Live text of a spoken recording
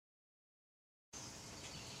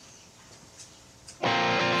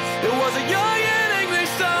was a young and English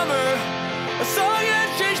summer, a song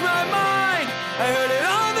that changed my mind. I heard it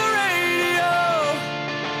on the radio.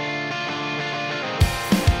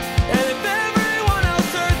 And if everyone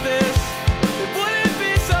else heard this, it wouldn't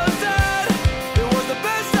be so sad. It was the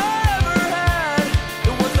best I ever had.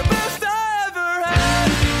 It was the best I ever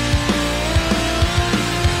had.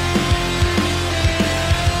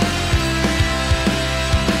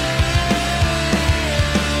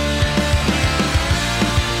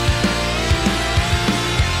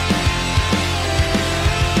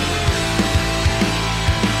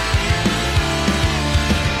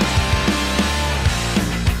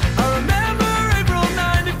 I remember April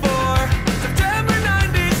 94, September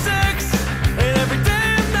 96, and every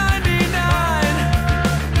day of 99.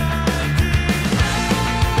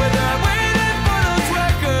 Whether I waited for those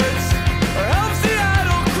records or helped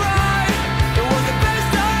Seattle cry, it was the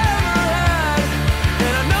best I ever had,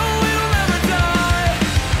 and I know it'll never die.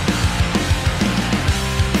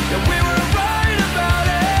 And we were right about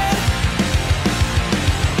it.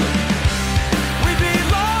 We'd be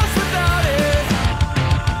lost without it.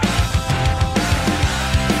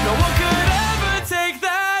 No one could ever take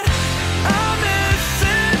that. I miss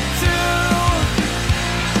it too.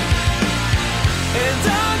 And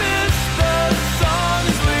I miss the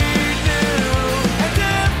songs we knew. And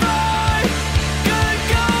if I could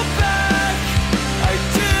go back, I'd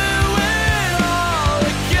do it all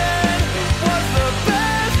again. It was the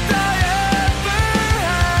best I ever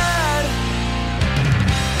had.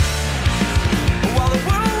 While the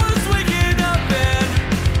world was waking up and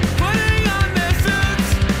putting on their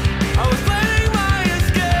suits, I was planning my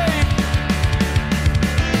escape.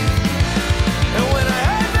 And when I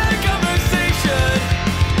had that conversation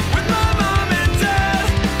with my mom and dad,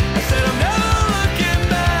 I said I'm never looking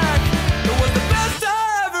back. It was the best I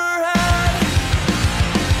ever had.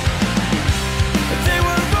 But they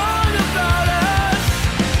were wrong about us.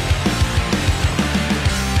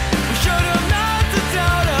 We showed them not to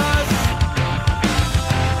doubt us.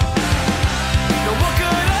 No one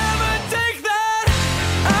could ever take that.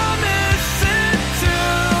 I miss it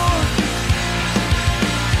too.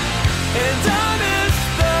 And I miss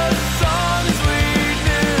the songs we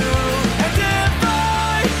knew. And if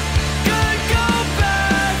I could go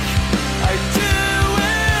back, I'd do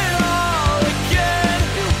it all again.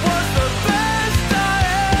 It was the best I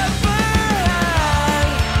ever had.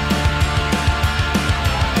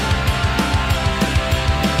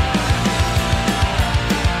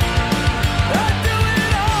 I'd do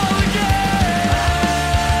it all again.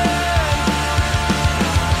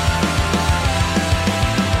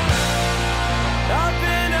 I've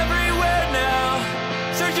been everywhere now,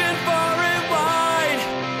 searching far and wide,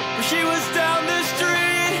 but she was down the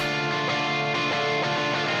street.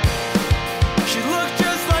 She looked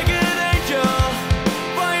just like an angel,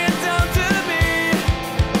 flying down to me,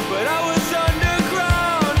 but I was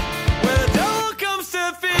underground, where the devil comes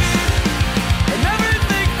to feed. And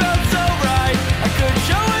everything felt so right, I couldn't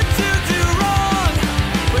show it to do wrong,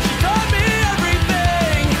 but she taught me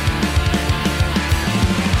everything.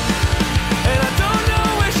 And I don't know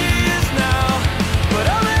where she is now, but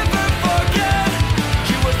I'll never forget.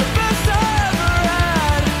 She was the best I ever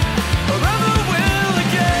had, or ever will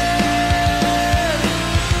again.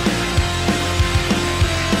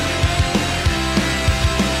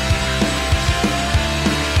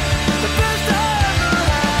 The best I ever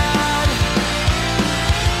had.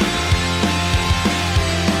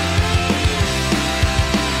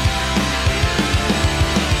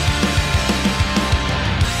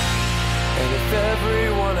 And if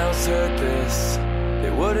everyone else heard this,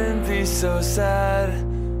 it wouldn't be so sad.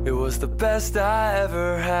 It was the best I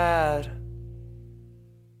ever had.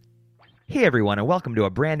 Hey everyone, and welcome to a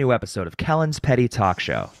brand new episode of Kellen's Petty Talk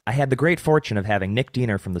Show. I had the great fortune of having Nick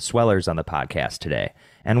Diener from the Swellers on the podcast today.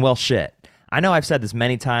 And well, shit. I know I've said this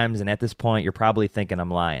many times, and at this point you're probably thinking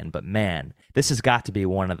I'm lying, but man, this has got to be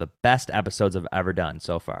one of the best episodes I've ever done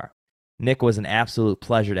so far. Nick was an absolute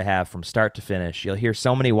pleasure to have from start to finish. You'll hear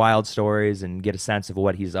so many wild stories and get a sense of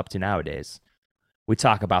what he's up to nowadays. We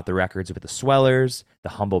talk about the records with the Swellers, the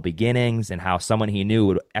humble beginnings, and how someone he knew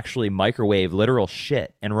would actually microwave literal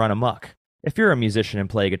shit and run amok. If you're a musician and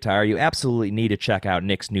play guitar, you absolutely need to check out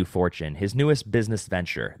Nick's new fortune, his newest business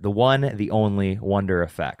venture, the one, the only Wonder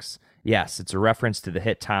Effects. Yes, it's a reference to the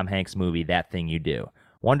hit Tom Hanks movie, That Thing You Do.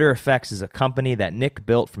 Wonder Effects is a company that Nick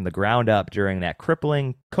built from the ground up during that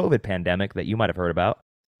crippling COVID pandemic that you might have heard about.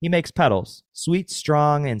 He makes pedals, sweet,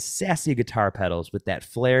 strong, and sassy guitar pedals with that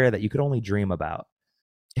flair that you could only dream about.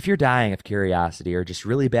 If you're dying of curiosity or just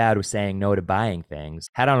really bad with saying no to buying things,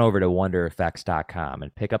 head on over to wondereffects.com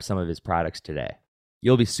and pick up some of his products today.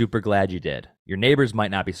 You'll be super glad you did. Your neighbors might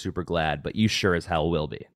not be super glad, but you sure as hell will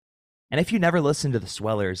be. And if you never listened to the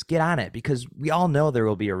Swellers, get on it because we all know there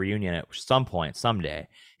will be a reunion at some point, someday.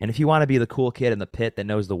 And if you want to be the cool kid in the pit that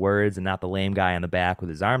knows the words and not the lame guy in the back with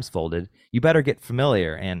his arms folded, you better get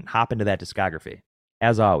familiar and hop into that discography.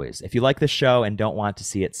 As always, if you like this show and don't want to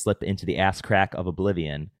see it slip into the ass crack of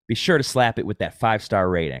oblivion, be sure to slap it with that 5-star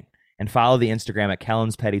rating. And follow the Instagram at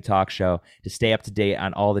Kellen's Petty Talk Show to stay up to date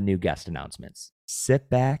on all the new guest announcements. Sit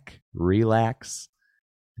back, relax,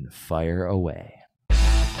 and fire away. Not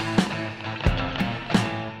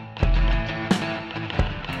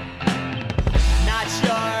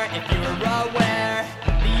sure if you were aware,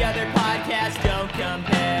 the other podcasts don't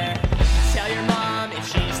compare. Tell your mom if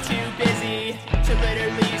she's too busy to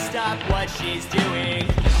literally stop what she's doing.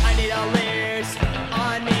 I need all ears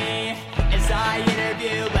on me as I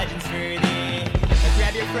interview legends for thee. Now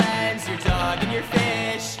grab your friends, your dog, and your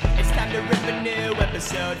fish. It's time to rip a new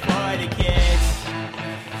episode for the kids.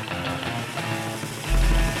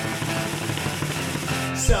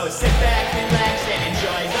 So sit back, relax, and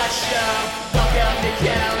enjoy the show. Welcome to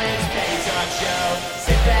Kellen's Petty Talk Show.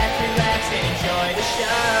 Sit back, relax, and enjoy the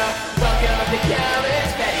show. Welcome to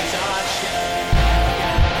Kellen's Petty Talk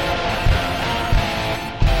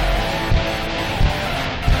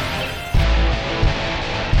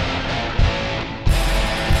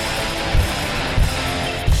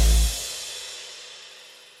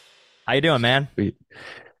How you doing, man? Sweet.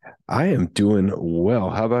 I am doing well.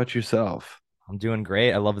 How about yourself? I'm doing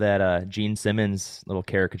great. I love that Gene Simmons little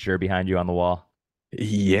caricature behind you on the wall.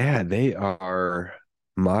 Yeah, they are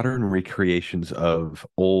modern recreations of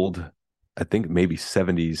old, I think maybe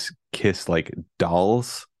 70s Kiss like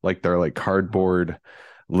dolls. Like they're like cardboard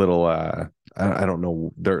little I don't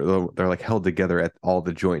know. They're like held together at all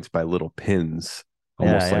the joints by little pins,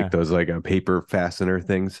 almost Yeah. like those like paper fastener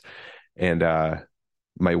things. And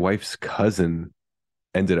my wife's cousin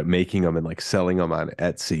ended up making them and like selling them on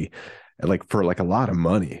Etsy, like for like a lot of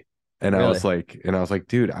money. And Really? I was like,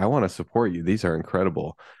 dude, I want to support you. These are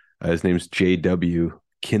incredible. His name's JW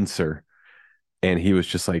Kinser. And he was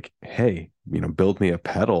just like, hey, build me a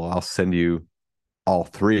pedal. I'll send you all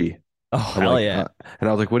three. Oh, I'm hell like, yeah. and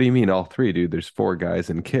I was like, what do you mean all three, dude? There's 4 guys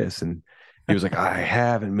in Kiss. And he was like, I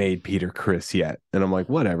haven't made Peter Criss yet. And I'm like,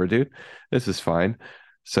 whatever, dude. This is fine.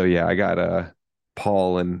 So yeah, I got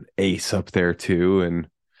Paul and Ace up there too. And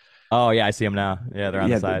Oh, yeah, I see him now. Yeah, they're on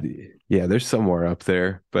yeah, the side. yeah, there's somewhere up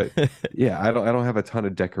there. But yeah, I don't have a ton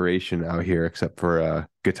of decoration out here except for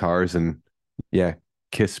guitars and yeah,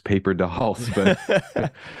 Kiss paper dolls. But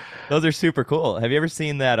Those are super cool. Have you ever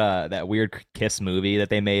seen that weird Kiss movie that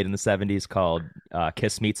they made in the 70s called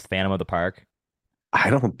Kiss Meets Phantom of the Park? I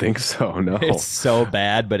don't think so. No. It's so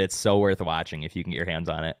bad, but it's so worth watching if you can get your hands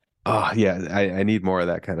on it. Oh yeah, I need more of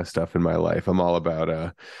that kind of stuff in my life. I'm all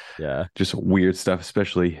about Yeah. just weird stuff,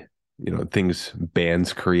 especially things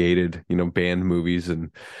bands created, band movies.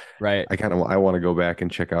 And Right. I want to go back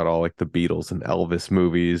and check out all like the Beatles and Elvis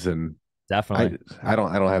movies. And Definitely. I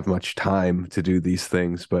don't have much time to do these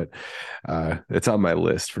things, but it's on my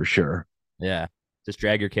list for sure. Yeah. Just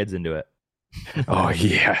drag your kids into it. Oh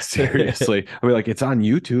yeah, seriously. I mean, like, it's on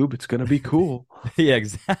YouTube. It's gonna be cool. Yeah,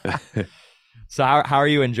 exactly. So how are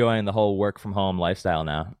you enjoying the whole work from home lifestyle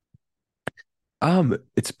now?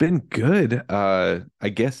 It's been good. I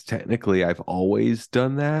guess technically I've always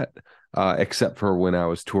done that, except for when I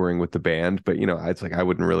was touring with the band. But it's like I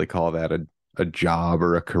wouldn't really call that a job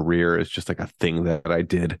or a career. It's just like a thing that I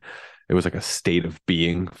did. It was like a state of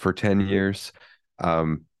being for 10 years.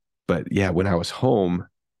 But yeah, when I was home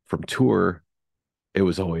from tour, it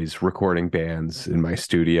was always recording bands in my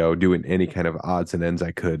studio, doing any kind of odds and ends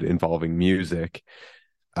I could involving music.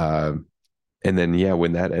 And then, yeah,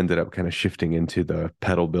 when that ended up kind of shifting into the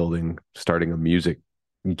pedal building, starting a music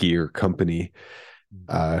gear company,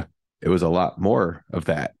 it was a lot more of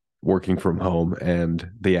that working from home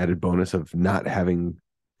and the added bonus of not having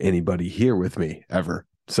anybody here with me ever.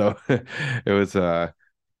 So it was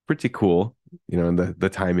pretty cool, and the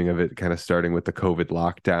timing of it kind of starting with the COVID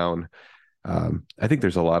lockdown. I think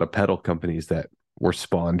there's a lot of pedal companies that were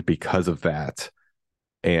spawned because of that.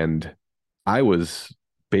 And I was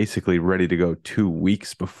basically ready to go 2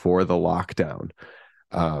 weeks before the lockdown.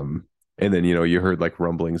 And then, you heard like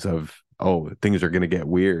rumblings of, oh, things are going to get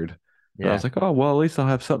weird. And I was like, oh, well, at least I'll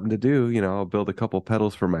have something to do. I'll build a couple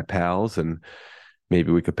pedals for my pals and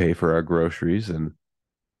maybe we could pay for our groceries. And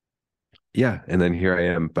yeah. And then here I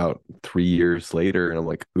am about 3 years later and I'm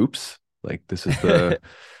like, oops, like this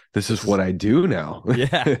is what I do now.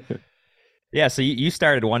 Yeah. Yeah, so you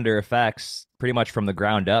started Wonder Effects pretty much from the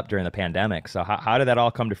ground up during the pandemic. So how did that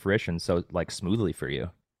all come to fruition so like smoothly for you?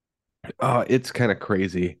 It's kind of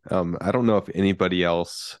crazy. I don't know if anybody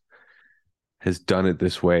else has done it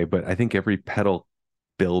this way, but I think every pedal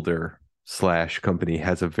builder slash company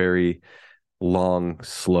has a very long,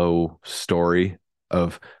 slow story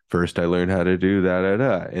of first I learned how to do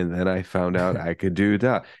that, and then I found out I could do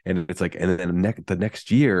that, and it's like, and then the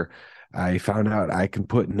next year I found out I can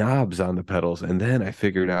put knobs on the pedals, and then I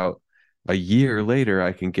figured out a year later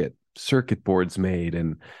I can get circuit boards made,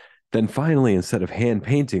 and then finally instead of hand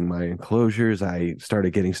painting my enclosures, I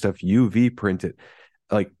started getting stuff UV printed.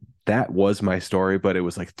 Like that was my story, but it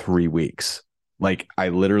was like 3 weeks. Like I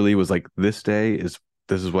literally was like, this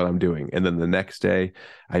is what I'm doing. And then the next day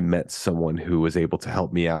I met someone who was able to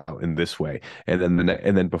help me out in this way. And then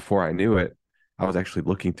and then before I knew it, I was actually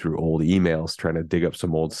looking through old emails, trying to dig up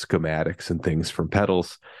some old schematics and things from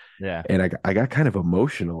pedals. Yeah. And I got kind of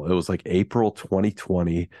emotional. It was like April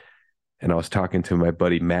 2020. And I was talking to my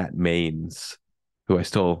buddy Matt Maines, who I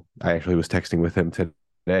actually was texting with him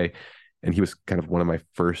today. And he was kind of one of my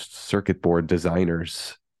first circuit board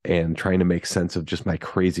designers, and trying to make sense of just my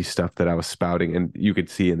crazy stuff that I was spouting. And you could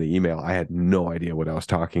see in the email, I had no idea what I was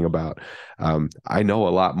talking about. I know a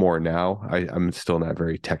lot more now. I'm still not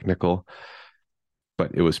very technical,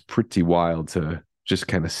 but it was pretty wild to just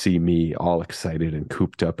kind of see me all excited and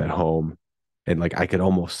cooped up at home. And like I could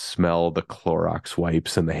almost smell the Clorox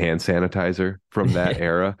wipes and the hand sanitizer from that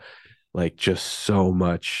era. Like just so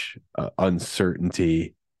much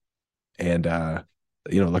uncertainty. And,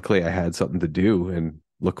 luckily I had something to do and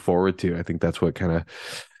look forward to. I think that's what kind of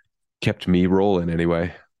kept me rolling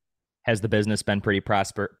anyway. Has the business been pretty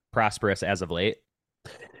prosperous as of late?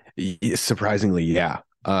 Surprisingly, yeah.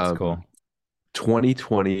 That's cool.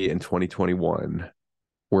 2020 and 2021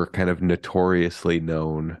 were kind of notoriously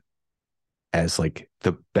known as like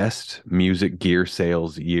the best music gear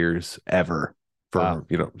sales years ever for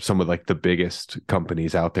Wow. some of like the biggest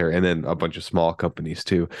companies out there, and then a bunch of small companies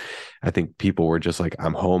too. I think people were just like,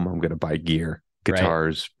 I'm home, I'm going to buy gear, Right.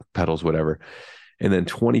 guitars, pedals, whatever. And then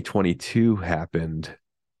 2022 happened,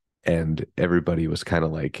 and everybody was kind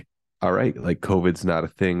of like, all right, like COVID's not a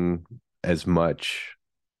thing as much.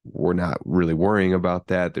 We're not really worrying about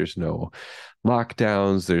that. There's no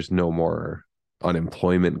lockdowns, there's no more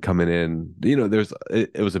unemployment coming in.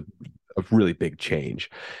 It was a really big change.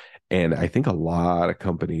 And I think a lot of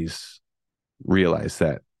companies realized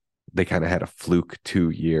that they kind of had a fluke 2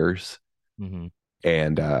 years, Hmm.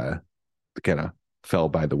 and kind of fell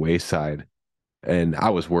by the wayside. And I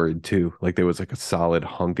was worried too. Like there was like a solid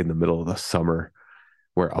hunk in the middle of the summer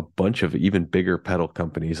where a bunch of even bigger pedal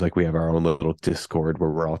companies, like we have our own little Discord where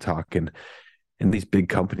we're all talking, and these big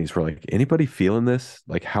companies were like, anybody feeling this?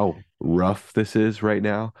 Like how rough this is right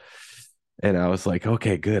now? And I was like,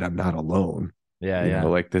 okay, good. I'm not alone. Yeah. Yeah.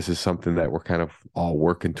 Like this is something that we're kind of all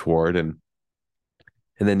working toward. And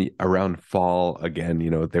then around fall again,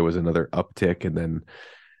 there was another uptick, and then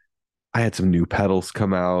I had some new pedals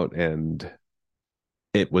come out, and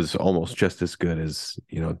it was almost just as good as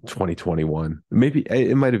 2021. Maybe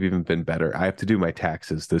it might have even been better. I have to do my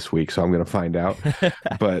taxes this week, so I'm going to find out.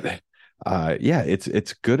 But yeah,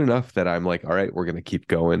 it's good enough that I'm like, all right, we're going to keep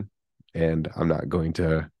going, and I'm not going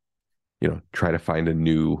to try to find a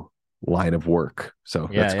new line of work. So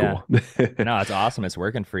Yeah. that's Yeah. cool. No, it's awesome. It's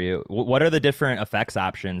working for you. What are the different effects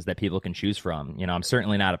options that people can choose from? I'm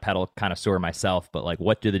certainly not a pedal connoisseur myself, but like,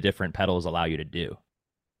 what do the different pedals allow you to do?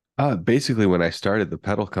 Basically, when I started the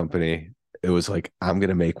pedal company, it was like, I'm going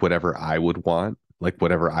to make whatever I would want, like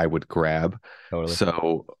whatever I would grab. Totally.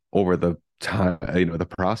 So over the time, the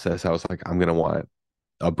process, I was like, I'm going to want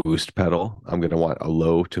a boost pedal. I'm going to want a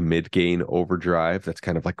low to mid gain overdrive. That's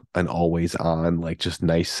kind of like an always on, like just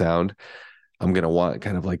nice sound. I'm going to want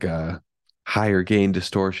kind of like a higher gain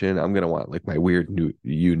distortion. I'm going to want like my weird new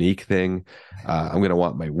unique thing. I'm going to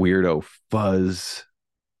want my weirdo fuzz.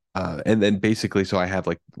 And then basically, so I have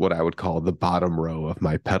like what I would call the bottom row of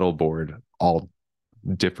my pedal board, all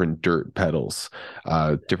different dirt pedals,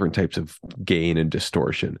 different types of gain and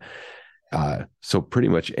distortion. So pretty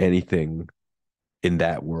much anything in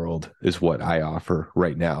that world is what I offer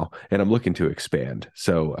right now. And I'm looking to expand.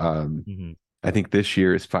 So Hmm. I think this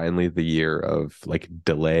year is finally the year of like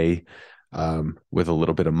delay, with a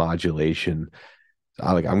little bit of modulation.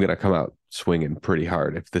 I'm going to come out swinging pretty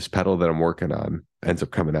hard. If this pedal that I'm working on ends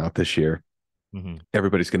up coming out this year, Hmm.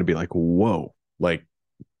 everybody's going to be like, whoa, like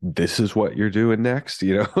this is what you're doing next,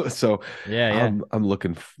 So Yeah. Yeah. I'm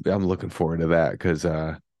looking forward to that, because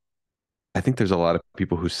I think there's a lot of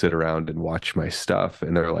people who sit around and watch my stuff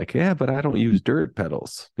and they're like, yeah, but I don't use dirt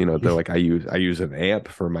pedals. They're like, I use an amp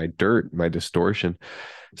for my dirt, my distortion.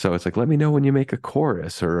 So it's like, let me know when you make a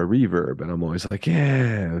chorus or a reverb. And I'm always like,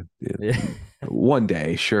 yeah, Yeah. one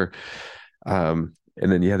day, sure. And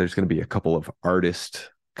then yeah, there's going to be a couple of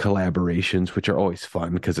artist collaborations, which are always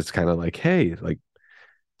fun because it's kind of like, hey, like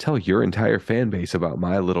tell your entire fan base about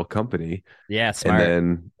my little company, Yeah, and smart.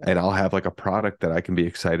 then I'll have like a product that I can be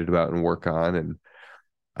excited about and work on. And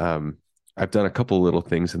um, I've done a couple little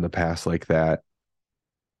things in the past like that,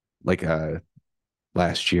 like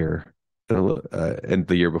last year, and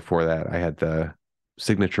the year before that, I had the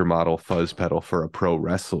signature model fuzz pedal for a pro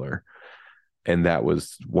wrestler, and that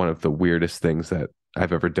was one of the weirdest things that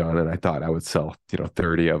I've ever done. And I thought I would sell,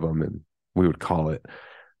 30 of them, and we would call it.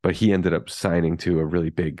 But he ended up signing to a really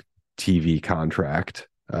big TV contract.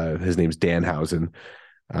 His name's Danhausen.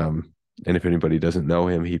 And if anybody doesn't know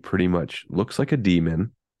him, he pretty much looks like a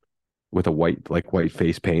demon with a white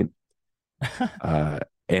face paint. Uh,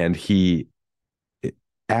 and he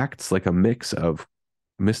acts like a mix of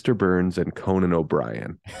Mr. Burns and Conan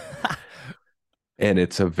O'Brien. And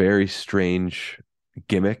it's a very strange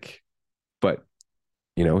gimmick, but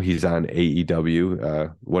he's on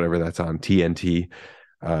AEW, whatever that's on, TNT,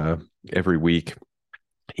 uh, every week.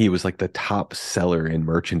 He was like the top seller in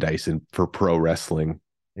merchandise for pro wrestling,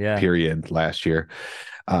 Yeah. period, last year.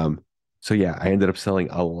 So yeah, I ended up selling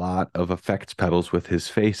a lot of effects pedals with his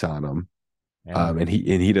face on them. Yeah. And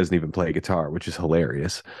he doesn't even play guitar, which is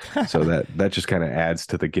hilarious. So that just kind of adds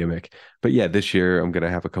to the gimmick. But yeah, this year I'm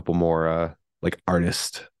gonna have a couple more like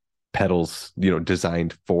artist pedals,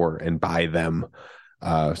 designed for and by them.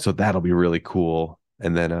 So that'll be really cool.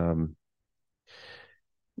 And then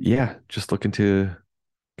yeah, just looking to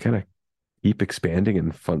kind of keep expanding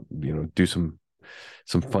and fun, do some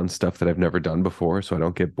fun stuff that I've never done before so I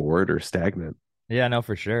don't get bored or stagnant. Yeah, no,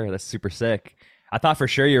 for sure. That's super sick. I thought for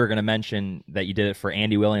sure you were going to mention that you did it for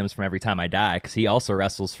Andy Williams from Every Time I Die because he also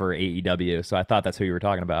wrestles for AEW. So I thought that's who you were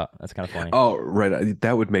talking about. That's kind of funny. Oh, right.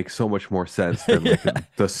 That would make so much more sense than like Yeah.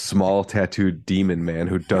 the small tattooed demon man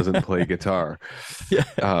who doesn't play guitar. Yeah.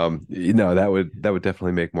 That would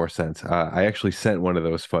definitely make more sense. I actually sent one of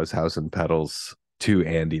those Fuzzhausen pedals to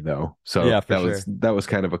Andy though. So Yeah, for that sure. was that was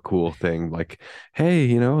kind of a cool thing. Like,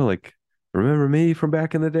 hey, like remember me from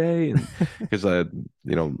back in the day? And because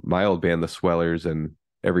my old band, the Swellers, and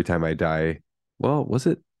Every Time I Die, well, was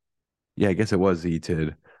it? Yeah, I guess it was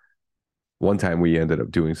Etid. One time we ended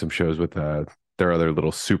up doing some shows with their other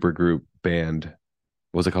little super group band.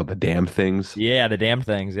 What was it called? The Damn Things. Yeah, the damn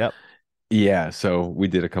things. Yep. Yeah, so we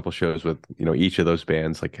did a couple shows with, each of those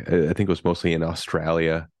bands. Like I think it was mostly in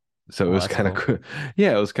Australia. So it Oh, was that's kind of cool. cool.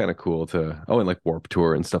 Yeah, it was kind of cool to and like Warp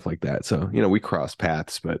Tour and stuff like that. So, we crossed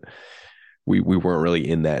paths, but we weren't really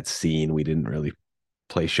in that scene. We didn't really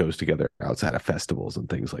play shows together outside of festivals and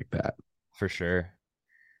things like that. For sure.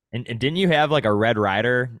 And didn't you have like a Red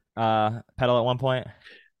Rider pedal at one point?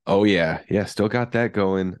 Oh yeah, yeah, still got that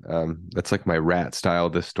going. That's like my rat style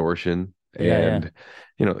distortion, Yeah,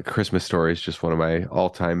 yeah. and the Christmas Story is just one of my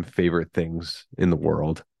all-time favorite things in the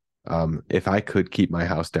world. If I could keep my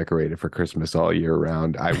house decorated for Christmas all year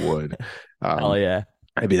round, I would. Hell Um, yeah.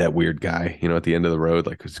 I'd be that weird guy, at the end of the road,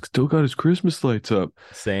 like who's still got his Christmas lights up.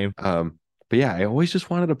 Same. But yeah, I always just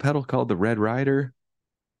wanted a pedal called the Red Rider.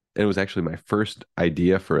 It was actually my first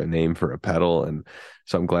idea for a name for a pedal, and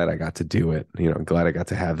so I'm glad I got to do it. I'm glad I got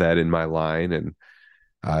to have that in my line, and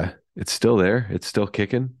it's still there. It's still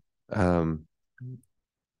kicking, um,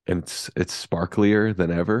 and it's sparklier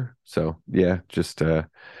than ever. So yeah, just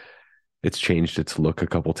it's changed its look a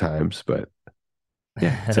couple times, but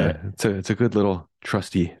yeah, it's a good little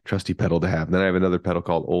trusty pedal to have. And then I have another pedal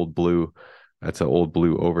called Old Blue. That's an Old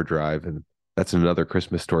Blue overdrive, and that's another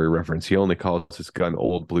Christmas Story reference. He only calls his gun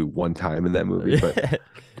Old Blue one time in that movie, but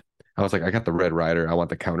I was like, I got the Red Rider. I want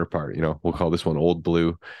the counterpart. We'll call this one Old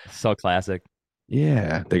Blue. So classic.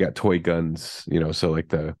 Yeah, they got toy guns. So like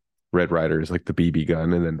the Red Rider is like the BB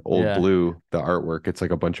gun, and then Old Yeah. Blue, the artwork, it's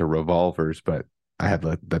like a bunch of revolvers, but I have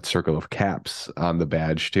that circle of caps on the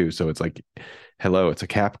badge too. So it's like, hello, it's a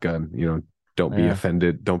cap gun. Don't be Yeah.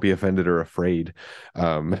 offended. Don't be offended or afraid.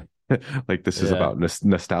 Um, like this is Yeah. about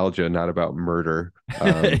nostalgia, not about murder.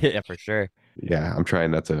 Um, Yeah, for sure. yeah, I'm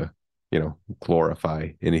trying not to, glorify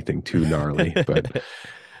anything too gnarly, but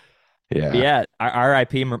yeah. Yeah,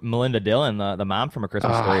 R.I.P. Melinda Dillon, the mom from A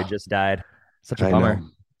Christmas Story, Ah, just died. Such a I bummer.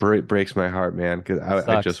 know. Breaks my heart, man, because I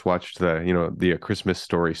Sucks. just watched the A Christmas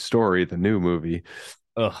Story, the new movie,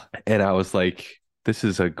 Ugh. and I was like, this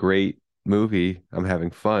is a great movie. I'm having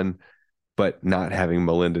fun, but not having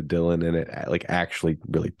Melinda Dillon in it like actually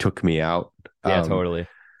really took me out. Yeah, Um, totally.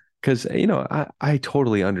 because I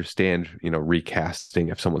totally understand recasting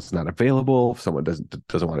if someone's not available, if someone doesn't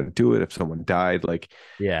want to do it, if someone died, like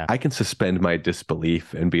Yeah. I can suspend my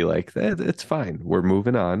disbelief and be like, it's fine, we're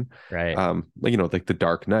moving on. Right. Like like the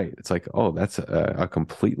Dark Knight, it's like, oh, that's a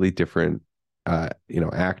completely different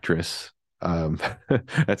actress.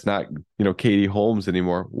 That's not Katie Holmes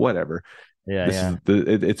anymore, whatever. Yeah.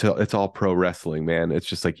 This is Yeah. it's all pro wrestling, man. It's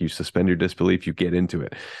just like you suspend your disbelief, you get into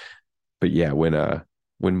it. But yeah,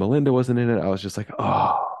 when Melinda wasn't in it, I was just like,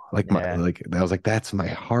 oh, Yeah. I was like, that's my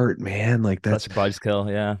heart, man. Like Such that's a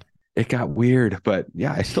buzzkill. Yeah. it got weird, but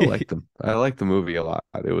yeah, I still liked them. I liked the movie a lot.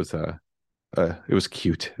 It was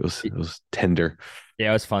cute. It was tender. Yeah,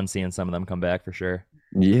 it was fun seeing some of them come back for sure.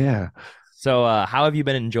 Yeah. So, how have you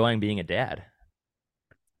been enjoying being a dad?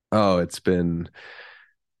 Oh, it's been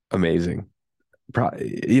amazing.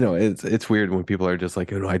 It's weird when people are just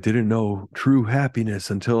like, I didn't know true happiness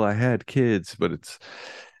until I had kids, but it's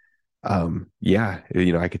yeah,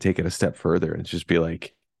 I could take it a step further and just be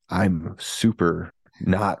like, I'm super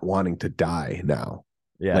not wanting to die now.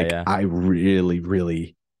 Yeah, Like yeah, I really,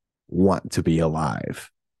 really want to be alive,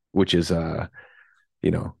 which is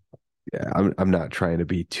you know, yeah, I'm not trying to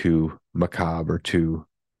be too macabre or too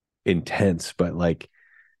intense, but like,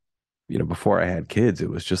 before I had kids, it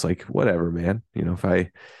was just like, whatever, man. If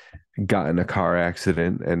I got in a car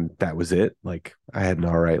accident and that was it, like I had an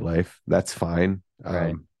all right life, that's fine.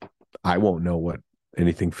 right. I won't know what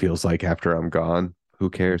anything feels like after I'm gone. Who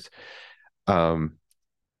cares? Um,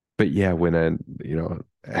 but yeah, when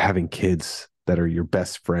having kids that are your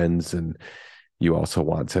best friends and you also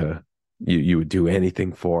want to, you would do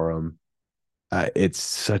anything for them. It's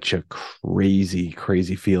such a crazy,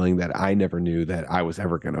 crazy feeling that I never knew that I was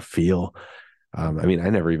ever going to feel. I mean, I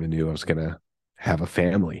never even knew I was going to have a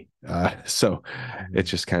family. So Mhm. it's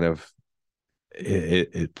just kind of,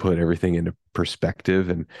 it put everything into perspective,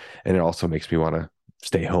 and it also makes me want to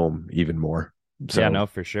stay home even more. Yeah, So, no,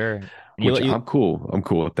 for sure. And which I'm cool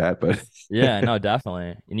with that, but yeah, no,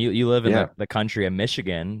 definitely. And you live in yeah, the country of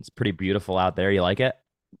Michigan. It's pretty beautiful out there. You like it?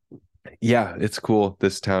 yeah, it's cool.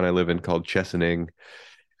 This town I live in called Chesaning,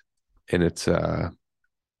 and it's like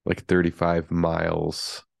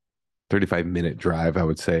 35-minute drive, I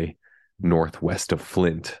would say, northwest of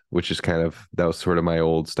Flint, which is that was sort of my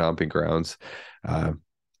old stomping grounds. Uh,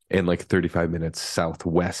 and like 35 minutes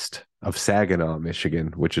southwest of Saginaw, Michigan,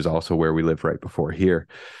 which is also where we lived right before here.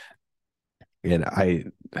 And I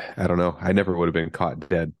don't know, I never would have been caught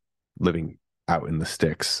dead living out in the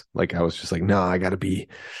sticks. Like I was just like, no, I got to be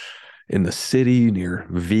in the city near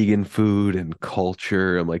vegan food and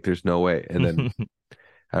culture. I'm like, there's no way. And then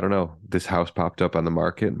I don't know, this house popped up on the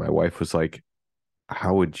market. And my wife was like,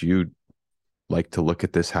 how would you like to look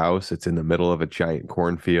at this house? It's in the middle of a giant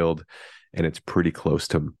cornfield and it's pretty close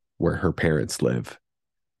to where her parents live.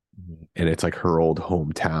 Mhm. And it's like her old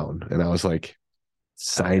hometown. And I was like,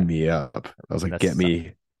 Oh yeah, sign me up. I was like, that's get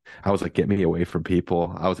me away from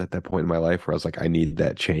people. I was at that point in my life where I was like, I need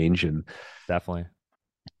that change. And definitely.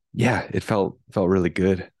 yeah, it felt really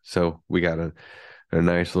good. So we got a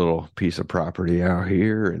nice little piece of property out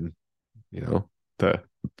here, and the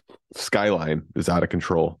skyline is out of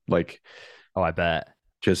control. Like Oh, I bet.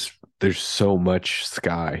 just there's so much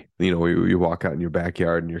sky. You walk out in your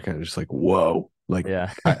backyard and you're kind of just like, whoa. Like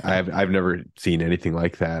Yeah. I've never seen anything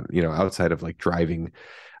like that, outside of like driving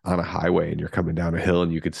on a highway and you're coming down a hill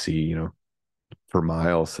and you could see, for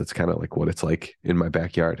miles. It's kind of like what it's like in my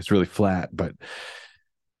backyard. It's really flat, but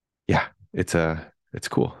yeah, it's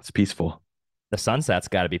cool. It's peaceful. The sunset's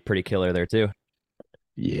got to be pretty killer there too.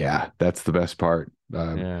 Yeah, that's the best part.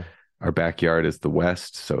 Yeah. Our backyard is the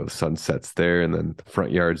west, so the sun sets there, and then the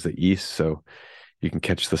front yard's the east, so you can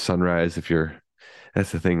catch the sunrise if you're.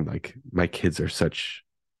 That's the thing. Like my kids are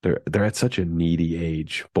they're at such a needy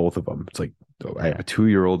age, both of them. It's like I have Yeah. a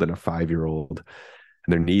 2-year-old and a 5-year-old, and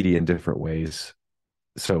they're needy in different ways.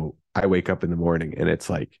 So I wake up in the morning and it's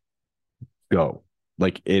like, go.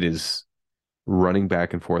 Like it is running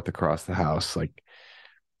back and forth across the house, like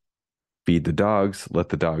feed the dogs, let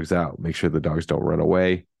the dogs out, make sure the dogs don't run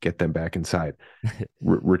away, get them back inside,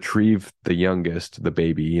 retrieve the youngest, the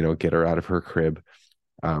baby, get her out of her crib,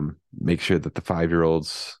 make sure that the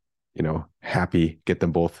 5-year-old's, happy, get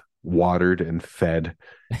them both watered and fed,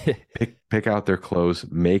 pick out their clothes,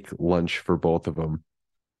 make lunch for both of them.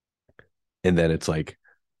 And then it's like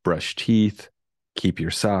brush teeth, keep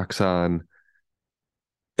your socks on.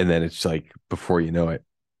 And then it's like, before you know it,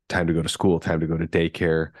 time to go to school, time to go to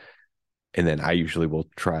daycare. And then I usually will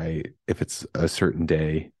try, if it's a certain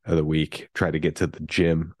day of the week, try to get to the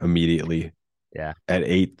gym immediately Yeah. at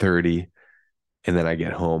 8:30. And then I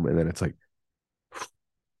get home and then it's like,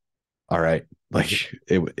 all right, like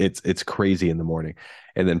it's crazy in the morning,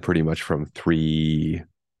 and then pretty much from 3:06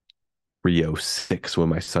 when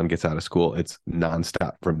my son gets out of school, it's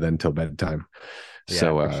nonstop from then till bedtime. Yeah,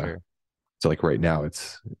 So for sure. so like right now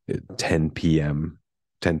it's 10 p.m.,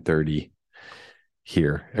 10:30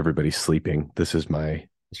 here. Everybody's sleeping. This is my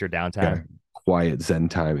It's your kind of downtime. quiet zen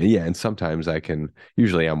time. And yeah, and sometimes I can,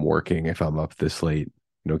 usually I'm working if I'm up this late,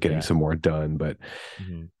 getting Yeah. some more done. But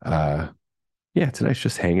Hmm. uh yeah, it's nice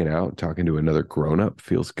just hanging out, talking to another grown up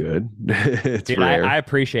feels good. It's Dude, I rare.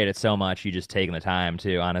 appreciate it so much. You just taking the time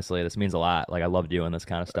too. Honestly, this means a lot. Like I love doing this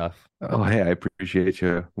kind of stuff. Oh, hey, I appreciate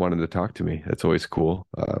you wanting to talk to me. That's always cool.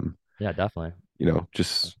 Yeah, definitely.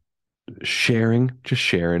 Just sharing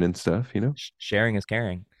and stuff. Sharing is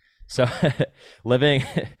caring. So living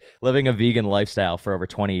living a vegan lifestyle for over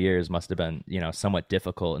 20 years must have been, somewhat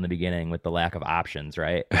difficult in the beginning with the lack of options,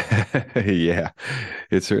 right? Yeah,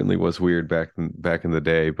 it certainly was weird back in the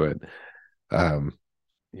day, but um,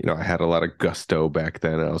 I had a lot of gusto back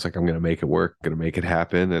then. And I was like, I'm gonna make it work, gonna make it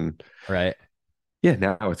happen. And Right? yeah,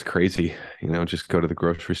 now it's crazy. Just go to the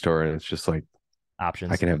grocery store and it's just like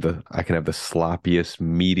Options. I can have the sloppiest,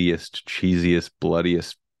 meatiest, cheesiest,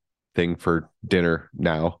 bloodiest thing for dinner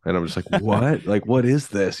now. And I'm just like, what? Like, what is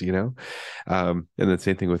this? And then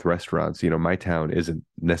same thing with restaurants. My town isn't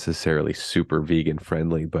necessarily super vegan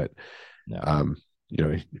friendly, but No. um,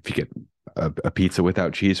 if you get a pizza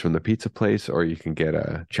without cheese from the pizza place, or you can get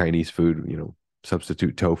a Chinese food,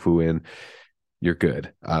 substitute tofu in, you're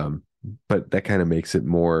good. But that kind of makes it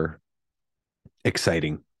more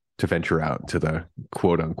exciting to venture out to the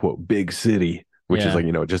quote unquote big city, which is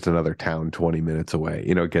Yeah. like, just another town 20 minutes away,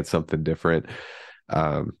 get something different.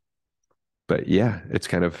 Um, but yeah, it's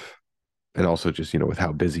kind of, and also just, with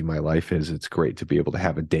how busy my life is, it's great to be able to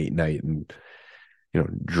have a date night and,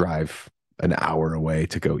 drive an hour away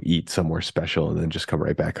to go eat somewhere special and then just come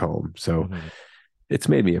right back home. So Hmm. it's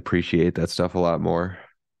made me appreciate that stuff a lot more.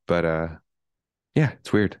 But yeah,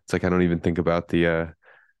 it's weird. It's like I don't even think about the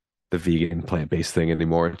vegan plant-based thing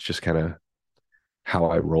anymore. It's just kind of how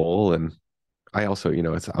I roll. And I also,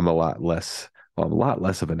 I'm a lot less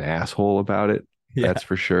of an asshole about it. Yeah. That's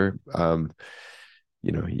for sure.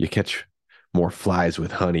 You catch more flies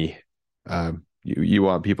with honey. You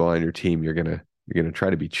want people on your team, you're gonna try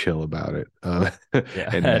to be chill about it. Yeah.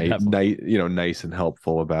 And Definitely. nice and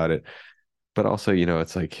helpful about it. But also,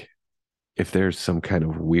 it's like if there's some kind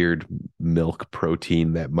of weird milk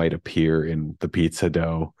protein that might appear in the pizza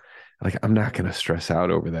dough, like I'm not gonna stress out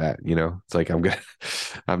over that. It's like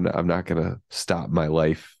I'm not gonna stop my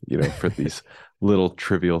life, for these little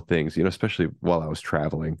trivial things. Especially while I was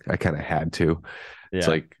traveling, I kind of had to. It's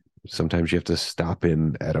Yeah. like sometimes you have to stop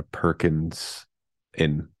in at a Perkins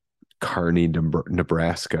in Kearney,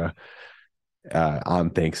 Nebraska, on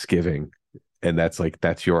Thanksgiving, and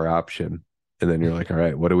that's your option. And then you're like, all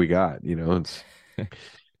right, what do we got?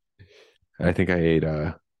 I think I ate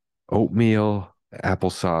oatmeal,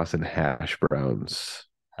 applesauce, and hash browns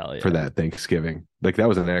Hell for yeah. that Thanksgiving. Like that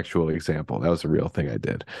was an actual example. That was a real thing I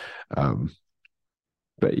did. Um,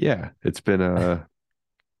 but yeah, it's been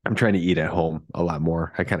I'm trying to eat at home a lot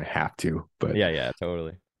more. I kind of have to, but Yeah, yeah,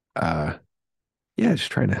 totally. uh yeah,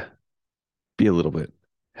 just trying to be a little bit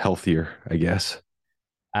healthier, I guess.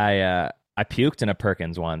 I puked in a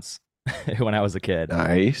Perkins once when I was a kid.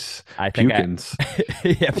 Nice. I think I Pukins.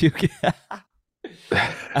 yeah, puke.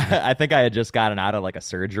 I think I had just gotten out of like a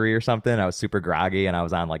surgery or something. I was super groggy and I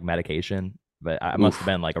was on like medication, but I must have Oof.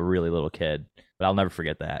 been like a really little kid. But I'll never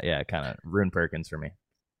forget that. Yeah, it kind of ruined Perkins for me.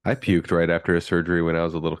 I puked right after a surgery when I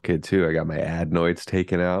was a little kid too. I got my adenoids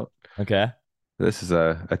taken out. Okay. This is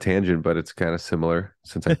a tangent, but it's kind of similar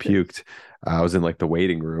since I puked. I was in like the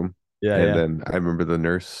waiting room, Yeah, and yeah. then I remember the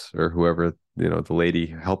nurse or whoever, the lady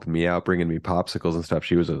helping me out, bringing me popsicles and stuff.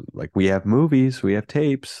 She was like, "We have movies, we have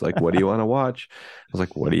tapes. Like, what do you want to watch?" I was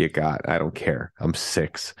like, "What do you got? I don't care. I'm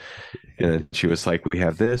 6." And then she was like, we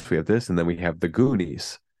have this, and then we have the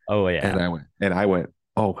Goonies." Oh yeah. And I went,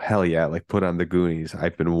 "Oh hell yeah! Like, put on the Goonies.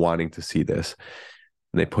 I've been wanting to see this."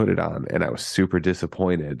 And they put it on, and I was super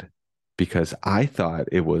disappointed because I thought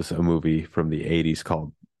it was a movie from the 80s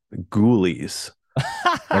called Ghoulies,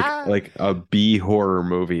 like a B horror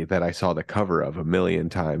movie that I saw the cover of a million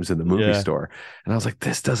times in the movie Yeah. store. And I was like,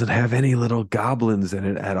 this doesn't have any little goblins in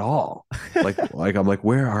it at all. Like I'm like,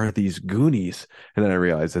 where are these Goonies? And then I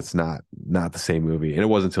realized it's not the same movie. And it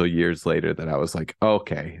wasn't until years later that I was like,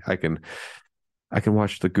 okay, I can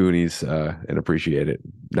watch the Goonies and appreciate it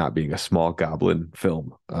not being a small goblin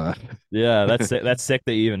film. Yeah, that's sick. That's sick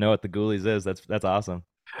that you even know what the Ghoulies is. That's awesome.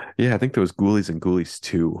 Yeah, I think there was Ghoulies and Ghoulies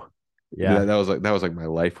 2. Yeah, that was like my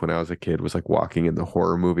life when I was a kid, was like walking in the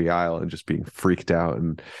horror movie aisle and just being freaked out.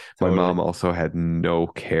 And my totally. mom also had no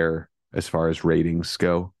care as far as ratings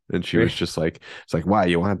go. And she was just like, it's like, why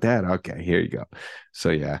you want that? Okay, here you go. So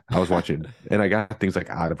yeah, I was watching and I got things like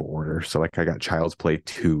out of order. So like I got Child's Play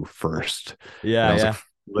 2 first, and I was like Yeah,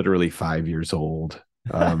 literally 5 years old.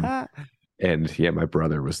 Um, yeah. and yeah, my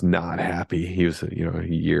brother was not happy. He was, a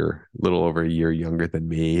year, little over a year younger than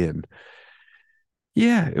me. And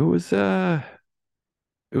yeah, it was good.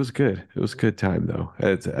 It was a good time though.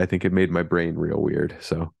 I think it made my brain real weird.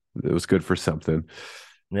 So it was good for something.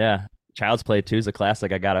 Yeah. Child's Play 2 is a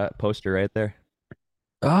classic. I got a poster right there.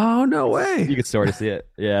 Oh, no way. You could sort of see it.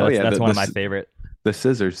 Yeah, Oh that's yeah, that's one of my favorite. the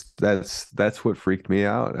scissors. That's what freaked me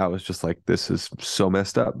out. I was just like, this is so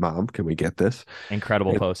messed up, Mom. Can we get this?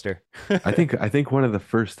 Incredible And poster. I think one of the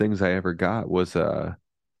first things I ever got was God,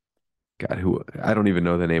 who I don't even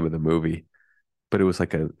know the name of the movie, but it was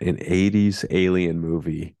like an 80s alien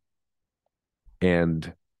movie,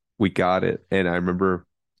 and we got it. And I remember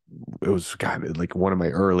it was, God, like one of my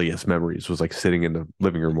earliest memories was like sitting in the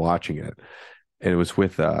living room watching it. And it was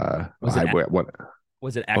with Was it what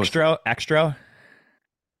was it oh, it's- extra? Extra?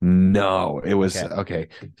 no, it was Okay. okay.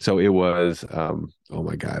 So it was oh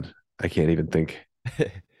my God, I can't even think.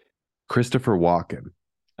 Christopher Walken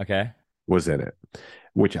Okay. was in it,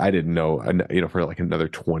 which I didn't know, for like another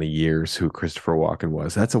 20 years who Christopher Walken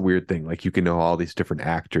was. That's a weird thing. Like you can know all these different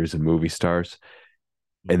actors and movie stars,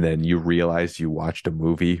 and then you realize you watched a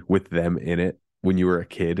movie with them in it when you were a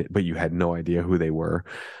kid, but you had no idea who they were.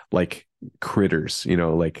 Like Critters,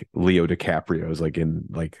 like Leo DiCaprio is like in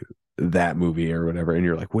like that movie or whatever, and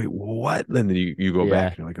you're like, wait, what? And then you go back Yeah.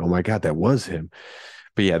 and you're like, oh my God, that was him.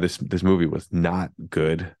 But yeah, this movie was not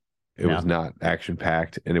good. It was No. not action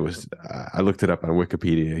packed, and it was. I looked it up on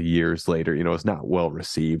Wikipedia years later. It's not well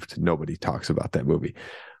received. Nobody talks about that movie,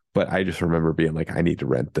 but I just remember being like, I need to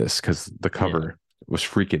rent this because the Yeah. cover was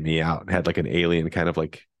freaking me out. It had like an alien kind of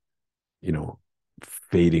like, you know,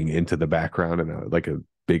 fading into the background and like a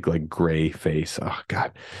big like gray face. Oh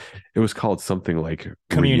God, it was called something like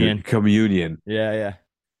Communion. Communion. Yeah, yeah.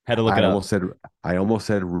 Had to look I it up. almost said I almost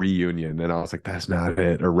said reunion, and I was like, that's not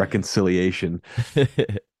it. Or reconciliation.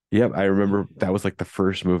 Yep, I remember that was like the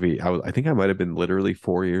first movie. I think I might have been literally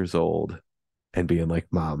 4 years old and being like,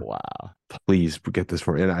 Mom, Wow. please get this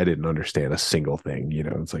for me. And I didn't understand a single thing.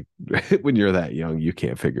 It's like when you're that young, you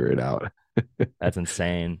can't figure it out. That's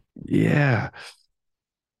insane. Yeah.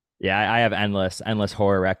 Yeah, I have endless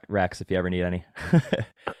horror recs if you ever need any.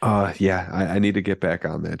 Yeah, I need to get back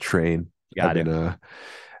on that train. I've Got been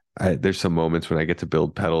it. there's some moments when I get to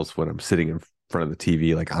build pedals when I'm sitting in front of the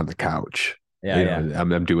TV, like on the couch. Yeah, yeah.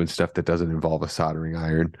 I'm doing stuff that doesn't involve a soldering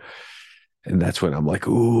iron. And that's when I'm like,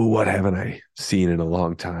 ooh, what haven't I seen in a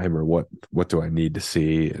long time? Or what do I need to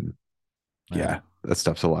see? And Yeah. yeah, that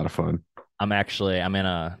stuff's a lot of fun. I'm in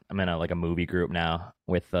a like a movie group now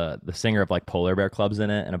with the singer of like Polar Bear Club's in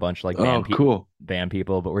it and a bunch of like Oh, cool. band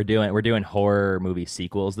people, but we're doing horror movie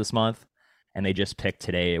sequels this month, and they just picked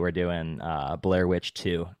today we're doing Blair Witch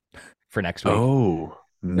 2 for next week. Oh,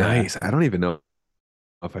 Yeah. nice. I don't even know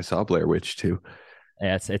if I saw Blair Witch too,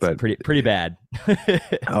 Yeah, it's but pretty bad.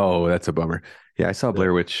 oh, that's a bummer. Yeah, I saw Yeah.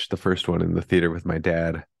 Blair Witch, the first one, in the theater with my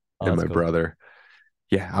dad Oh, and that's my cool. brother.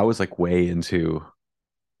 Yeah, I was like way into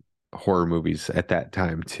horror movies at that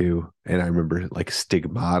time too. And I remember like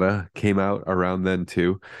Stigmata came out around then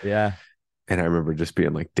too. Yeah. And I remember just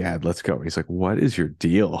being like, Dad, let's go. He's like, what is your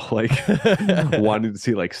deal? Like, wanted to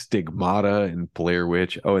see like Stigmata and Blair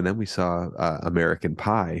Witch. Oh, and then we saw American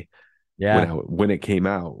Pie Yeah. when it came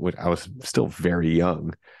out, when I was still very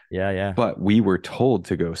young. Yeah, yeah. But we were told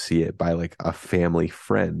to go see it by like a family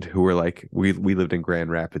friend who were like, we lived in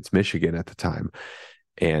Grand Rapids, Michigan at the time.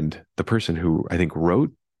 And the person who I think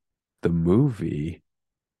wrote the movie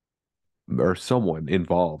or someone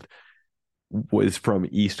involved was from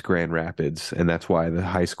East Grand Rapids, and that's why the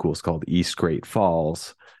high school is called East Great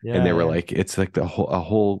Falls. And Yeah, they were yeah. like, it's like a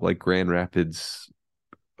whole like Grand Rapids,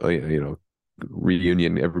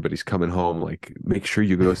 reunion. Everybody's coming home. Like, make sure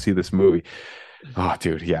you go see this movie. Oh,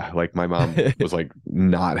 dude, yeah. Like my mom was like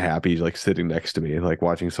not happy, like sitting next to me, like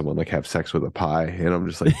watching someone like have sex with a pie, and I'm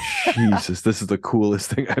just like, Jesus, this is the coolest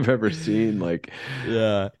thing I've ever seen. Like,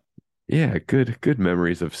 Yeah. yeah, good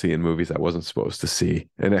memories of seeing movies I wasn't supposed to see.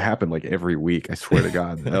 And it happened like every week, I swear to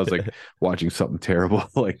God. I was like watching something terrible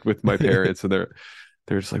like with my parents, and they're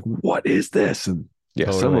just like, what is this? And yeah,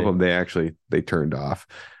 some of Totally. them they turned off.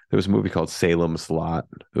 There was a movie called Salem's Lot.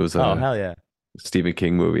 It was Oh, a hell yeah. Stephen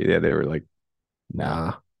King movie. Yeah, they were like,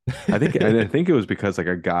 nah. I think it was because like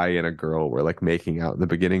a guy and a girl were like making out in the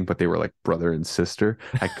beginning, but they were like brother and sister.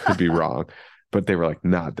 I could be wrong, but they were like,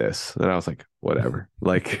 not this. And I was like, whatever.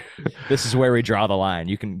 Like, This is where we draw the line.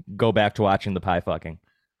 You can go back to watching the pie fucking.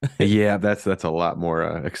 yeah, that's a lot more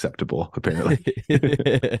acceptable, apparently.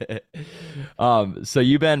 So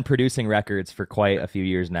you've been producing records for quite a few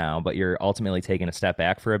years now, but you're ultimately taking a step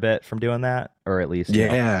back for a bit from doing that, or at least,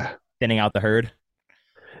 Yeah. thinning out the herd.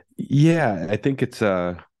 Yeah. I think it's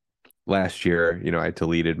last year, I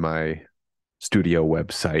deleted my studio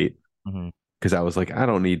website Hmm. because I was like, I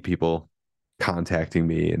don't need people contacting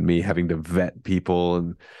me and me having to vet people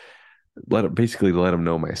and basically let them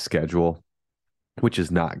know my schedule, which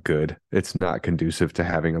is not good. It's not conducive to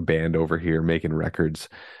having a band over here making records.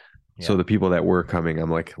 So Yeah. the people that were coming, I'm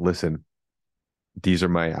like, listen, these are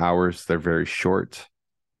my hours. They're very short.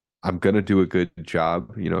 I'm gonna do a good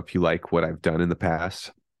job. If you like what I've done in the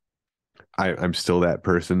past, I'm still that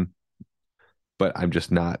person, but I'm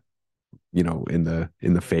just not, in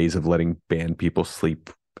the phase of letting band people sleep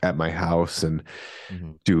at my house and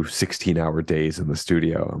Hmm. do 16-hour days in the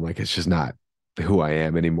studio. I'm like, it's just not who I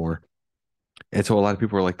am anymore. And so a lot of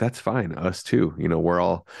people are like, that's fine. Us too. We're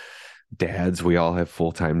all dads. We all have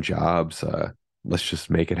full-time jobs. Let's just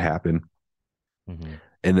make it happen. Hmm.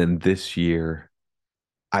 And then this year,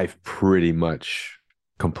 I've pretty much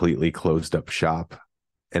completely closed up shop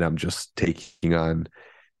and I'm just taking on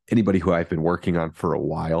anybody who I've been working on for a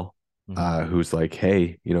while, Hmm. who's like,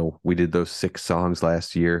 hey, we did those 6 songs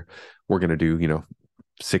last year. We're going to do,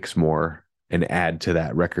 6 more and add to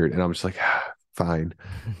that record. And I'm just like, fine,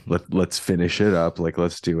 let's finish it up. Like,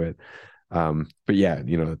 let's do it. But yeah,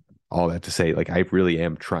 all that to say, like, I really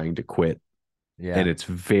am trying to quit and Yeah. it's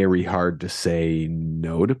very hard to say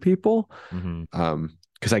no to people. Hmm.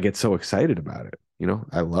 Because I get so excited about it.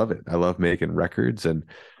 I love it. I love making records and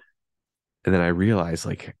then I realize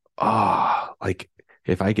like, like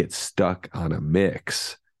if I get stuck on a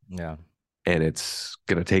mix Yeah. and it's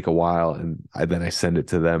gonna take a while and then I send it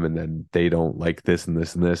to them and then they don't like this and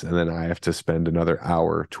this and this, and then I have to spend another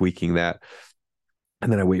hour tweaking that.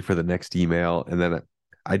 And then I wait for the next email. And then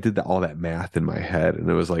I did all that math in my head and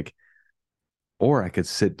it was like, or I could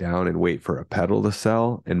sit down and wait for a pedal to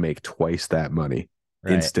sell and make twice that money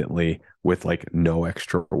Right. instantly with like no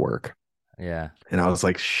extra work. Yeah. And I was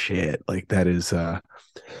like, shit, like that is I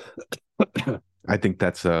think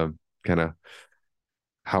that's kind of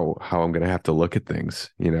how I'm gonna have to look at things.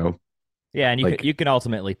 Yeah, and Like, you can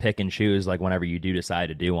ultimately pick and choose like whenever you do decide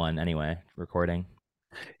to do one anyway, recording.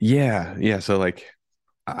 yeah, yeah. So like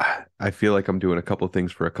I feel like I'm doing a couple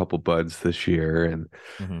things for a couple buds this year, and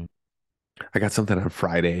Hmm. I got something on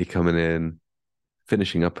Friday coming in,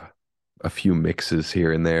 finishing up a few mixes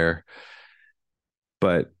here and there.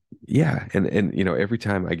 But yeah, and every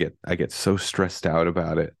time I get so stressed out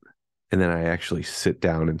about it, and then I actually sit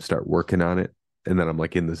down and start working on it, and then I'm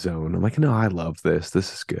like in the zone. I'm like, no, I love this.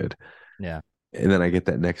 This is good. Yeah. And then I get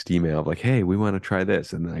that next email of like, hey, we want to try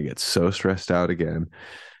this. And then I get so stressed out again.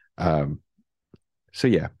 Um, so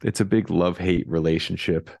yeah, it's a big love-hate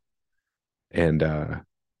relationship. And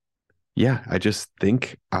yeah, I just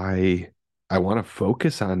think I want to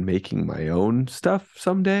focus on making my own stuff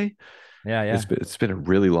someday. Yeah, yeah. It's been a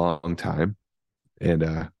really long time.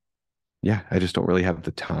 And yeah, I just don't really have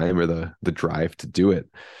the time or the drive to do it.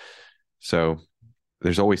 So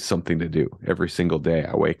there's always something to do. Every single day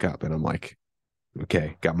I wake up and I'm like,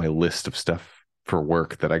 okay, got my list of stuff for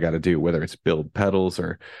work that I got to do, whether it's build pedals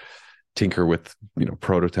or tinker with,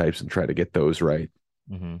 prototypes and try to get those right.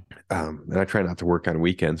 Hmm. And I try not to work on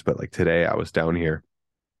weekends, but like today I was down here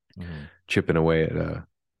Hmm. chipping away at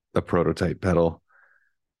a prototype pedal.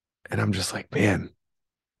 And I'm just like, man,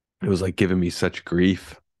 it was like giving me such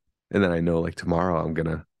grief. And then I know like tomorrow I'm going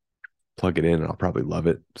to plug it in and I'll probably love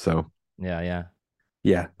it. So Yeah, yeah.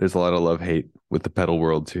 yeah, there's a lot of love hate with the pedal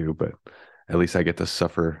world too, but at least I get to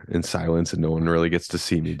suffer in silence and no one really gets to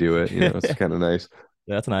see me do it. It's kind of nice.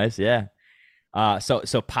 That's nice. Yeah.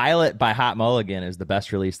 So Pilot by Hot Mulligan is the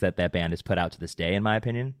best release that band has put out to this day, in my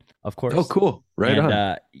opinion, of Oh, course. cool. Right And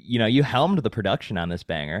on. you helmed the production on this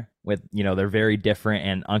banger with, their very different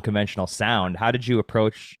and unconventional sound. How did you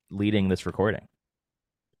approach leading this recording?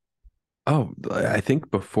 Oh, I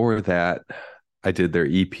think before that I did their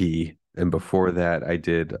EP, and before that I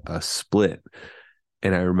did a split.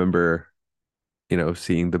 And I remember,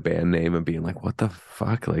 seeing the band name and being like, what the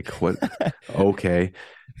fuck? Like, what? Okay.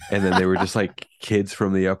 And then they were just like kids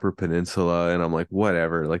from the Upper Peninsula. And I'm like,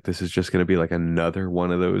 whatever. Like, this is just going to be like another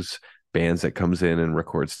one of those bands that comes in and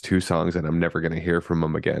records 2 songs and I'm never going to hear from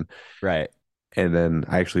them again. Right. And then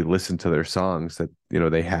I actually listened to their songs that,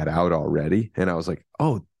 they had out already. And I was like,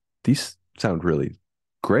 oh, these sound really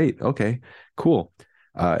great. Okay, cool.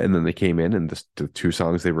 And then they came in and the 2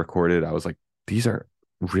 songs they recorded, I was like, these are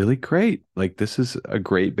really great. Like, this is a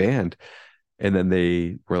great band. And then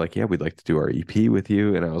they were like, yeah, we'd like to do our EP with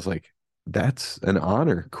you. And I was like, that's an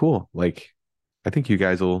honor. Cool. Like, I think you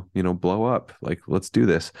guys will, blow up. Like, let's do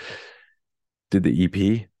this. Did the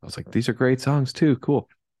EP. I was like, these are great songs too. Cool.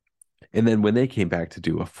 And then when they came back to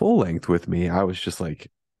do a full length with me, I was just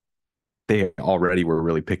like, they already were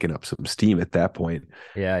really picking up some steam at that point.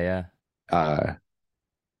 Yeah, yeah. Uh,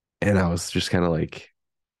 and I was just kind of like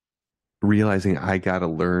realizing I got to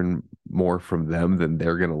learn more from them than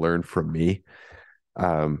they're going to learn from me.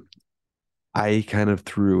 Um, I kind of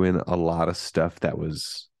threw in a lot of stuff that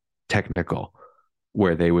was technical,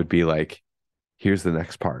 where they would be like, here's the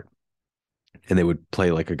next part. And they would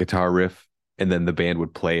play like a guitar riff, and then the band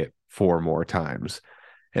would play it 4 more times.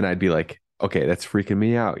 And I'd be like, okay, that's freaking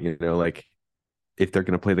me out. Like, if they're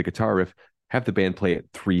going to play the guitar riff, have the band play it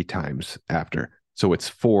 3 times after. So it's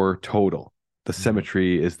 4 total. The Mhm.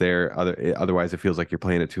 symmetry is there. Otherwise, it feels like you're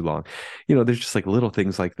playing it too long. There's just like little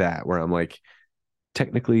things like that where I'm like,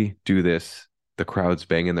 technically do this. The crowd's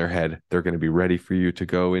banging their head. They're going to be ready for you to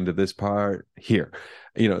go into this part here.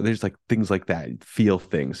 There's like things like that, feel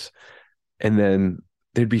things. And then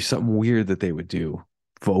there'd be something weird that they would do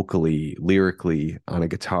vocally, lyrically on a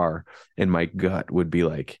guitar. And my gut would be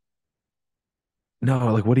like,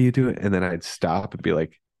 no, like, what are you doing? And then I'd stop and be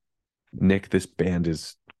like, Nick, this band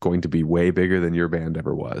is going to be way bigger than your band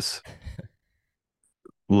ever was.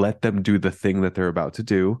 Let them do the thing that they're about to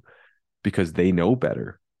do, because they know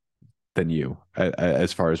better than you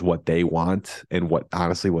as far as what they want and what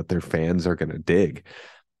their fans are going to dig.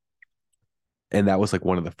 And that was like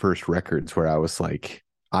one of the first records where I was like,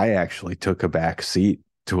 I actually took a back seat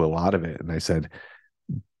to a lot of it. And I said,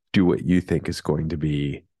 do what you think is going to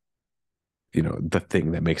be, the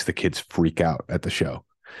thing that makes the kids freak out at the show.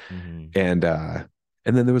 Mhm.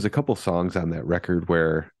 And then there was a couple songs on that record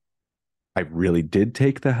where I really did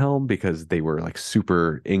take the helm, because they were like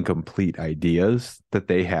super incomplete ideas that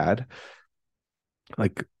they had.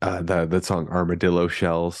 Like the song Armadillo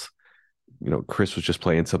Shells, Chris was just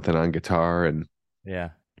playing something on guitar, and Yeah.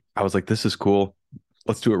 I was like, this is cool.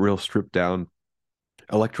 Let's do it real stripped down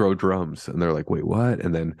electro drums. And they're like, wait, what?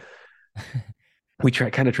 And then we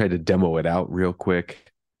kind of tried to demo it out real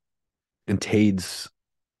quick. And Tades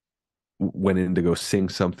went in to go sing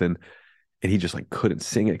something, and he just like couldn't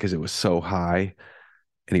sing it because it was so high.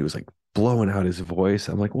 And he was like blowing out his voice.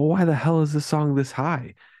 I'm like, well, why the hell is this song this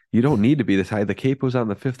high? You don't need to be this high. The capo's on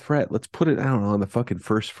the 5th fret. Let's put it, I don't know, on the fucking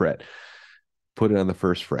 1st fret. Put it on the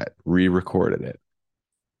 1st fret, re-recorded it.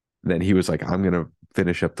 Then he was like, I'm going to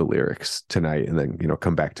finish up the lyrics tonight and then,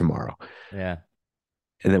 come back tomorrow. Yeah.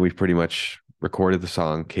 And then we pretty much recorded the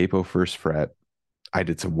song, capo 1st fret. I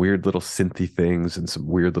did some weird little synthy things and some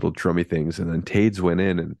weird little drummy things. And then Tades went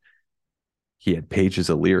in and he had pages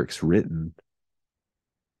of lyrics written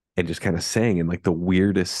and just kind of sang in like the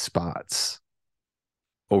weirdest spots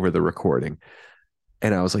over the recording.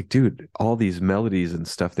 And I was like, dude, all these melodies and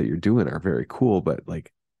stuff that you're doing are very cool, but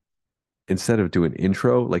like, instead of doing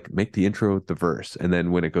intro, like, make the intro the verse, and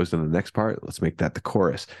then when it goes to the next part, let's make that the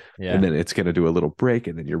chorus. Yeah. And then it's going to do a little break,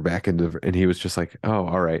 and then you're back into. And he was just like, oh,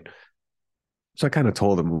 all right. So I kind of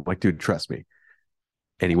told him, like, dude, trust me.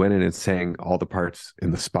 And he went in and sang all the parts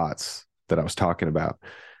in the spots that I was talking about.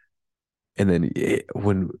 And then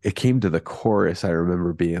when it came to the chorus, I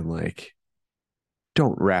remember being like,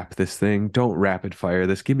 don't rap this thing. Don't rapid fire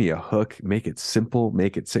this. Give me a hook. Make it simple.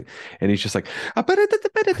 Make it sing. And he's just like,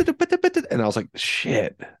 and I was like,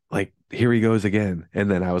 shit, like, here he goes again. And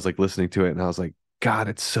then I was like listening to it, and I was like, God,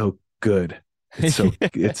 it's so good.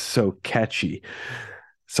 It's so catchy.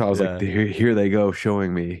 So I was Yeah. like, here they go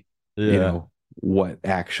showing me, Yeah. what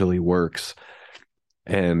actually works.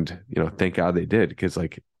 And, thank God they did, because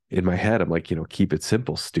like in my head, I'm like, keep it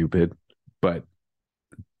simple, stupid. But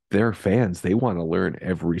they're fans. They want to learn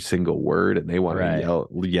every single word, and they want Right. to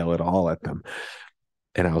yell it all at them.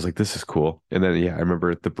 And I was like, this is cool. And then, yeah, I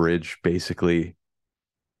remember the bridge, basically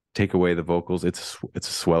take away the vocals. It's a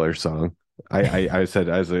Sweller song. I said,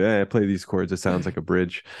 I was like, I play these chords. It sounds like a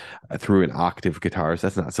bridge. I threw in octave guitars.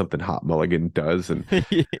 That's not something Hot Mulligan does. And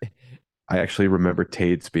I actually remember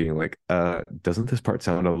Tate's being like, doesn't this part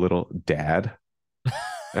sound a little dad?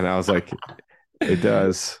 And I was like, it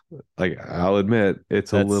does. Like, I'll admit,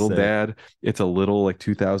 it's a That's little sick. dad. It's a little like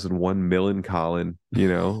 2001 Millencolin,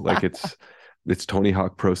 like it's Tony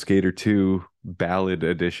Hawk Pro Skater 2 ballad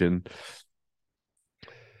edition.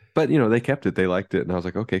 But they kept it. They liked it, and I was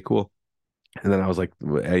like, okay, cool. And then I was like,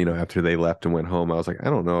 after they left and went home, I was like, I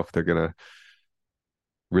don't know if they're gonna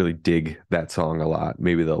really dig that song a lot.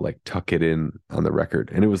 Maybe they'll like tuck it in on the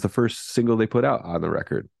record. And it was the first single they put out on the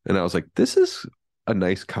record. And I was like, this is a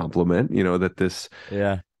nice compliment, that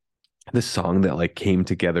Yeah. this song that like came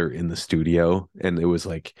together in the studio, and it was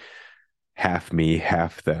like half me,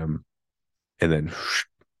 half them, and then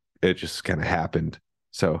it just kind of happened.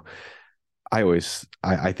 So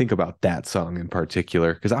I think about that song in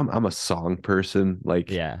particular because I'm a song person. Like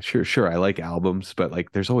Yeah. sure I like albums, but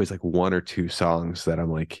like there's always like one or two songs that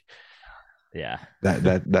I'm like Yeah.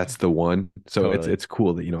 that's the one. So Totally. it's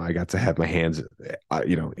cool that I got to have my hands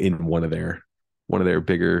in one of their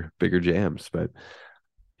bigger jams. But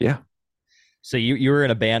yeah, So you were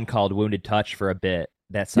in a band called Wounded Touch for a bit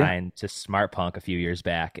that yeah, signed to Smart Punk a few years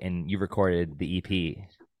back, and you recorded the EP.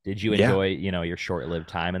 Did you yeah, enjoy, your short-lived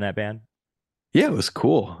time in that band? yeah. It was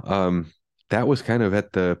cool. That was kind of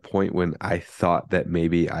at the point when I thought that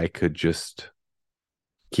maybe I could just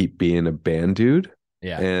keep being a band dude,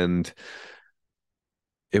 Yeah. and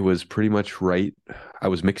it was pretty much right. I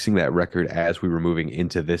was mixing that record as we were moving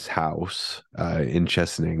into this house in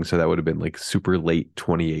Chesaning, so that would have been like super late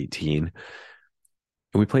 2018.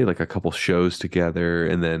 And we played like a couple shows together,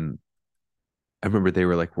 and then I remember they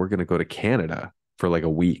were like, "We're gonna go to Canada for like a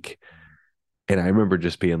week," and I remember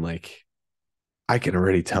just being like, "I can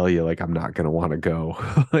already tell you, like, I'm not gonna want to go."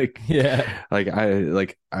 like, Yeah. I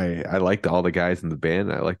liked all the guys in the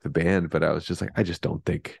band, I liked the band, but I was just like, I just don't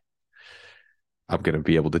think I'm gonna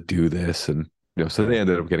be able to do this. And so they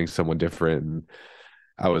ended up getting someone different, and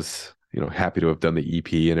I was happy to have done the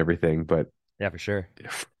EP and everything. But Yeah, for sure.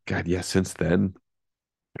 God, yeah, since then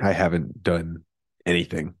I haven't done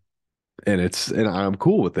anything, and I'm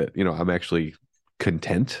cool with it. I'm actually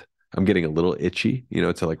content. I'm getting a little itchy,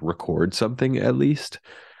 to like record something at least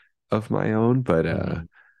of my own. But Mhm.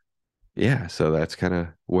 yeah, so that's kind of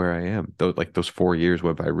where I am. Those 4 years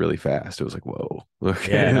went by really fast. It was like, whoa, Yeah,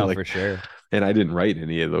 okay, no, like, for sure. and I didn't write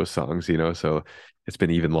any of those songs, so it's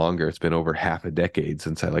been even longer. It's been over half a decade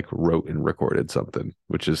since I like wrote and recorded something,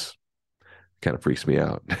 which is kind of freaks me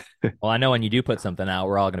out. Well, I know when you do put something out,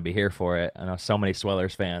 we're all going to be here for it. I know so many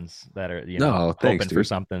Swellers fans that are, No, thanks, hoping for dude.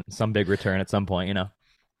 something, some big return at some point.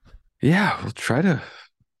 Yeah, we'll try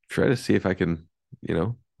to see if I can,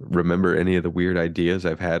 remember any of the weird ideas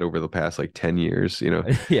I've had over the past like 10 years. Yeah.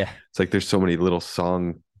 It's like there's so many little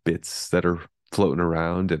song bits that are floating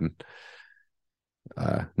around, and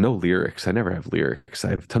no lyrics. I never have lyrics.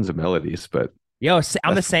 I have tons of melodies, but I'm the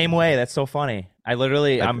that's same way. That's so funny. I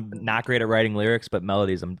I'm not great at writing lyrics, but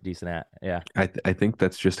melodies I'm decent at. Yeah. I think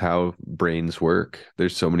that's just how brains work.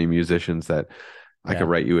 There's so many musicians that I could Yeah.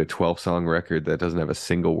 write you a 12-song record that doesn't have a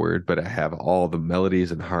single word, but I have all the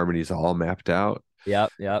melodies and harmonies all mapped out,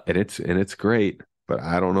 Yep. Yep. and it's great, but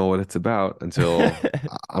I don't know what it's about until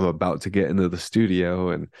I'm about to get into the studio.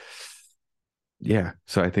 And yeah,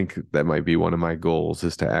 so I think that might be one of my goals,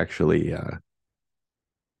 is to actually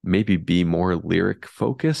maybe be more lyric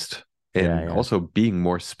focused, Yeah. and Yeah. also being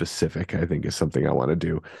more specific, I think, is something I want to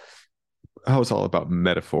do. I was all about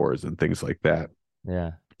metaphors and things like that.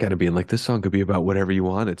 Yeah. Kind of being like, this song could be about whatever you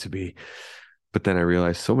want it to be. But then I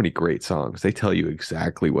realized so many great songs, they tell you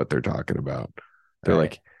exactly what they're talking about. They're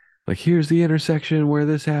Right. like, here's the intersection where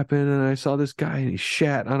this happened, and I saw this guy and he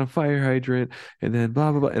shat on a fire hydrant, and then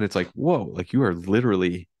blah blah blah. And it's like, whoa, like you are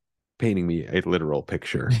literally painting me a literal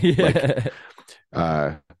picture. Like, Yeah.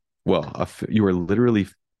 uh, well, you are literally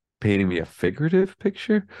painting me a figurative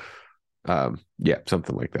picture. Yeah,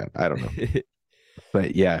 something like that. I don't know.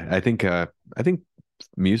 But yeah, I think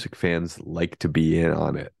music fans like to be in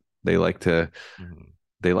on it. They like to Mhm.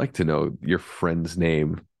 they like to know your friend's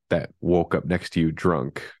name that woke up next to you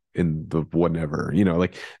drunk in the whatever.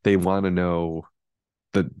 Like they want to know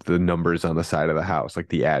the numbers on the side of the house, like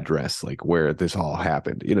the address, like where this all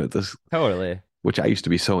happened. This, Totally. which I used to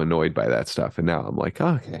be so annoyed by that stuff, and now I'm like,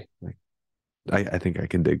 oh, okay, like I think I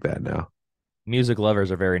can dig that now. Music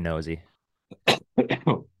lovers are very nosy.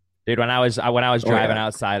 Dude, when I was Oh driving yeah.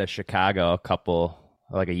 outside of Chicago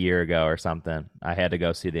like a year ago or something, I had to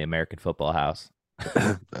go see the American Football House.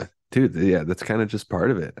 Dude, yeah, that's kind of just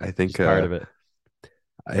part of it. I think Just part of it.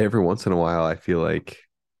 every once in a while I feel like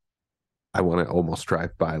I want to almost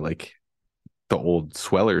drive by like the old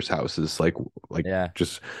Swellers houses, like Yeah.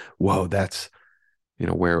 just whoa, that's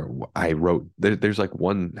where I wrote. There's like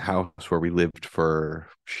one house where we lived for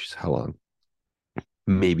how long?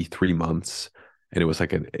 Maybe 3 months, and it was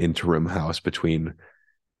like an interim house between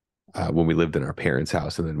when we lived in our parents'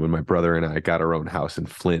 house, and then when my brother and I got our own house in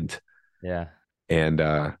Flint. Yeah. And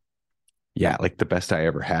yeah, like the best I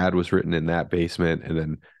ever had was written in that basement, and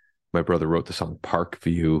then my brother wrote the song Park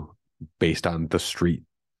View based on the street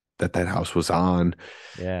that house was on.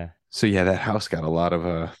 Yeah. So yeah, that house got a lot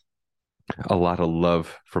of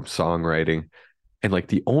love from songwriting. And like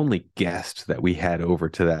the only guest that we had over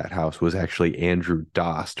to that house was actually Andrew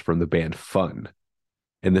Dost from the band Fun.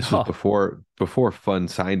 And this was Oh, before Fun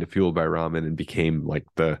signed to Fueled by Ramen and became like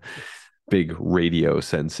the big radio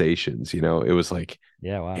sensations. It was like,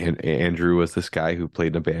 yeah, wow. and Andrew was this guy who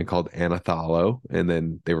played in a band called Anathalo, and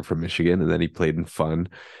then they were from Michigan, and then he played in Fun,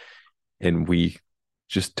 and we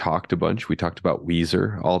just talked a bunch. We talked about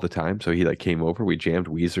Weezer all the time. So he like came over, we jammed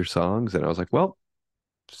Weezer songs, and I was like, well,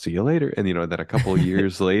 see you later. And then a couple of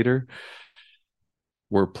years later,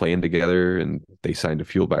 we're playing together and they signed to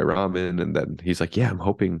Fueled by Ramen. And then he's like, yeah, I'm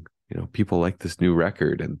hoping, people like this new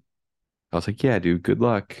record. And I was like, yeah, dude, good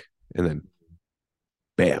luck. And then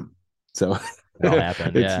bam. So It all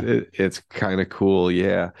happened. Yeah. it's kind of cool.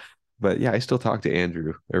 Yeah. But yeah, I still talk to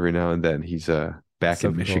Andrew every now and then. He's That's back so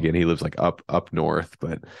in cool. Michigan. He lives like up north,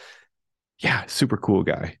 but yeah, super cool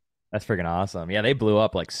guy. That's freaking awesome. Yeah, they blew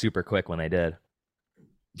up like super quick when they did.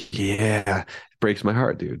 Yeah. It breaks my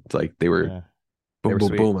heart, dude. It's like they were Yeah. They boom, were boom,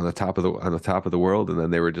 sweet. boom on the top of the world, and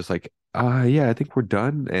then they were just like, yeah, I think we're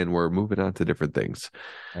done and we're moving on to different things.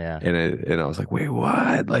 Yeah. And I was like, wait,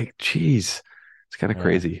 what? Like, geez, it's kind of Yeah.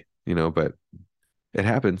 crazy, but it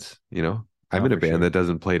happens. I'm No, in a for band sure. that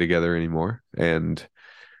doesn't play together anymore, and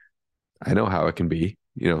I know how it can be.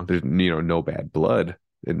 There's no bad blood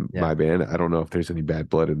in Yeah. my band. I don't know if there's any bad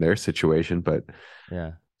blood in their situation, but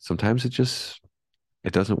Yeah. sometimes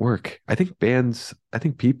it doesn't work. I think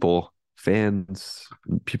people, fans,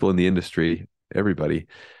 people in the industry, everybody,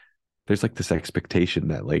 there's like this expectation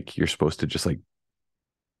that like you're supposed to just like,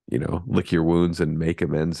 lick your wounds and make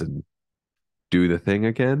amends and do the thing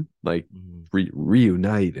again, like Mhm.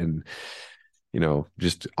 reunite and,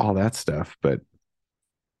 just all that stuff. But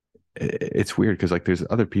it's weird because like there's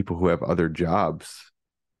other people who have other jobs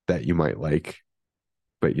that you might like,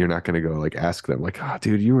 but you're not going to go like ask them like, oh,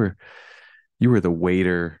 dude, you were the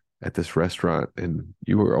waiter at this restaurant and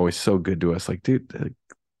you were always so good to us. Like, dude,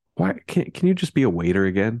 why can you just be a waiter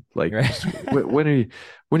again? Like, Right. just when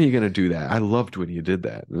are you gonna do that? I loved when you did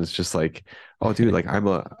that. And it's just like, oh, dude, like I'm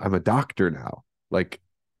a doctor now. Like,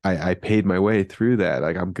 I paid my way through that.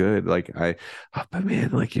 Like, I'm good. Like, but man,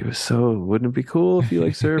 like, it was so. Wouldn't it be cool if you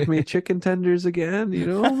like served me chicken tenders again?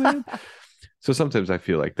 Man. So sometimes I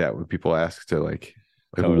feel like that when people ask to like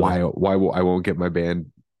Totally. why I won't get my band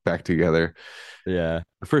back together. Yeah.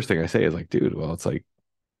 The first thing I say is like, dude, well, it's like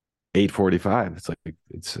 8:45. It's like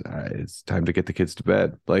it's time to get the kids to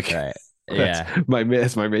bed. Like Right. that's Yeah. my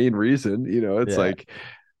main reason. It's Yeah. like,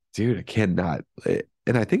 dude, I cannot.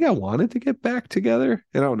 And I think I wanted to get back together.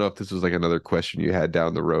 And I don't know if this was like another question you had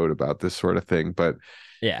down the road about this sort of thing, but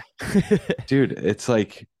Yeah. dude, it's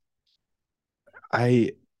like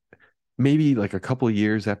I maybe like a couple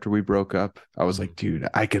years after we broke up, I was Mhm. like, dude,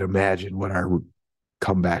 I could imagine what our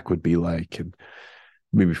comeback would be like. And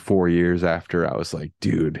maybe 4 years after, I was like,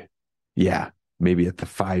 dude, yeah, maybe at the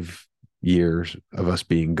 5 years of us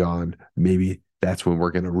being gone, maybe that's when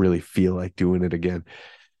we're gonna really feel like doing it again.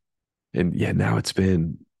 And yeah, now it's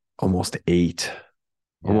been almost eight,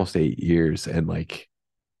 Yeah. almost 8 years, and like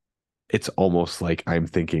it's almost like I'm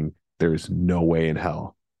thinking there's no way in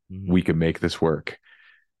hell Mhm. we can make this work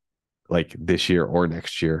like this year or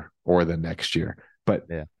next year or the next year. But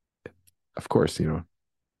Yeah. of course,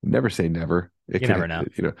 never say never. It You never know.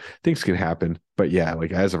 could, things can happen. But yeah,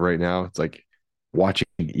 like as of right now, it's like watching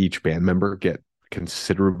each band member get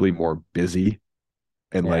considerably more busy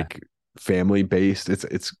and Yeah. like family based.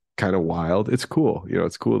 It's kind of wild. It's cool.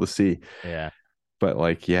 It's cool to see. Yeah. But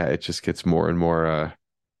like, yeah, it just gets more and more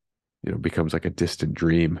becomes like a distant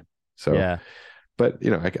dream. So, Yeah. but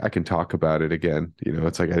I can talk about it again.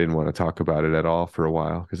 It's like I didn't want to talk about it at all for a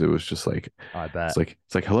while because it was just like Oh, I bet.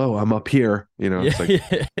 it's like hello, I'm up here. Yeah. It's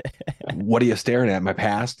like, what are you staring at? My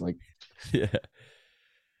past? Like, Yeah.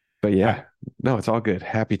 but All right. yeah, no, it's all good.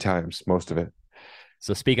 Happy times, most of it.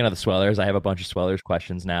 So speaking of the Swellers, I have a bunch of Swellers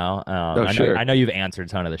questions now. Oh, I sure. know you've answered a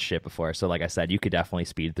ton of this shit before. So like I said, you could definitely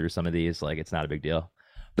speed through some of these. Like it's not a big deal.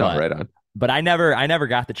 No, But right on. I never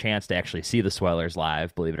got the chance to actually see the Swellers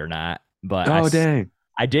live, believe it or not. But Oh, dang.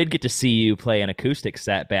 I did get to see you play an acoustic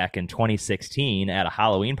set back in 2016 at a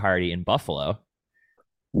Halloween party in Buffalo.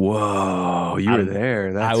 Whoa, you were I, there.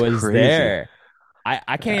 I That's was crazy. there.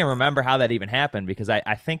 I can't even remember how that even happened because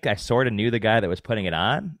I think I sort of knew the guy that was putting it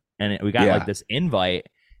on, and we got like Yeah, this invite,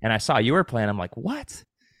 and I saw you were playing. I'm like, what?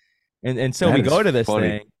 And so that we is go to this funny.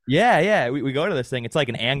 thing. Yeah, yeah, we go to this thing. It's like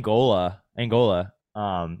an Angola,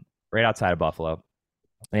 right outside of Buffalo,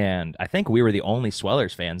 and I think we were the only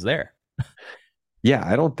Swellers fans there. Yeah,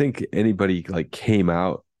 I don't think anybody like came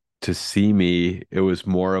out to see me. It was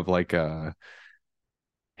more of like a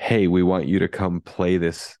hey, we want you to come play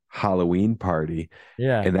this Halloween party.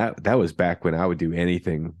 Yeah, And that was back when I would do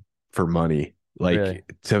anything for money, really.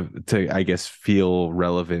 like to I guess feel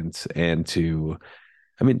relevant and to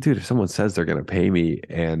I mean, dude, if someone says they're gonna pay me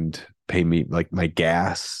like my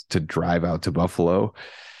gas to drive out to Buffalo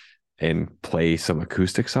and play some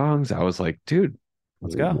acoustic songs, I was like, dude,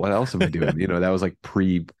 Let's go. what else am I doing? You know, that was like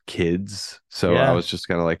pre-kids. So I Yeah. was just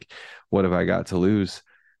kind of like, what have I got to lose?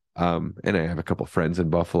 And I have a couple friends in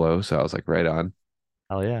Buffalo, so I was like, right on.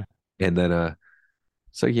 Hell yeah. And then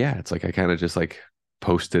so yeah, it's like I kind of just like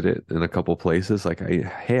posted it in a couple places. Like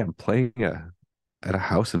hey, I'm playing at a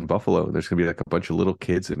house in Buffalo, and there's gonna be like a bunch of little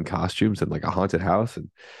kids in costumes and like a haunted house,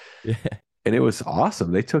 Yeah. and it was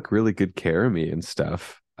awesome. They took really good care of me and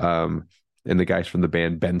stuff. And the guys from the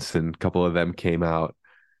band Benson, a couple of them came out,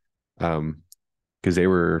 because they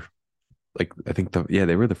were like I think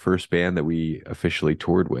they were the first band that we officially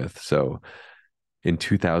toured with. So in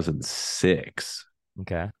 2006,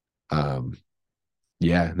 Okay. um,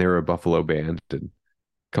 yeah, they were a Buffalo band, and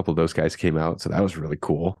a couple of those guys came out, so that was really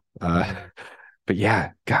cool. Mhm. But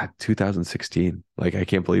yeah, God, 2016. Like I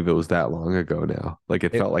can't believe it was that long ago now. Like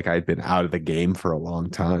it It, felt like I'd been out of the game for a long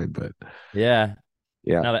time, but yeah.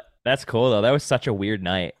 yeah. No, that's cool though. That was such a weird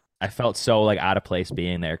night. I felt so like out of place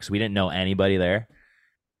being there because we didn't know anybody there,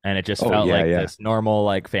 and it just Oh felt yeah, like yeah. this normal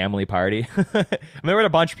like family party. I mean, there were a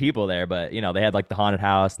bunch of people there, but you know they had like the haunted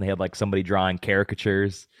house and they had like somebody drawing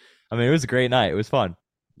caricatures. I mean, it was a great night. It was fun.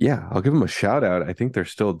 Yeah, I'll give them a shout out. I think they're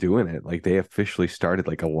still doing it. Like they officially started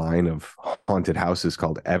like a line of haunted houses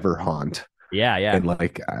called Everhaunt. Yeah, yeah, And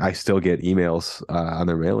like I still get emails on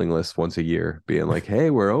their mailing list once a year being like, "Hey,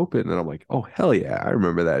 we're open." And I'm like, "Oh, hell yeah. I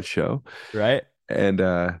remember that show." right. And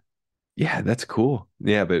yeah, that's cool.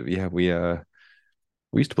 Yeah, but yeah, we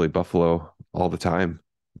used to play Buffalo all the time.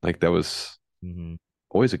 Like that was Hmm.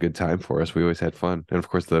 always a good time for us. We always had fun. And of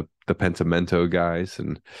course the Pensamento guys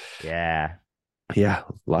and Yeah, yeah,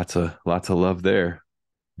 lots of love there.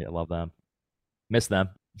 yeah, love them. Miss them.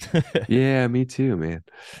 Yeah, me too, man.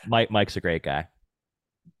 Mike's a great guy.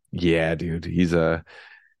 Yeah, dude. He's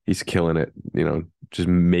killing it, just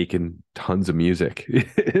making tons of music.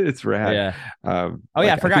 It's rad. Yeah. Oh yeah, I Like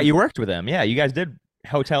I forgot think you worked with him. Yeah, you guys did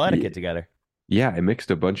hotel etiquette together. yeah, I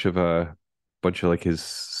mixed a bunch of like his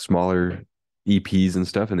smaller EPs and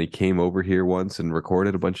stuff, and they came over here once and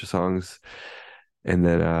recorded a bunch of songs. And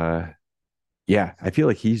then yeah, I feel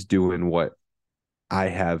like he's doing what I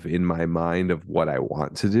have in my mind of what I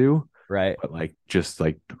want to do, Right. but like just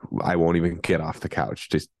like I won't even get off the couch,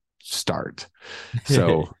 just start.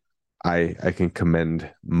 So I can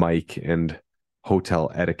commend Mike and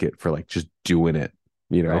hotel etiquette for like just doing it,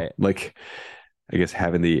 Right. like I guess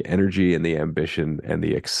having the energy and the ambition and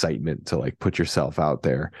the excitement to like put yourself out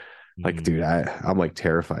there. Like, Mhm. dude, I'm like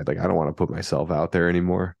terrified. Like, I don't want to put myself out there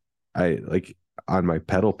anymore. I like on my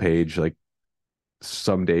pedal page, like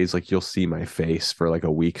some days, like you'll see my face for like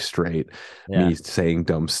a week straight, Yeah. me saying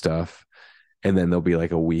dumb stuff. And then there'll be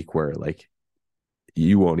like a week where like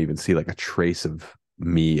you won't even see like a trace of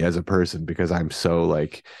me as a person because I'm so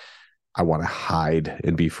like I want to hide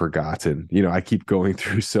and be forgotten. I keep going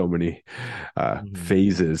through so many Mhm.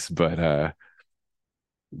 phases, but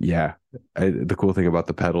yeah, the cool thing about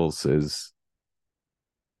the pedals is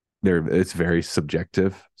it's very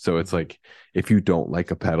subjective. So it's Mhm. like if you don't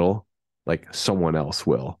like a pedal, like someone else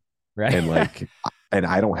will. Right. And like and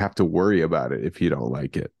I don't have to worry about it if you don't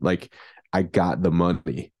like it. Like I got the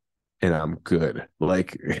money and I'm good.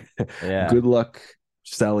 Like Yeah. good luck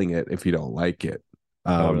selling it if you don't like it.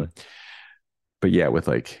 Totally. Um but yeah, with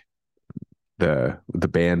like the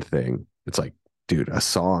band thing, it's like, dude, a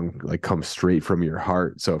song like comes straight from your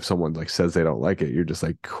heart. So if someone like says they don't like it, you're just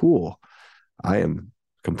like, cool. I am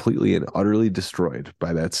completely and utterly destroyed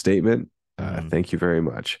by that statement. Mhm. Thank you very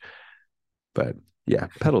much. But yeah,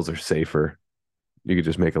 pedals are safer. You could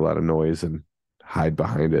just make a lot of noise and hide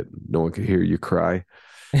behind it. No one could hear you cry.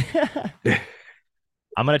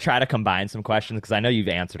 I'm gonna try to combine some questions because I know you've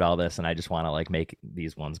answered all this, and I just want to like make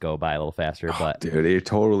these ones go by a little faster. Oh, But dude, you're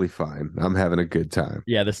totally fine. I'm having a good time.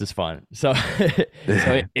 yeah, this is fun. So,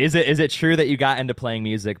 so is it true that you got into playing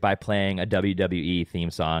music by playing a WWE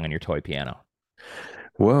theme song on your toy piano?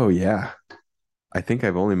 Whoa, yeah. I think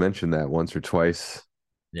I've only mentioned that once or twice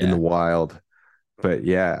in the Yeah. wild. But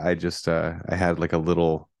yeah, I just I had like a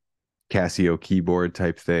little Casio keyboard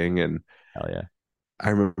type thing, and Hell yeah. I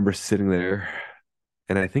remember sitting there,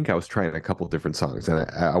 and I think I was trying a couple different songs, and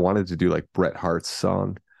I wanted to do like Bret Hart's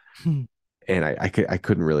song, and I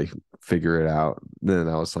couldn't really figure it out. Then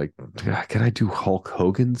I was like, can I do Hulk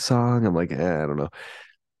Hogan's song? I'm like, I don't know.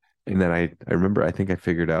 And then I remember I think I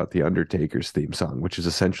figured out the Undertaker's theme song, which is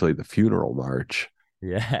essentially the funeral march.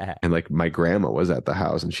 Yeah. And like my grandma was at the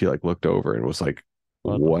house and she like looked over and was like,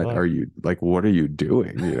 What the what fuck? are you like, what are you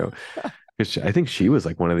doing? You know, because I think she was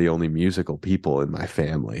like one of the only musical people in my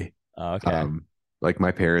family. Oh, okay. Um, like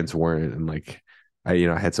my parents weren't, and like I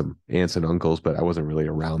had some aunts and uncles, but I wasn't really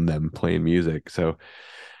around them playing music. So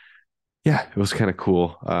yeah, it was kind of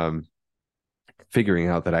cool. Figuring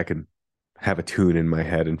out that I could have a tune in my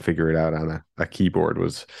head and figure it out on a keyboard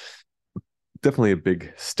was definitely a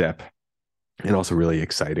big step and also really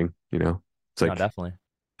exciting, you know. It's No, like definitely.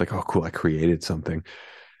 oh cool, I created something.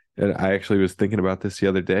 And I actually was thinking about this the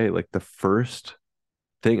other day. Like the first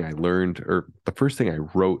thing I learned, or the first thing I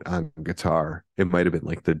wrote on guitar, it might have been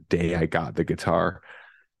like the day I got the guitar.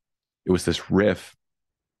 It was this riff,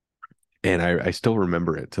 and I still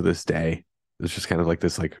remember it to this day. It's just kind of like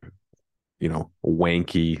this, like,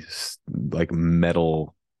 wanky, like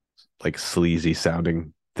metal, like sleazy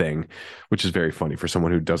sounding thing, which is very funny for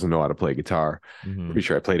someone who doesn't know how to play guitar. Hmm. Pretty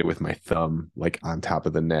sure I played it with my thumb, like on top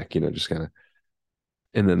of the neck, just kind of.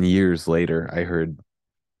 And then years later, I heard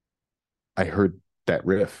that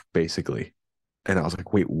riff basically. And I was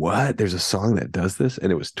like, wait, what? There's a song that does this?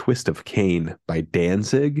 And it was Twist of Cain by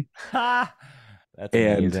Danzig. That's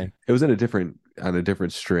And amazing. it was on a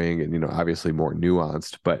different string and, obviously more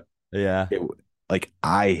nuanced, but Yeah. it like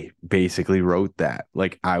I basically wrote that.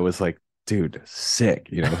 Like I was like, dude, sick.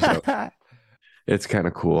 So it's kind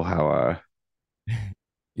of cool how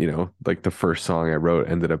like the first song I wrote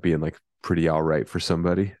ended up being like pretty all right for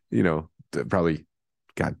somebody, probably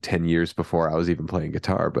got 10 years before I was even playing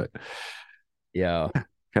guitar, but Yo,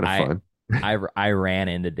 kind of I fun. I ran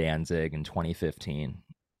into Danzig in 2015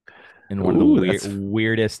 in one of the Ooh, that's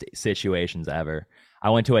weirdest situations ever. I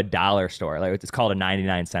went to a dollar store, like it's called a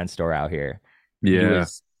 99-cent store out here, and yeah.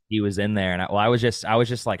 he was in there, and I was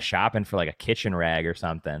just like shopping for like a kitchen rag or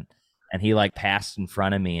something, and he like passed in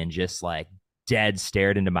front of me and just like dead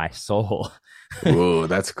stared into my soul, Whoa,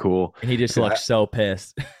 that's cool. and he just 'Cause looked so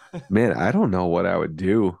pissed, man, I don't know what I would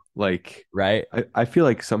do. Like, right? I feel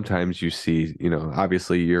like sometimes you see,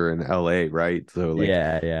 obviously you're in LA, right? So like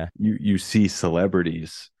Yeah, yeah. you see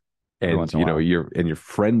celebrities Every and once in a while, you're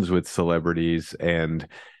friends with celebrities and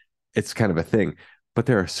it's kind of a thing. But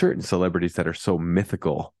there are certain celebrities that are so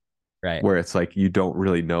mythical right? where it's like you don't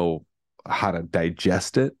really know how to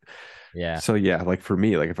digest it. Yeah, So yeah, like for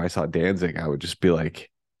me, like if I saw Danzig, I would just be like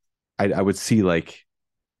I would see like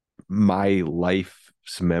my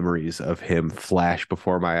life's memories of him flash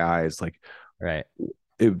before my eyes. Like right.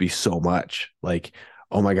 it would be so much. Like,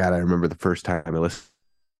 oh my God, I remember the first time I listened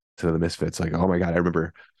to the Misfits. Like, oh my God, I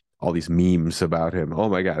remember all these memes about him. Oh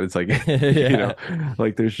my God. It's like, Yeah.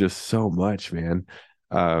 like there's just so much, man.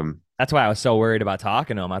 Um, That's why I was so worried about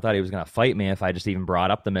talking to him. I thought he was going to fight me if I just even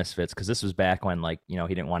brought up the Misfits because this was back when, like, he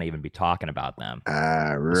didn't want to even be talking about them.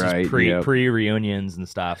 This was right. Yep. pre reunions and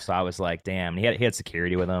stuff. So I was like, damn. He had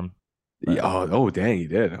security with him. Yeah, But oh, dang, he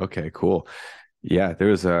did. Okay, cool. Yeah, there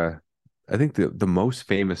was I think the most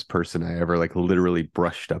famous person I ever like literally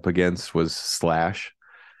brushed up against was Slash.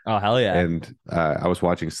 oh hell yeah, And I was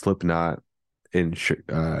watching Slipknot in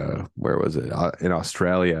where was it? In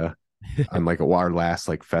Australia on like our last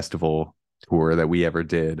like festival tour that we ever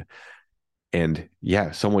did. And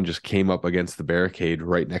yeah, someone just came up against the barricade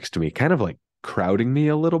right next to me, kind of like crowding me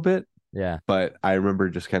a little bit. yeah, But I remember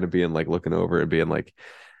just kind of being like looking over and being like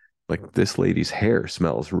this lady's hair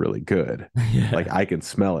smells really good. yeah. Like I can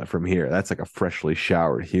smell it from here. That's like a freshly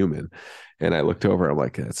showered human. And I looked over, I'm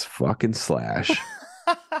like, it's fucking Slash.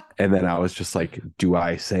 And then I was just like, do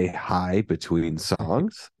I say hi between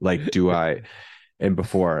songs? Like, do I? And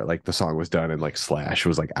before like the song was done and like Slash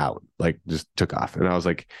was like out, like just took off. And I was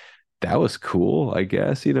like, that was cool, I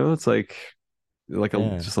guess. It's like a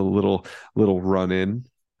Yeah. just a little run in.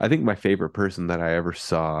 I think my favorite person that I ever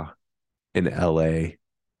saw in LA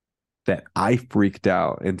that I freaked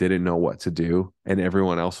out and didn't know what to do, and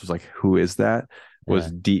everyone else was like, "Who is that?" Yeah.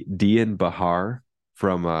 Was Dian Bahar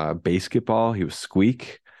from Basketball. He was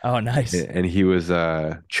Squeak, Oh, nice. and he was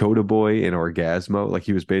Chota Boy in Orgasmo. Like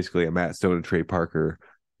he was basically a Matt Stone and Trey Parker,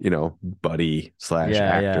 buddy slash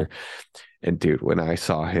Yeah, yeah. actor. And dude, when I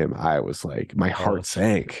saw him, I was like, my Oh, heart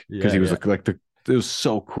sank because yeah, he was yeah. like it was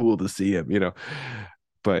so cool to see him.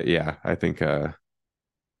 But yeah, I think yeah,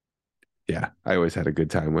 I always had a good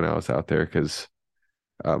time when I was out there because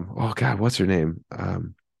oh God, what's her name?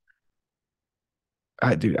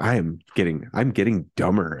 Dude, I'm getting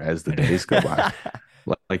dumber as the days go by.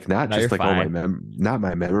 Like not No, you're just like oh fine. not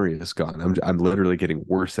my memory is gone. I'm literally getting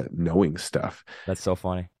worse at knowing stuff. That's so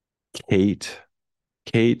funny. Kate,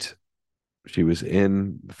 Kate, she was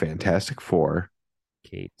in Fantastic Four,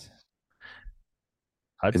 Kate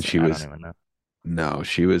and Hudson. she I don't was even know. no,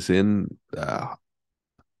 she was in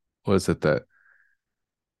Was it that?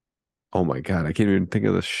 Oh my God, I can't even think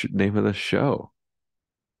of the name of the show.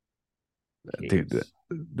 Kate. Dude,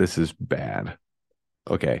 this is bad.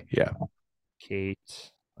 Okay, yeah.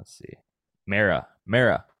 Kate. Let's see. Mara.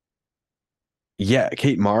 Yeah,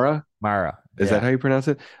 Kate Mara. Mara. Is that Yeah. how you pronounce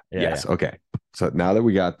it? Yeah. Yes. Okay. So now that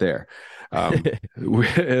we got there, Yeah.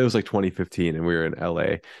 it was like 2015 and we were in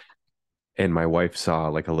LA and my wife saw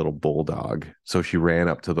like a little bulldog. So she ran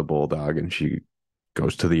up to the bulldog and she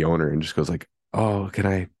goes to the owner and just goes like, "Oh, can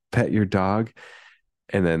I pet your dog?"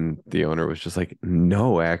 And then the owner was just like,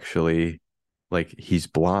 "No, actually, like he's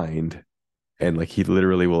blind and like he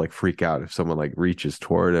literally will like freak out if someone like reaches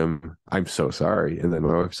toward him. I'm so sorry." And then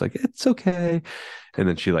my wife's like, "It's okay." And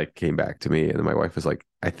then she like came back to me and then my wife was like,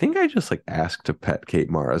 "I think I just like asked to pet Kate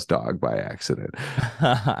Mara's dog by accident."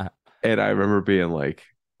 And I remember being like,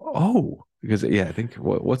 "Oh," because yeah, I think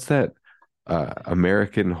what's that?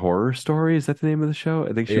 American Horror Story, is that the name of the show?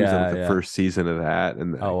 I think she was in like the Yeah. first season of that,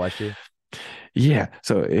 and Oh, was she? yeah,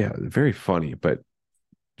 so yeah, very funny, but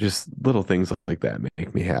just little things like that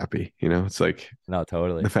make me happy. It's like No,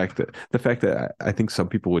 totally. the fact that I think some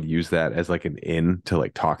people would use that as like an in to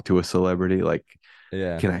like talk to a celebrity, like,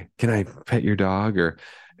 Yeah. can I pet your dog? Or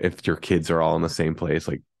if your kids are all in the same place,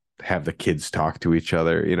 like have the kids talk to each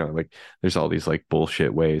other, like there's all these like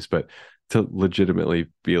bullshit ways, but to legitimately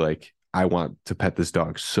be like, I want to pet this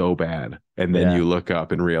dog so bad, and then Yeah. you look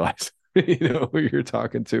up and realize who you're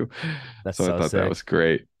talking to. That's So I so thought that sick. was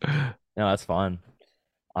great. No, that's fun.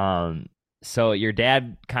 Um, so your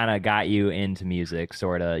dad kind of got you into music,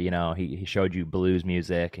 sort of, he showed you blues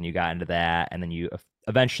music and you got into that, and then you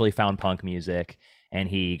eventually found punk music, and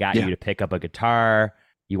he got you Yeah, to pick up a guitar.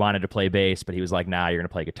 You wanted to play bass, but he was like, "Nah, you're gonna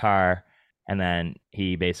play guitar." And then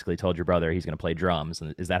he basically told your brother he's gonna play drums.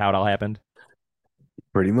 And is that how it all happened?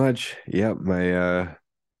 pretty much. Yeah,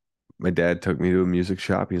 my dad took me to a music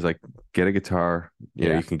shop. He's like, get a guitar.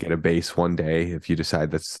 Yeah. You can get a bass one day if you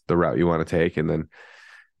decide that's the route you want to take. And then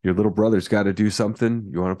your little brother's got to do something.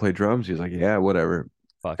 You want to play drums? He's like, yeah, whatever.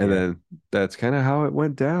 Fuck And yeah. then that's kind of how it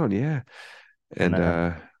went down. Yeah. And And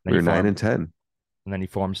then we you were nine formed and 10. and then you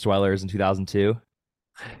formed Swellers in 2002.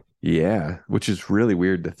 Yeah. Which is really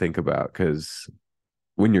weird to think about because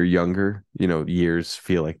when you're younger, years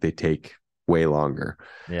feel like they take way longer.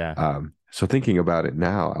 Yeah. So thinking about it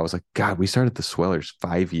now, I was like, God, we started the Swellers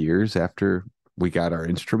 5 years after we got our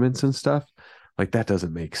instruments and stuff. Like that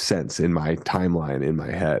doesn't make sense in my timeline in my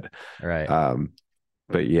head. Right. Um,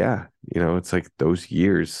 but yeah, it's like those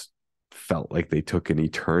years felt like they took an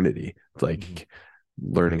eternity. It's Mhm. like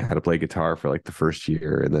learning how to play guitar for like the first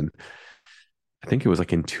year. And then I think it was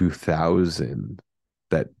like in 2000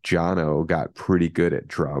 that Jono got pretty good at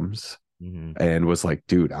drums Mhm. and was like,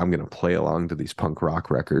 dude, I'm going to play along to these punk rock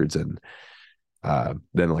records. And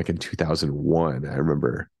then like in 2001, I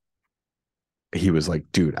remember he was like,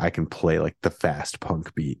 dude, I can play like the fast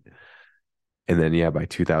punk beat. And then yeah, by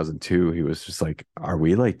 2002, he was just like, "Are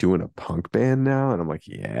we like doing a punk band now?" And I'm like,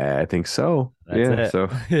 "Yeah, I think so." That's Yeah, so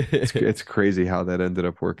it's it. it's crazy how that ended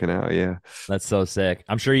up working out. Yeah, That's so sick.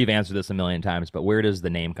 I'm sure you've answered this a million times, but where does the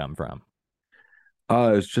name come from?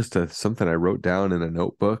 it's just something I wrote down in a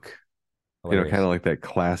notebook. Kind Hilarious. of like that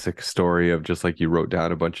classic story of just like you wrote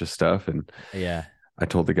down a bunch of stuff, and Yeah. I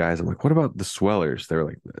told the guys, I'm like, "What about the Swellers?" They're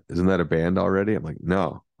like, "Isn't that a band already?" I'm like,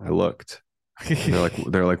 "No, I looked." And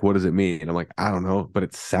they're like, "What does it mean?" And I'm like, "I don't know, but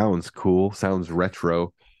it sounds cool, sounds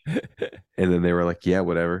retro." And then they were like, "Yeah,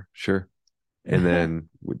 whatever, sure." And then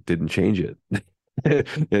we didn't change it.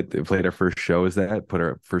 It played our first show as that, put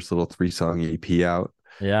our first little 3-song EP out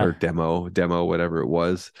or Yeah. demo, whatever it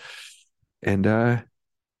was. And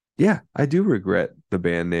yeah, I do regret the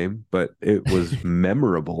band name, but it was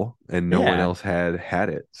memorable and no one Yeah. else had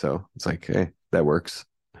it. So it's like, hey, that works.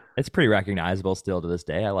 It's pretty recognizable still to this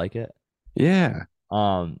day. I like it. Yeah.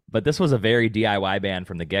 But this was a very DIY band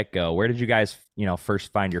from the get-go. Where did you guys,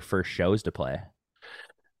 first find your first shows to play?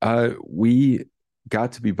 We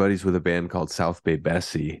got to be buddies with a band called South Bay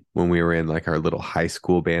Bessie when we were in like our little high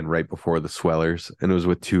school band right before the Swellers. And it was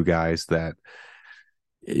with two guys that,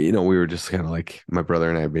 we were just kind of like, my brother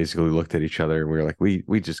and I basically looked at each other and we were like, we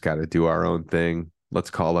just got to do our own thing.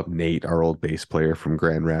 Let's call up Nate, our old bass player from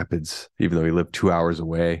Grand Rapids, even though he lived 2 hours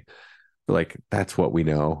away. Like, that's what we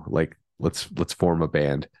know. Like, let's form a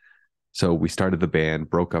band. So we started the band,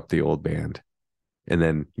 broke up the old band. And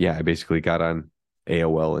then, yeah, I basically got on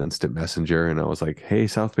AOL Instant Messenger and I was like, hey,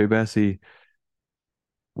 South Bay Bessie,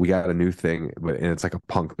 we got a new thing, and it's like a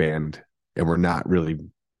punk band, and we're not really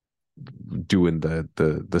doing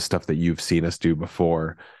the stuff that you've seen us do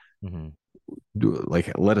before. Hmm.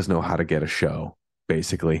 Like, let us know how to get a show,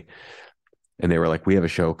 basically. and they were like, we have a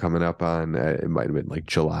show coming up on it might have been like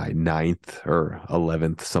July 9th or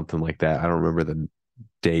 11th, something like that. I don't remember the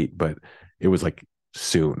date, but it was like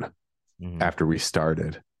soon Mhm. after we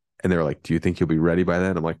started. And they were like, do you think you'll be ready by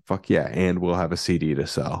then? I'm like, fuck yeah. And we'll have a CD to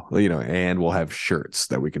sell, and we'll have shirts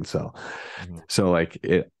that we can sell. Mhm. So like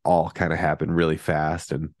it all kind of happened really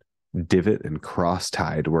fast. And Divot and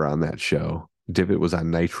Crosstide were on that show. Divot was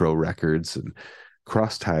on Nitro Records and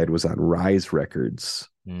Crosstide was on Rise Records.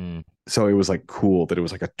 Mm. So it was like cool that it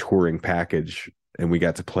was like a touring package and we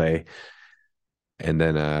got to play. And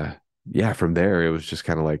then yeah, from there it was just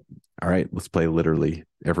kind of like, all right, let's play literally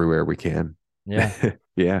everywhere we can. Yeah.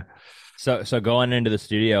 Yeah. So going into the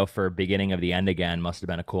studio for beginning of the end again must have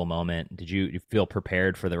been a cool moment. Did you feel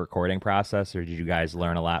prepared for the recording process, or did you guys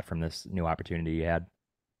learn a lot from this new opportunity you had?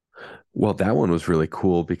 Well, that one was really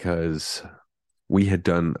cool because we had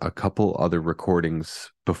done a couple other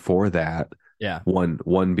recordings before that. Yeah.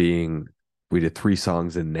 One being we did 3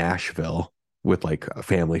 songs in Nashville with like a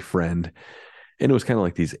family friend. And it was kind of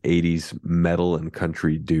like these 80s metal and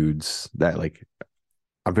country dudes that like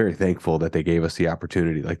I'm very thankful that they gave us the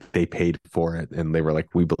opportunity. Like they paid for it and they were like,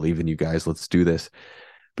 we believe in you guys, let's do this.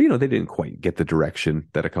 But they didn't quite get the direction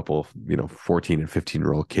that a couple, 14 and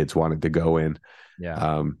 15-year-old kids wanted to go in.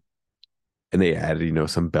 Yeah. And they added,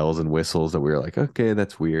 some bells and whistles that we were like, okay,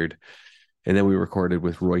 that's weird. And then we recorded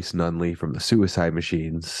with Royce Nunley from the Suicide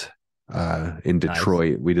Machines in Nice.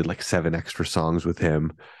 Detroit. We did like 7 extra songs with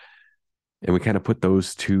him. And we kind of put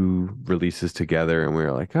those 2 releases together and we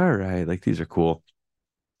were like, all right, like these are cool.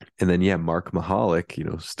 And then, yeah, Mark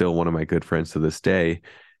Mahalik, still one of my good friends to this day,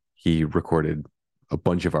 he recorded a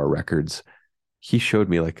bunch of our records. He showed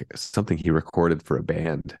me like something he recorded for a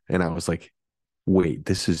band. And I was like, wait,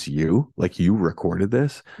 this is you? Like you recorded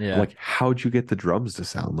this? Yeah. I'm like, how'd you get the drums to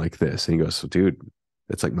sound like this? And he goes, so, dude,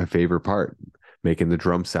 it's like my favorite part, making the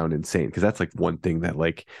drums sound insane. Cause that's like one thing that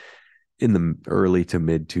like in the early to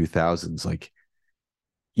mid 2000s, like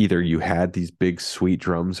either you had these big sweet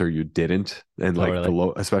drums or you didn't. And like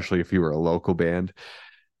Totally. especially if you were a local band,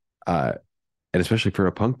 and especially for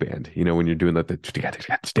a punk band, when you're doing like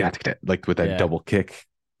like with that Yeah. double kick.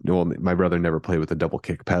 Well, my brother never played with a double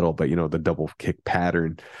kick pedal, but the double kick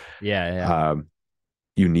pattern, Yeah. Yeah.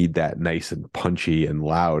 you need that nice and punchy and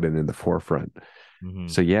loud and in the forefront. Mhm.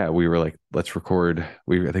 So yeah, we were like, let's record.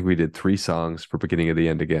 I think we did 3 songs for Beginning of the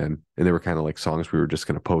End Again, and they were kind of like songs we were just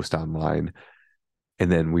going to post online.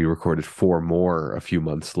 And then we recorded 4 more a few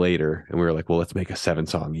months later, and we were like, well, let's make a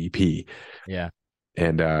 7-song EP. Yeah.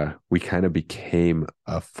 And we kind of became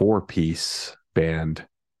a 4-piece band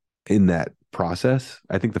in that process.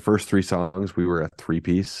 I think the first 3 songs we were a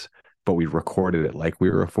 3-piece, but we recorded it like we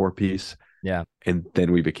were a 4-piece. Yeah. And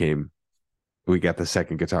then we got the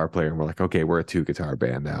second guitar player and we're like, okay, we're a 2-guitar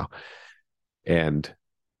band now. And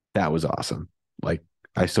that was awesome. Like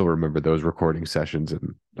I still remember those recording sessions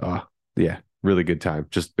and yeah, really good time.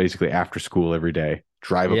 Just basically after school every day,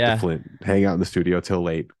 drive up Yeah. to Flint, hang out in the studio till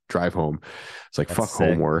late, drive home. It's like, That's fuck sick.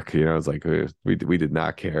 homework. It's like we did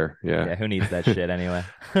not care. Yeah. Yeah. Who needs that shit anyway?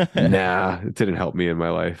 Nah, it didn't help me in my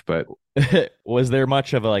life, but Was there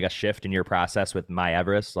much of a shift in your process with My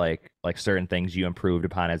Everest, like certain things you improved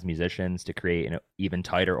upon as musicians to create an even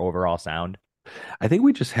tighter overall sound? I think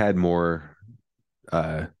we just had more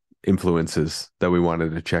influences that we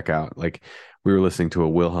wanted to check out. Like we were listening to a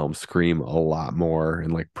Wilhelm Scream a lot more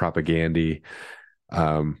and like Propagandy,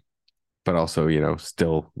 but also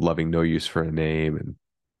still loving No Use for a Name and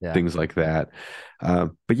Yeah. things like that.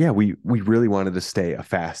 But yeah, we really wanted to stay a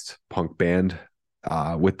fast punk band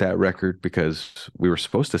with that record because we were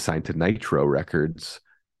supposed to sign to Nitro Records,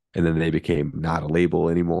 and then they became not a label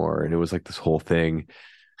anymore, and it was like this whole thing.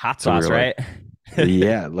 Hot So we sauce, were right?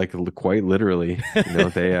 Yeah, like quite literally.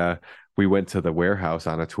 They we went to the warehouse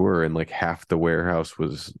on a tour and like half the warehouse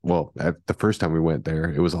was, well, at the first time we went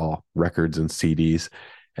there, it was all records and CDs.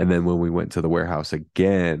 And then when we went to the warehouse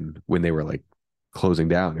again, when they were like closing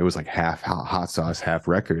down, it was like half hot sauce, half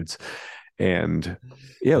records. And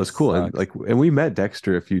yeah, it was cool. And Sucks. and we met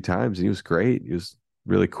Dexter a few times and he was great. He was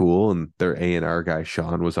really cool. And their A&R guy,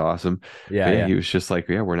 Sean, was awesome. Yeah. But yeah, Yeah. he was just like,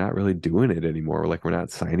 yeah, we're not really doing it anymore. Like, we're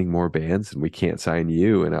not signing more bands and we can't sign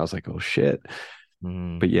you. And I was like, oh shit.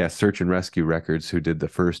 Mhm. But yeah, Search and Rescue Records, who did the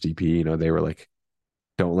first EP, they were like,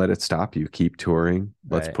 don't let it stop you. Keep touring.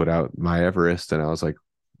 Let's Right. put out My Everest. And I was like,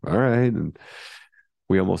 all right. And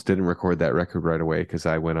we almost didn't record that record right away because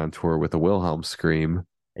I went on tour with a Wilhelm Scream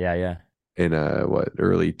Yeah. Yeah. in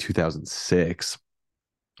early 2006.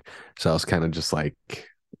 So I was kind of just like,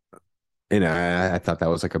 I thought that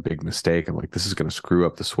was like a big mistake. I'm like, this is going to screw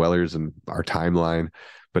up the Swellers and our timeline,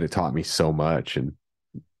 but it taught me so much. And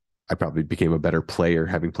I probably became a better player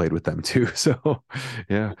having played with them too. So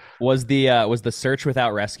yeah. Was the Search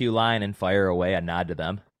Without Rescue line and Fire Away a nod to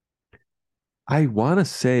them? I want to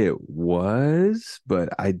say it was, but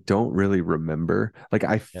I don't really remember. Like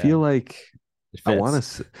I Yeah, feel like it I want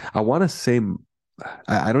fits. to I want to say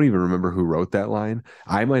I don't even remember who wrote that line.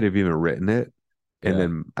 I might have even written it, and Yeah.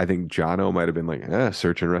 then I think Jono might have been like,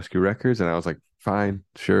 Search and Rescue Records, and I was like, fine,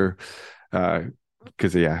 sure.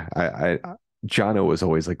 Because yeah, I Jono was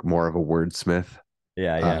always like more of a wordsmith.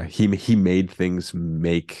 Yeah, yeah. He made things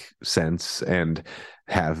make sense and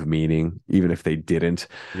have meaning, even if they didn't.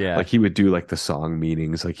 Yeah. Like he would do like the song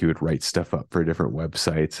meanings, like he would write stuff up for different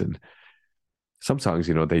websites, and some songs,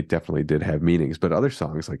 they definitely did have meanings, but other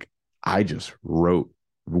songs, like I just wrote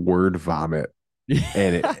word vomit,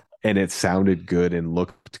 and it sounded good and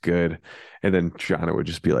looked good. And then Jana would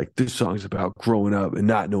just be like, "This song's about growing up and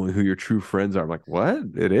not knowing who your true friends are." I'm like, "What?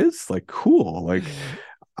 It is like cool. Like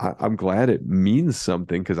I'm glad it means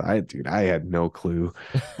something because I had no clue."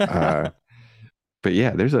 Uh, but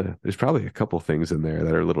yeah, there's probably a couple things in there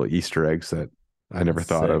that are little Easter eggs that I never That's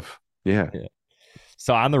thought sick. of. Yeah. Yeah.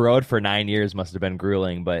 So on the road for 9 years must have been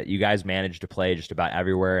grueling, but you guys managed to play just about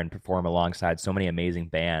everywhere and perform alongside so many amazing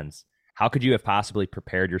bands. How could you have possibly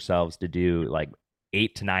prepared yourselves to do like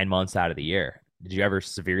 8 to 9 months out of the year? Did you ever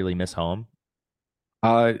severely miss home?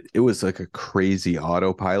 It was like a crazy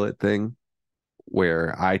autopilot thing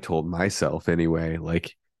where I told myself anyway,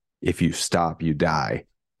 like if you stop, you die.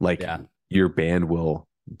 Like Yeah. your band will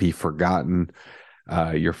be forgotten.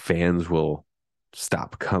 Your fans will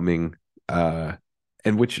stop coming.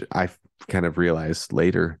 And which I kind of realized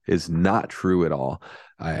later is not true at all.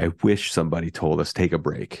 I wish somebody told us take a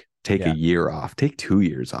break, take a Yeah. year off, take 2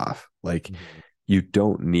 years off. Like Mhm. you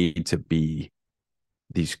don't need to be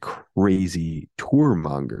these crazy tour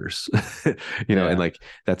mongers, and Yeah. like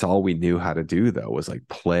that's all we knew how to do though was like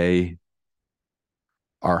play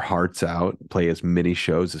our hearts out, play as many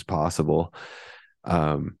shows as possible.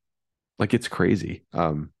 Um, like it's crazy.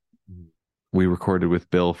 Mhm. We recorded with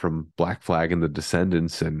Bill from Black Flag and the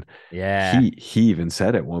Descendants, and Yeah. he even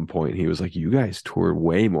said at one point he was like, "You guys tour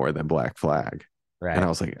way more than Black Flag," and Right. I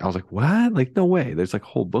was like, "What? Like no way! There's like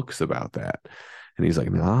whole books about that." And he's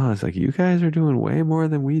like, "No, it's like you guys are doing way more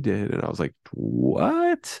than we did," and I was like,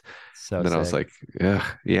 "What?" So And then I was sick. like,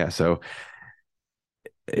 "Ugh, yeah." So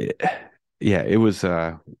it, yeah, it was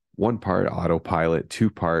one part autopilot, two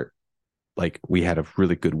part like we had a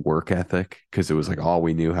really good work ethic because it was like all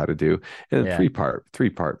we knew how to do, and then Yeah. three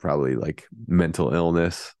part probably like mental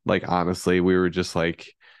illness. Like honestly, we were just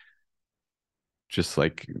like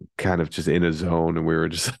kind of just in a zone, and we were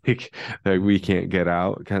just like we Mhm. can't get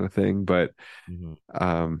out kind of thing. Mhm.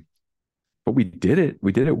 Um, but we did it.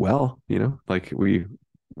 We did it well, like we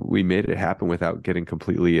made it happen without getting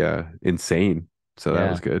completely insane. So that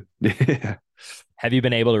was Yeah. good. Yeah. Have you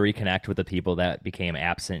been able to reconnect with the people that became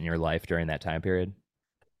absent in your life during that time period?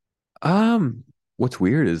 What's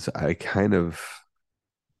weird is I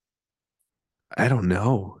don't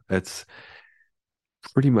know. That's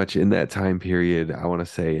pretty much in that time period, I want to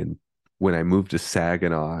say, and when I moved to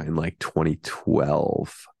Saginaw in like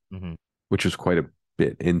 2012, Hmm. which was quite a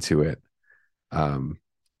bit into it. Um,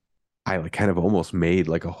 I like kind of almost made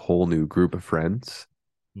like a whole new group of friends,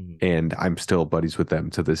 Hmm. and I'm still buddies with them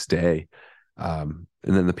to this day.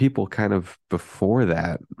 And then the people kind of before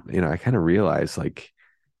that, I kind of realized like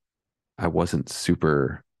I wasn't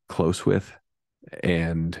super close with,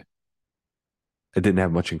 and I didn't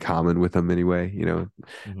have much in common with them anyway. They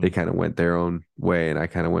Hmm. kind of went their own way, and I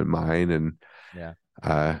kind of went mine. And Yeah.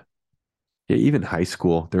 uh, yeah, even high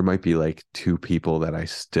school, there might be like two people that I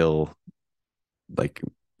still like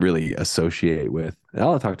really associate with. And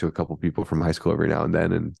I'll talk to a couple people from high school every now and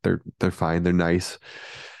then, and they're fine, they're nice.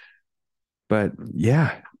 But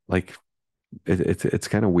yeah, like it's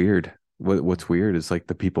kind of weird. What's weird is like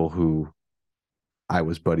the people who I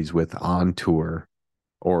was buddies with on tour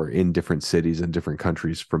or in different cities and different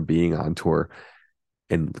countries from being on tour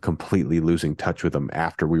and completely losing touch with them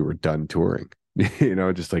after we were done touring.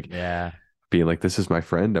 Just like Yeah. being like, this is my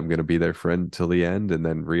friend. I'm going to be their friend till the end. And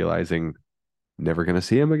then realizing never going to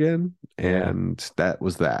see him again. Yeah. And that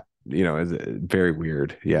was that, it's very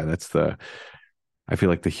weird. Yeah. I feel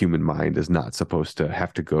like the human mind is not supposed to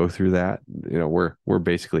have to go through that. We're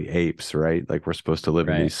basically apes, right? Like we're supposed to live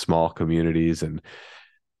in Right. these small communities and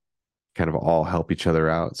kind of all help each other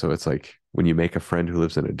out. So it's like when you make a friend who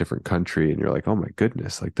lives in a different country and you're like, oh my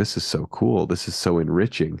goodness, like this is so cool. This is so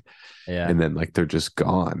enriching. Yeah. And then like they're just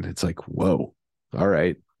gone. It's like, whoa, all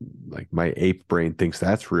right. Like my ape brain thinks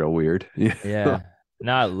that's real weird. Yeah. Yeah.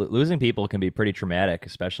 No, losing people can be pretty traumatic,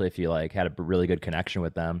 especially if you like had a really good connection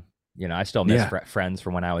with them. I still miss Yeah. friends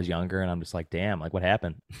from when I was younger, and I'm just like, damn, like what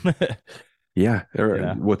happened? Yeah.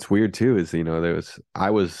 Yeah. What's weird too is, I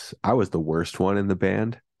was the worst one in the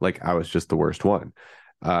band. Like I was just the worst one.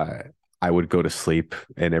 Uh, I would go to sleep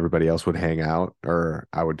and everybody else would hang out, or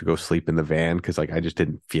I would go sleep in the van because like I just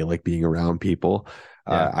didn't feel like being around people.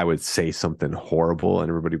 Yeah. I would say something horrible and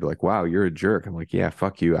everybody would be like, "Wow, you're a jerk." I'm like, "Yeah,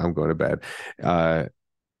 fuck you. I'm going to bed." Uh,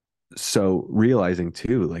 so realizing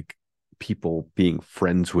too, like people being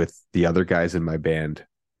friends with the other guys in my band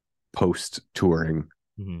post touring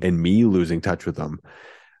Mhm. and me losing touch with them.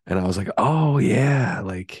 And I was like, oh yeah,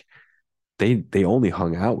 like they only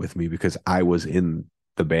hung out with me because I was in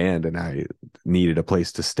the band and I needed a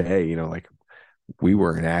place to stay, like we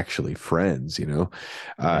weren't actually friends. Yeah.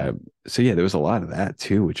 Uh, so yeah, there was a lot of that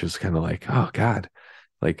too, which was kind of like, oh God,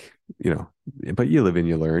 like, but you live and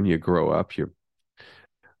you learn, you grow up, you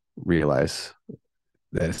realize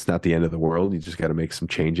that it's not the end of the world. You just got to make some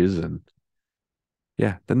changes. And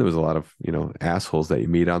yeah, then there was a lot of, assholes that you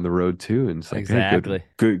meet on the road too. And it's like, hey, Exactly.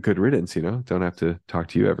 good riddance, don't have to talk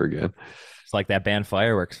to you ever again. It's like that band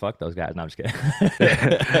Fireworks. Fuck those guys. No, I'm just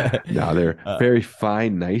kidding. No, they're uh, very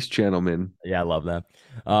fine, nice gentlemen. yeah, I love them.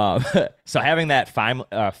 So having that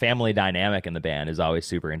family dynamic in the band is always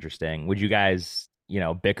super interesting. Would you guys,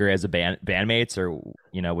 bicker as a bandmates, or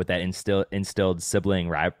with that instilled sibling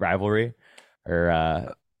rivalry, or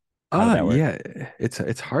how does that work? Yeah,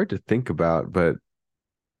 it's hard to think about, but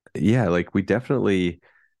yeah, like we definitely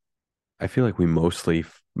I feel like we mostly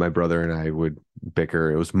my brother and I would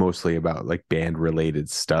bicker. It was mostly about like band related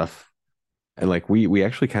stuff. And like we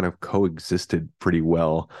actually kind of coexisted pretty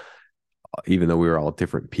well, even though we were all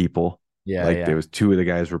different people. Yeah, Like there yeah, was two of the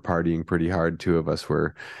guys were partying pretty hard, two of us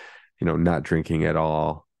were, not drinking at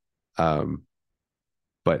all. Um,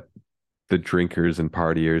 but the drinkers and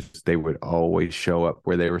partiers, they would always show up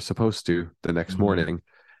where they were supposed to the next hmm morning.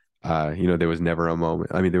 There was never a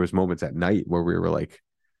moment. I mean, there was moments at night where we were like,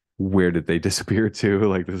 where did they disappear to?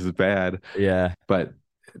 Like, this is bad. yeah, But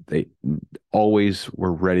they always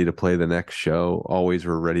were ready to play the next show, always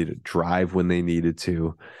were ready to drive when they needed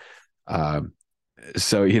to. Um,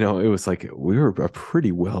 so, it was like we were a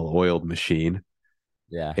pretty well-oiled machine.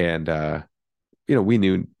 yeah. And we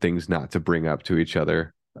knew things not to bring up to each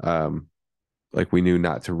other. Like we knew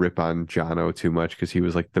not to rip on Jono too much because he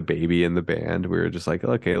was like the baby in the band. We were just like,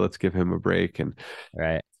 okay, let's give him a break. And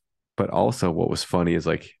Right. but also what was funny is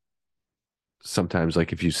like sometimes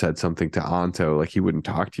like if you said something to Anto, like he wouldn't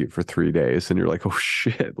talk to you for 3 days and you're like, oh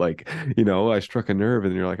shit, like, I struck a nerve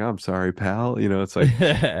and you're like, I'm sorry, pal. It's like,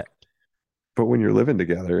 but when you're living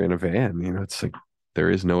together in a van, it's like there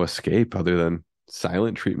is no escape other than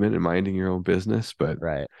silent treatment and minding your own business. But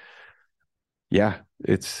Right. yeah,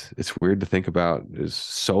 it's weird to think about. It's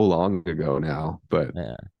so long ago now, but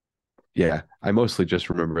Yeah. yeah, I mostly just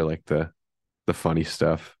remember like the funny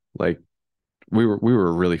stuff. Like we were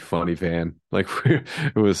a really funny van. Like Yeah.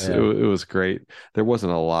 it was great. There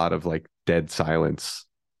wasn't a lot of like dead silence.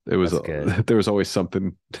 It was That's good. there was always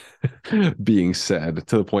something being said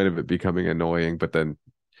to the point of it becoming annoying. But then,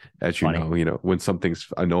 as Funny. when something's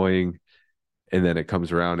annoying and then it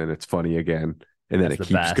comes around and it's funny again, and then That's it the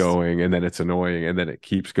keeps best. going, and then it's annoying, and then it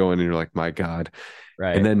keeps going, and you're like, my God. And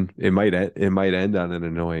Right. then it might end on an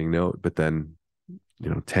annoying note, but then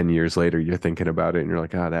 10 years later, you're thinking about it and you're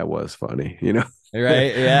like, ah, that was funny.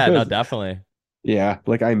 Right. Yeah. No, definitely. Yeah.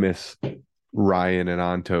 Like I miss Ryan and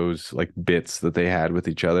Anto's like bits that they had with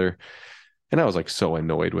each other. And I was like so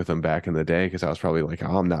annoyed with them back in the day because I was probably like,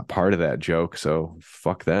 oh, I'm not part of that joke. So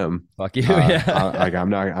fuck them. Fuck you. Yeah. I'm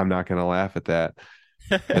not going to laugh at that.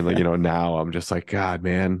 And like, now I'm just like, God,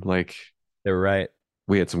 man, like They're right.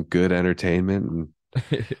 we had some good entertainment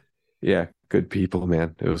and yeah, good people,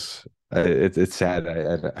 man. It's sad.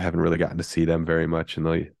 I haven't really gotten to see them very much in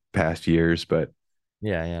the past years, but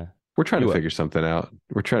Yeah. Yeah. we're trying to You figure something out.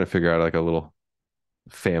 We're trying to figure out like a little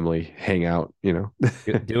family hangout. do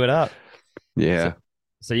it up. So, Yeah.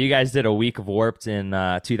 so you guys did a week of Warped in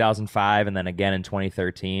 2005 and then again in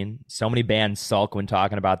 2013. So many bands sulk when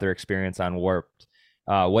talking about their experience on Warped.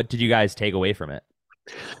 What did you guys take away from it?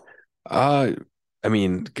 Uh, I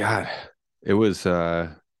mean, God, it was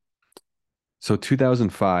so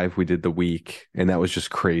 2005 we did the week and that was just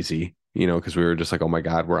crazy, because we were just like, oh my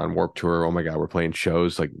God, we're on Warp Tour. Oh my God, we're playing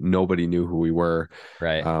shows. Like nobody knew who we were.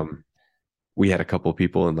 Right. Um, we had a couple of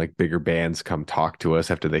people in like bigger bands come talk to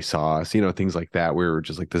us after they saw us, things like that. We were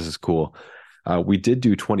just like, this is cool. We did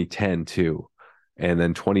do 2010 too. And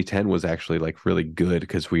then 2010 was actually like really good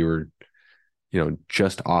because we were,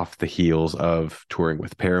 just off the heels of touring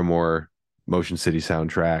with Paramore, Motion City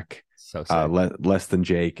Soundtrack, So sick. Less Than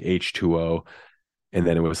Jake, H2O. And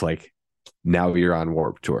then it was like now you're on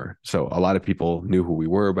Warped Tour. So a lot of people knew who we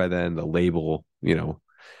were by then. The label,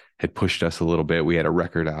 had pushed us a little bit. We had a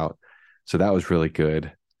record out. So that was really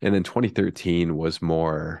good. And then 2013 was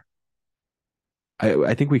more,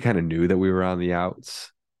 I think we kind of knew that we were on the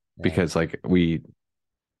outs Yeah. because like we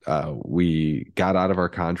got out of our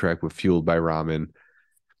contract with Fueled by Ramen,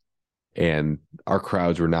 and our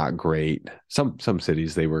crowds were not great. Some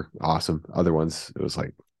cities they were awesome. Other ones it was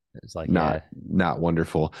like It's like, not not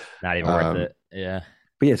wonderful. not even worth Um, it. Yeah.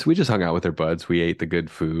 but yes, we just hung out with our buds. We ate the good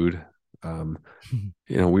food. Um,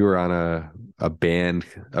 we were on a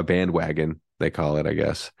bandwagon, they call it, I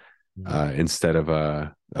guess, instead of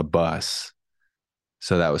a bus.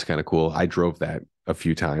 So that was kind of cool. I drove that a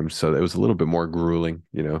few times, so it was a little bit more grueling,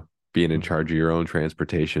 being in charge of your own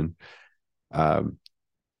transportation. Um,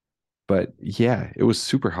 but yeah, it was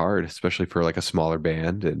super hard, especially for like a smaller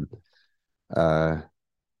band, and uh,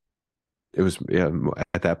 it was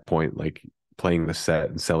at that point like playing the set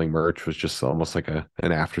and selling merch was just almost like an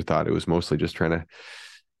afterthought. It was mostly just trying to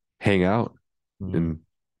hang out, Mhm. and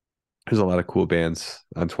there's a lot of cool bands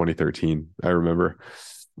on 2013. I remember.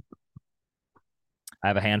 I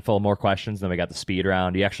have a handful more questions. Then we got the speed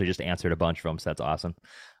round. You actually just answered a bunch of them, so that's awesome.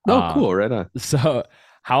 Oh, Um, cool, right on. so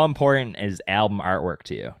how important is album artwork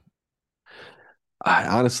to you?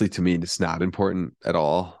 Honestly, to me, it's not important at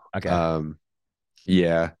all. Okay.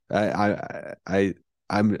 Yeah,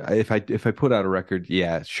 I'm if I put out a record,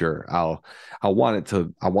 yeah, sure, I'll want it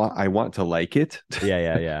to I want to like it, Yeah,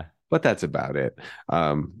 yeah, yeah. but that's about it.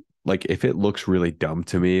 Like if it looks really dumb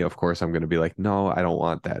to me, of course I'm going to be like, no, I don't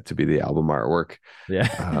want that to be the album artwork.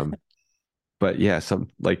 Yeah. But yeah, some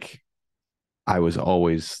like I was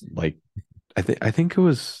always like, I think it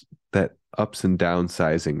was that Ups and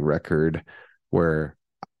Downsizing record where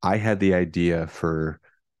I had the idea for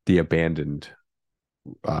the abandoned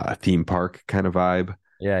theme park kind of vibe,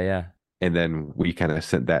 Yeah, yeah. and then we kind of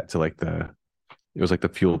sent that to like it was like the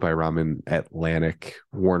Fueled by Ramen Atlantic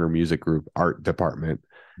Warner Music Group art department,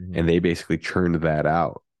 Mhm. and they basically churned that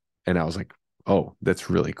out, and I was like, oh, that's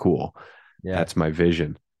really cool. Yeah. That's my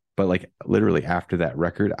vision. But like literally after that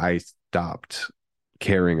record, I stopped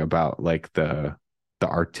caring about like the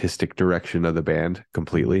artistic direction of the band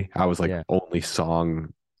completely. I was like Yeah. only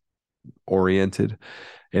song oriented.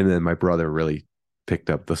 And then my brother really picked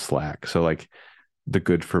up the slack. So like the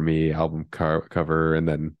Good For Me album cover, and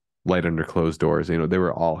then Light Under Closed Doors, they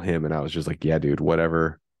were all him. And I was just like, yeah, dude,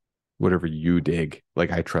 whatever you dig,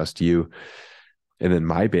 like I trust you. And then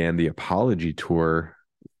my band, the Apology Tour,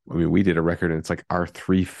 I mean, we did a record and it's like our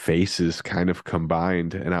three faces kind of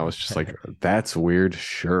combined. And I was just like, that's weird.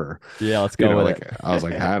 Sure. Yeah, let's go with Like it. I was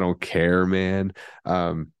like, I don't care, man.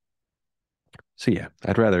 Um, so yeah,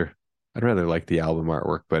 I'd rather like the album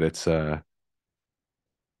artwork, but it's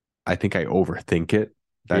I think I overthink it.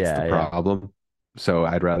 That's the Yeah, yeah. problem. So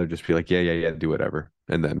I'd rather just be like, yeah, yeah, yeah, do whatever.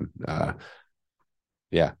 And then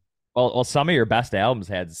yeah. Well, some of your best albums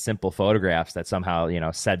had simple photographs that somehow,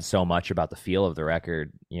 said so much about the feel of the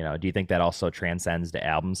record. Do you think that also transcends to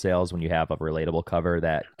album sales when you have a relatable cover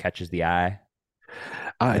that catches the eye?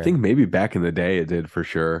 I Or, think maybe back in the day it did for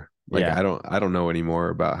sure. Like yeah, I don't know anymore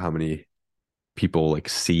about how many people like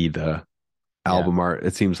see the yeah. album art.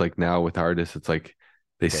 It seems like now with artists, it's like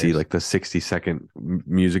Who they see cares? like the 60-second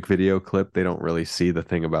music video clip. They don't really see the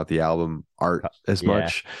thing about the album art as Yeah,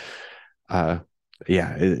 much. Uh,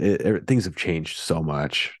 yeah, things have changed so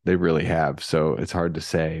much. They really have. So it's hard to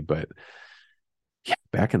say, but yeah,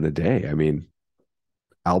 back in the day, I mean,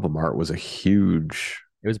 album art was a huge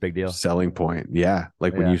it was a big deal. selling point. Yeah,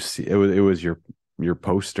 like when Yeah, you see it was your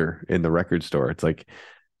poster in the record store. It's like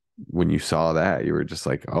when you saw that, you were just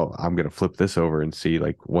like, oh, I'm gonna flip this over and see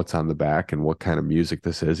like what's on the back and what kind of music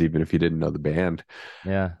this is, even if you didn't know the band.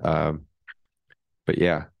 yeah. Um, but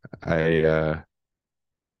yeah, I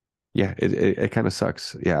yeah, it kind of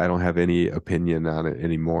sucks. Yeah, I don't have any opinion on it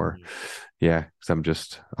anymore. Mhm. Yeah,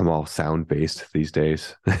 because I'm all sound based these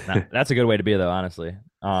days. That's a good way to be, though, honestly.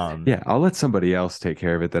 Yeah, I'll let somebody else take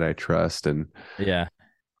care of it that I trust. And Yeah,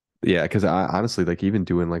 yeah, because I honestly like even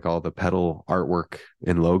doing like all the pedal artwork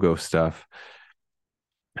and logo stuff,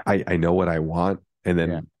 I know what I want, and yeah,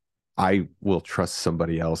 then I will trust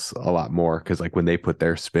somebody else a lot more because like when they put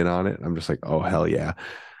their spin on it, I'm just like, oh hell yeah.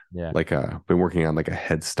 yeah. Like been working on like a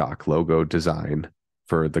headstock logo design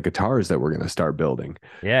for the guitars that we're gonna start building.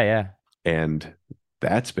 Yeah, yeah. And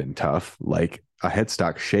that's been tough. Like a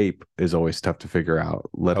headstock shape is always tough to figure out,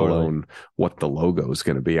 let Totally. alone what the logo is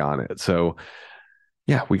going to be on it. So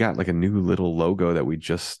yeah, we got like a new little logo that we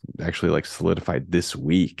just actually like solidified this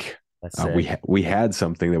week. That's We sick. we had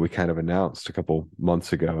something that we kind of announced a couple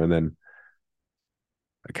months ago, and then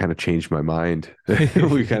I kind of changed my mind.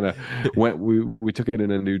 We kind of we took it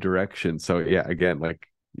in a new direction. So yeah, again, like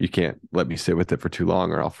you can't let me sit with it for too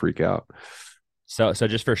long or I'll freak out. So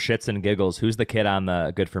just for shits and giggles, who's the kid on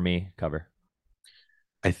the Good For Me cover?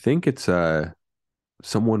 I think it's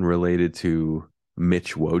someone related to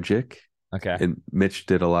Mitch Wojcik. Okay. And Mitch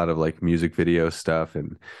did a lot of like music video stuff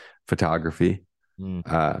and photography. Mm,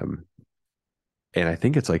 Um, and I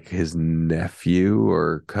think it's like his nephew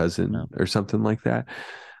or cousin no. or something like that.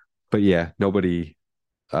 But yeah, nobody,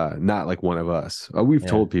 not like one of us. We've Yeah.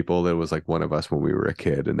 told people that it was like one of us when we were a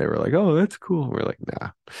kid, and they were like, "Oh, that's cool." And we're like,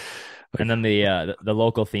 "Nah." And Like, then the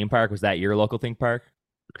local theme park, was that your local theme park?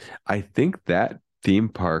 I think that theme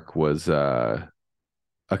park was a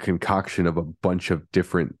concoction of a bunch of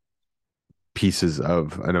different pieces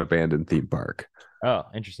of an abandoned theme park. Oh,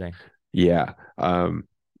 interesting. Yeah.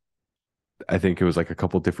 I think it was like a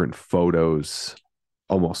couple different photos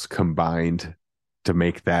almost combined to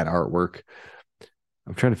make that artwork.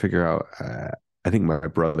 I'm trying to figure out. I think my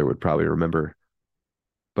brother would probably remember,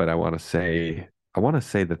 but I want to say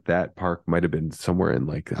that that park might have been somewhere in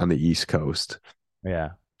like on the East Coast. Yeah.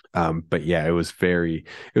 But yeah, it was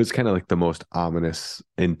kind of like the most ominous,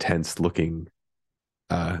 intense looking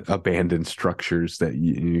abandoned structures that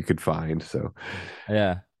you could find. So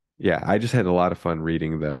Yeah. yeah, I just had a lot of fun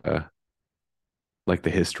reading the like the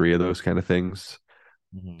history of those kind of things.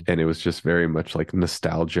 Mhm. And it was just very much like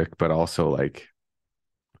nostalgic, but also like,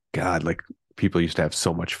 God, like people used to have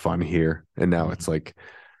so much fun here. And now it's Mhm. like,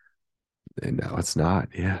 and now it's not.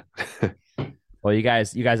 Yeah. Well, you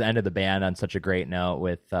guys ended the band on such a great note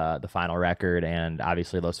with the final record and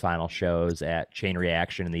obviously those final shows at Chain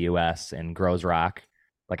Reaction in the U.S. and Grows Rock.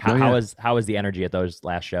 Like No, yeah. how was the energy at those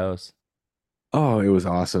last shows? Oh, it was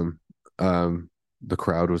awesome. The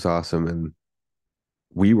crowd was awesome. And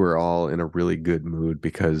we were all in a really good mood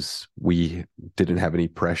because we didn't have any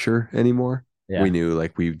pressure anymore. We Yeah. knew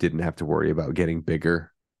like we didn't have to worry about getting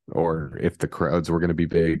bigger or if the crowds were going to be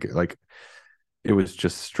big. Like it was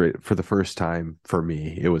just straight for the first time for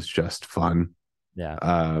me. It was just fun, Yeah.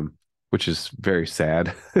 um, which is very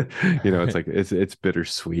sad. It's like it's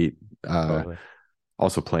bittersweet. Totally.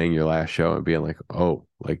 Also playing your last show and being like, oh,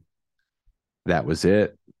 like that was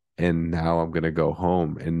it, and now I'm gonna go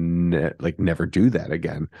home and like never do that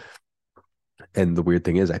again. And the weird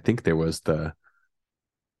thing is, I think there was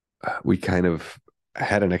we kind of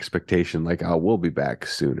had an expectation like, oh, we'll be back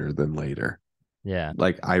sooner than later. Yeah.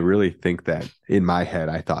 Like I really think that in my head,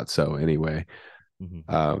 I thought so anyway. Mhm.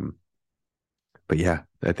 Um, but yeah,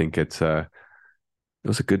 I think it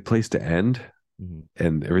was a good place to end, Mhm.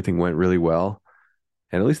 and everything went really well.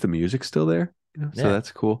 And at least the music's still there, so Yeah.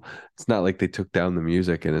 that's cool. It's not like they took down the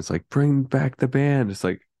music and it's like bring back the band. It's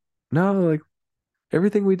like no, like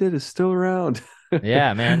everything we did is still around.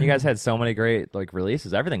 Yeah, man, you guys had so many great like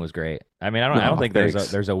releases. Everything was great. I mean, I don't No, think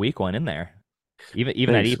thanks. there's a weak one in there. Even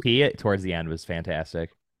that Thanks. EP towards the end was fantastic.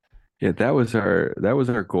 Yeah, that was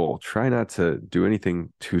our goal. Try not to do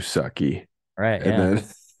anything too sucky. Right, And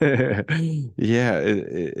yeah. then yeah,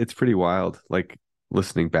 it's pretty wild. Like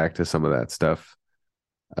listening back to some of that stuff,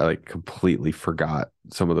 I like completely forgot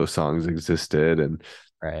some of those songs existed, and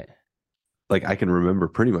Right. like I can remember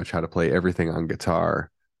pretty much how to play everything on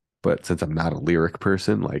guitar, but since I'm not a lyric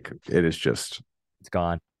person, like it is just It's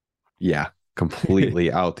gone. yeah,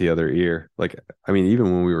 completely out the other ear. Like I mean, even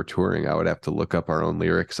when we were touring, I would have to look up our own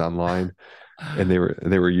lyrics online, and they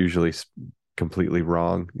were usually completely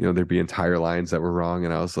wrong. There'd be entire lines that were wrong,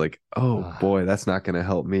 and I was like, oh boy, that's not going to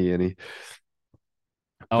help me any.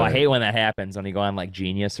 Oh, I But hate when that happens when you go on like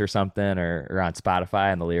Genius or something or on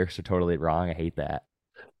Spotify and the lyrics are totally wrong. I hate that.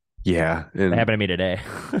 yeah, That and happened to me today.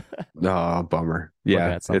 oh, bummer. Looking Yeah,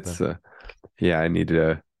 at something. it's yeah,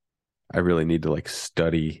 I really need to like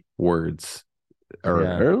study words Yeah.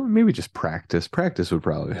 or maybe just practice. Practice would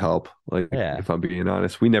probably help. Like Yeah. if I'm being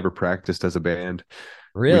honest, we never practiced as a band.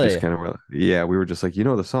 We just Really? kind of were, yeah, we were just like,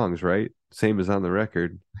 the songs, right? Same as on the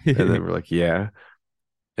record. And then we're like, yeah.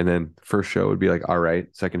 And then first show would be like, all right.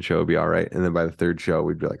 Second show would be all right. And then by the third show,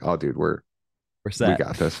 we'd be like, oh, dude, We're we set.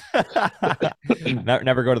 got this.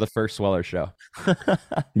 Never go to the first Sweller show.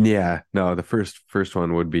 Yeah, no, the first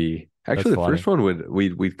one would be That's actually the funny. first one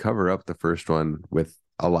we'd cover up the first one with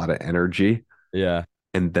a lot of energy. Yeah.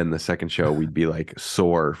 And then the second show we'd be like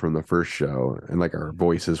sore from the first show and like our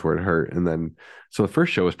voices would hurt. And then so the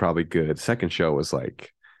first show was probably good. Second show was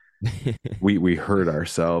like we heard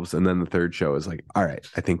ourselves. And then the third show is like, all right,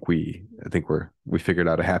 we figured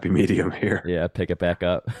out a happy medium here. Yeah, pick it back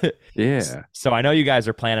up. Yeah. So I know you guys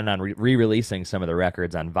are planning on re-releasing some of the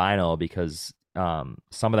records on vinyl because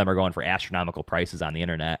some of them are going for astronomical prices on the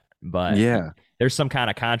internet. But Yeah. there's some kind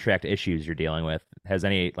of contract issues you're dealing with. Has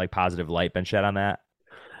any like positive light been shed on that?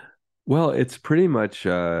 Well, it's pretty much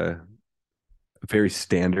very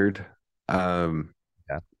standard. Um,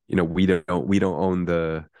 Yeah. we don't own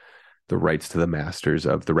the rights to the masters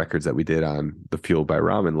of the records that we did on the Fueled by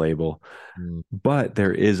Ramen label, Mm, but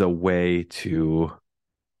there is a way to,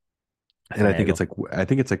 and finagle. I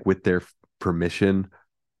think it's like with their permission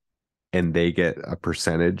and they get a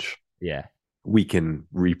percentage, Yeah. we can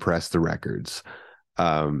repress the records.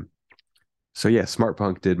 Um, so yeah, Smart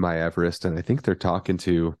Punk did My Everest, and I think they're talking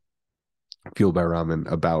to Fueled by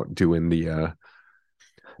Ramen about doing the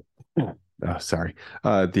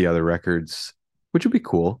other records, which would be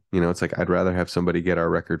cool. It's like I'd rather have somebody get our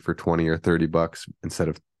record for 20 or 30 bucks instead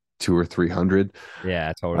of 2 or 300.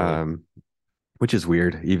 Yeah, totally. Um, which is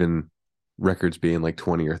weird, even records being like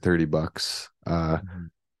 20 or 30 bucks. Mhm.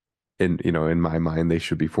 In my mind, they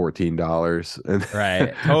should be $14. And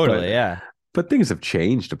Right. Totally. but Yeah. but things have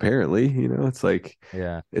changed apparently. It's like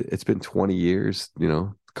Yeah. it's been 20 years,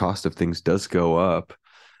 cost of things does go up.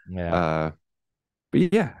 Yeah. Uh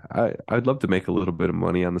but yeah, I'd love to make a little bit of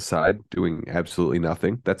money on the side doing absolutely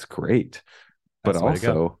nothing. That's great. But That's the way to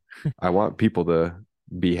go. also I want people to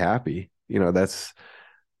be happy. That's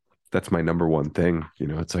my number one thing.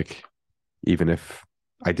 It's like even if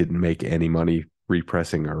I didn't make any money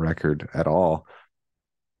repressing a record at all,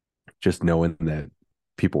 just knowing that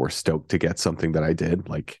people were stoked to get something that I did,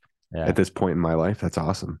 like Yeah. at this point in my life, that's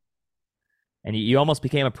awesome. And you almost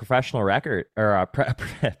became a professional record or a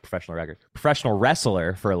professional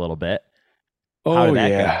wrestler for a little bit. How Oh did that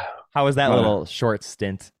go? yeah. How was that Uh, little short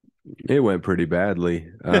stint? it went pretty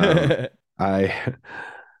badly. I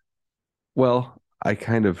well, I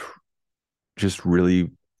kind of just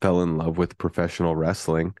really fell in love with professional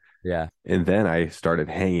wrestling. Yeah. And then I started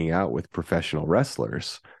hanging out with professional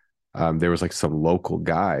wrestlers. There was like some local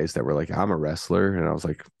guys that were like, I'm a wrestler. And I was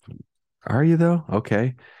like, are you though?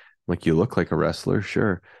 Okay. Like, you look like a wrestler.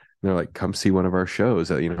 Sure. And they're like, come see one of our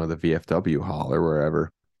shows at, the VFW hall or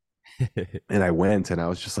wherever. And I went and I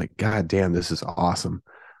was just like, God damn, this is awesome.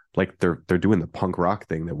 Like they're doing the punk rock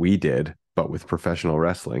thing that we did, but with professional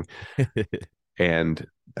wrestling. And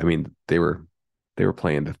I mean, they were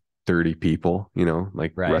playing to 30 people,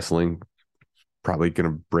 like Right. wrestling, probably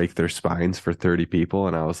gonna break their spines for 30 people.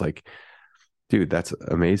 And I was like, dude, that's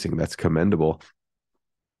amazing. That's commendable.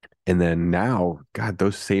 And then now, God,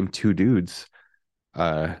 those same two dudes,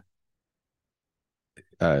 uh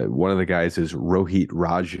one of the guys is Rohit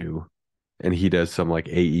Raju, and he does some like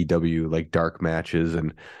AEW like dark matches,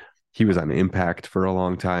 and he was on Impact for a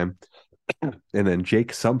long time. And then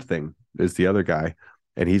Jake something is the other guy,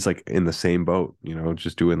 and he's like in the same boat,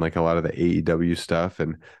 just doing like a lot of the AEW stuff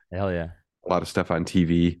and Hell yeah. a lot of stuff on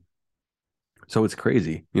TV. So it's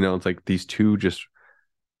crazy. It's like these two just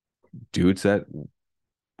dudes that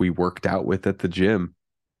we worked out with at the gym,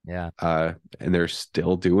 Yeah. and they're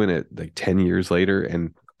still doing it like 10 years later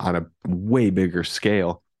and on a way bigger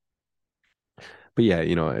scale. But yeah,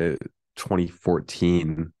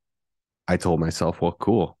 2014, I told myself, well,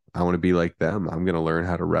 cool. I want to be like them. I'm going to learn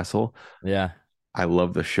how to wrestle. Yeah. I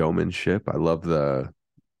love the showmanship. I love the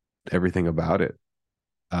everything about it.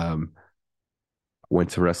 Um, went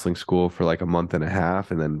to wrestling school for like a month and a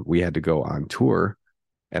half, and then we had to go on tour.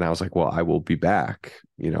 And I was like, well, I will be back,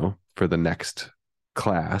 for the next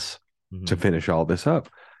class to Mhm. finish all this up.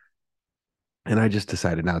 And I just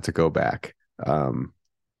decided not to go back.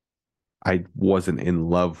 I wasn't in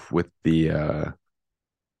love with the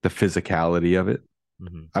physicality of it.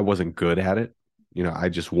 Mhm. I wasn't good at it. I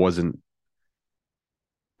just wasn't,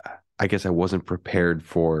 I guess I wasn't prepared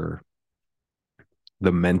for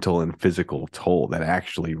the mental and physical toll that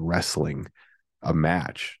actually wrestling a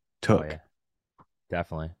match Oh took. yeah.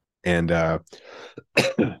 Definitely. And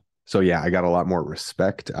so yeah, I got a lot more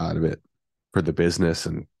respect out of it for the business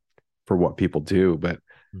and for what people do. But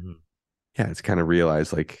Mhm. yeah, it's kind of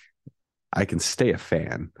realized like I can stay a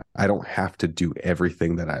fan. I don't have to do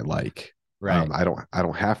everything that I like. Right. I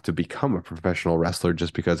don't have to become a professional wrestler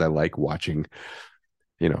just because I like watching,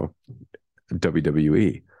 you know,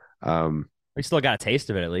 WWE. We still got a taste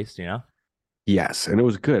of it at least, you know? Yes, and it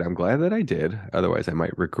was good. I'm glad that I did. Otherwise, I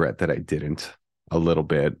might regret that I didn't a little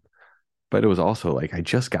bit. But it was also like I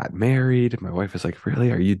just got married. My wife is like,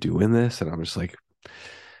 "Really? Are you doing this?" And I'm just like,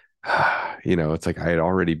 it's like I'm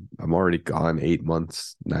already gone 8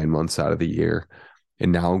 months, 9 months out of the year.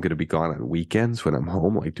 And now I'm going to be gone on weekends when I'm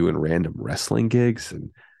home, like doing random wrestling gigs.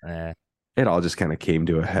 And Eh, it all just kind of came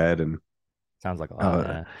to a head. And sounds like a lot, uh,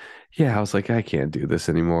 yeah. yeah, I was like, I can't do this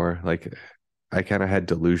anymore. Like, I kind of had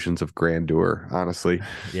delusions of grandeur, honestly.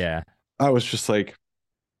 Yeah. I was just like,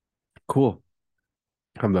 cool.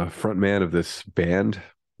 I'm the front man of this band.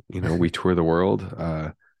 we tour the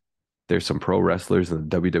world. There's some pro wrestlers in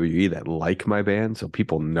the WWE that like my band, so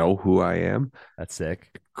people know who I am. That's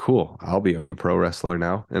sick. Cool. I'll be a pro wrestler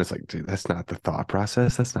now. And it's like, dude, that's not the thought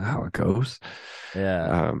process. That's not how it goes.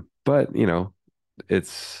 Yeah. But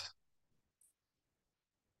it's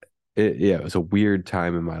yeah, it was a weird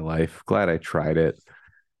time in my life. Glad I tried it.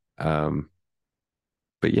 Um,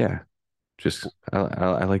 but yeah, just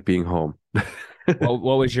I like being home.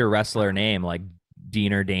 What was your wrestler name? Like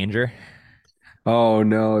Diener Danger? Oh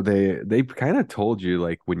no, they kind of told you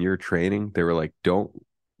like when you're training, they were like, don't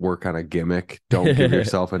work on a gimmick, don't give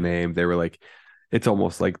yourself a name. They were like, it's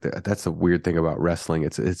almost like that's the weird thing about wrestling.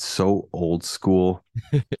 It's so old school.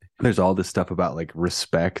 There's all this stuff about like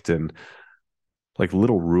respect and like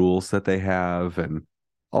little rules that they have, and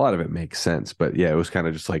a lot of it makes sense. But yeah, it was kind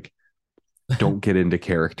of just like, don't get into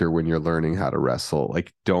character when you're learning how to wrestle.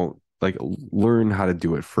 Like, don't like learn how to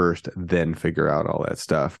do it first, then figure out all that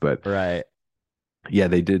stuff. But Right. yeah,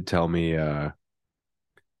 they did tell me, they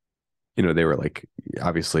were like,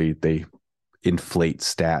 obviously they inflate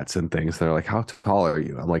stats and things. They're like, how tall are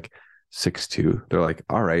you? I'm like 6'2". They're like,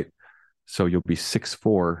 all right, so you'll be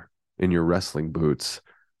 6'4" in your wrestling boots.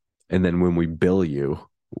 And then when we bill you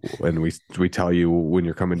and we tell you when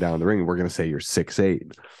you're coming down the ring, we're going to say you're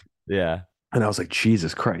 6'8". Yeah. And I was like,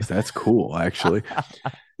 Jesus Christ, that's cool, actually.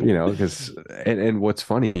 Because and what's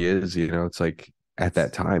funny is, it's like at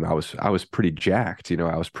that time I was pretty jacked,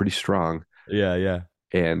 I was pretty strong, Yeah. Yeah.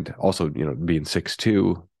 and also, being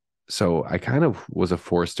 6'2", so I kind of was a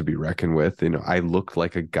force to be reckoned with. I looked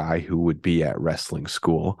like a guy who would be at wrestling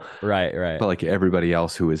school, Right. Right. but like everybody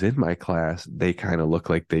else who was in my class, they kind of looked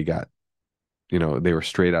like they got, they were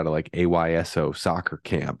straight out of like AYSO soccer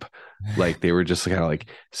camp. Like they were just kind of like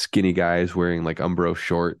skinny guys wearing like Umbro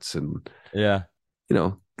shorts and, Yeah.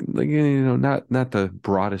 like, not the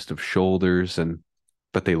broadest of shoulders,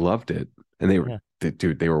 but they loved it. And Yeah.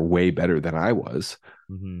 dude, they were way better than I was,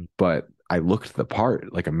 Hmm. but I looked the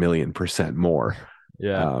part like 1,000,000% more.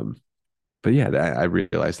 Yeah. But yeah, I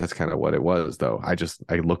realized that's kind of what it was, though. I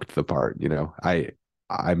looked the part.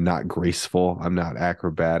 I'm not graceful. I'm not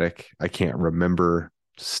acrobatic. I can't remember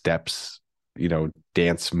steps.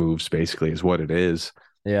 Dance moves basically is what it is.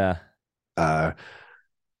 Yeah. Uh,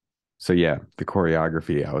 so yeah, the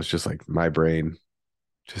choreography, I was just like, my brain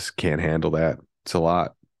just can't handle that. It's a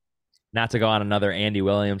lot. Not to go on another Andy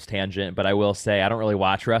Williams tangent, but I will say I don't really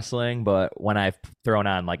watch wrestling, but when I've thrown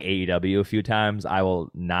on like AEW a few times, I will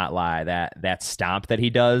not lie, that stomp that he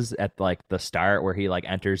does at like the start where he like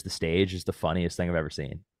enters the stage is the funniest thing I've ever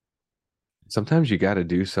seen. Sometimes you got to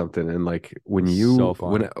do something, and like So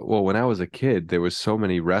fun. when I was a kid, there was so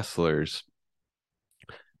many wrestlers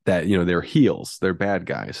that they're heels, they're bad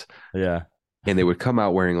guys, Yeah. and they would come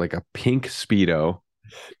out wearing like a pink speedo,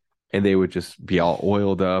 and they would just be all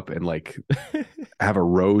oiled up and like have a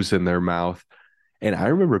rose in their mouth. And I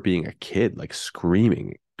remember being a kid, like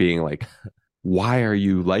screaming, being like, why are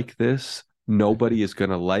you like this? Nobody is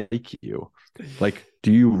going to like you. Like,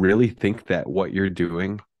 do you really think that what you're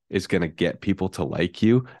doing is going to get people to like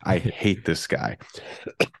you? I hate this guy.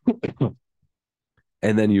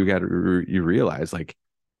 And then you realize like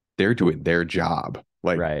they're doing their job,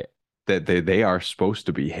 like Right. that they are supposed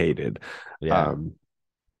to be hated. Yeah.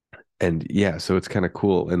 And yeah, so it's kind of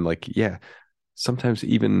cool. And like, yeah, sometimes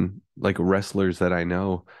even like wrestlers that I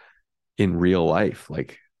know in real life,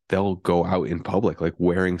 like they'll go out in public, like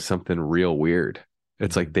wearing something real weird.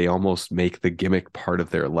 It's like they almost make the gimmick part of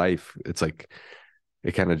their life. It's like,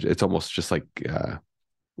 it's almost just like,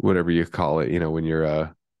 whatever you call it, when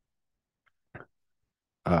you're,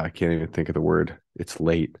 I can't even think of the word. It's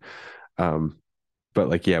late. Um, but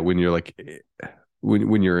like, yeah, when you're like,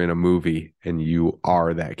 when you're in a movie and you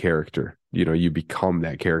are that character, you become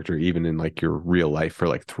that character even in like your real life for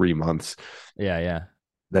like 3 months. Yeah. Yeah.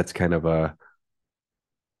 That's kind of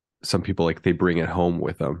some people like they bring it home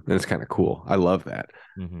with them, and it's kind of cool. I love that.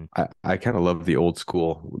 Hmm. I kind of love the old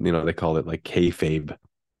school, they call it like kayfabe,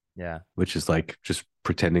 Yeah. which is like just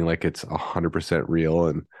pretending like it's 100% real.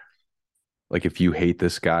 And like if you hate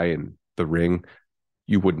this guy in the ring,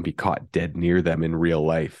 you wouldn't be caught dead near them in real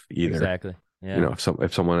life either. Exactly. Yeah.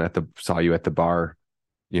 If someone saw you at the bar,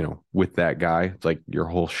 with that guy, it's like your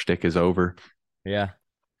whole shtick is over. Yeah.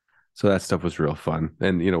 So that stuff was real fun.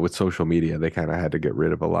 And with social media, they kind of had to get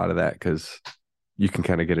rid of a lot of that because you can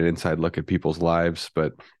kind of get an inside look at people's lives.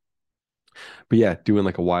 But yeah, doing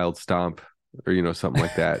like a wild stomp or something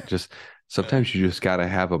like that. Just sometimes you just got to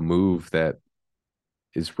have a move that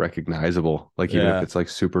is recognizable. Like even if it's like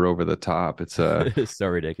super over the top, it's It's so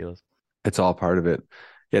ridiculous. it's all part of it.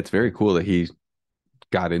 Yeah, it's very cool that he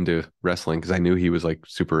got into wrestling because I knew he was like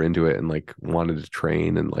super into it and like wanted to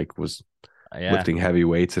train and like was Yeah. lifting heavy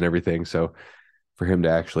weights and everything. So for him to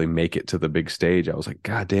actually make it to the big stage, I was like,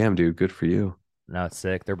 God damn, dude, good for you. No, it's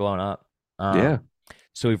sick. They're blowing up. Yeah.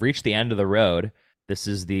 So we've reached the end of the road. This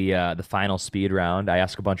is the final speed round. I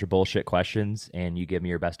ask a bunch of bullshit questions, and you give me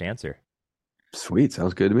your best answer. Sweet.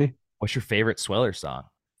 Sounds good to me. What's your favorite Swiller song?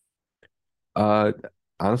 Uh,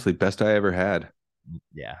 honestly, best I ever had.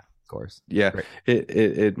 Yeah, of course. Yeah, Great.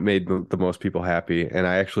 it made the most people happy, and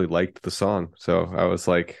I actually liked the song, so I was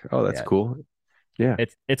like, oh, that's Yeah. cool. Yeah.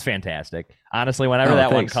 It's fantastic. Honestly, whenever Oh,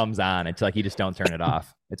 that one thanks. comes on, it's like you just don't turn it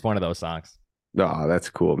off. It's one of those songs. Oh, that's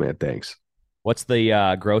cool, man. Thanks. What's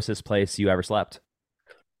the grossest place you ever slept?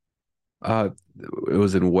 Uh, it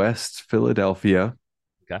was in West Philadelphia,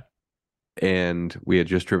 Okay. and we had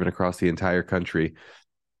just driven across the entire country,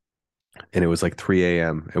 and it was like 3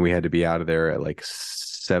 a.m. and we had to be out of there at like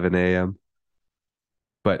 7 a.m.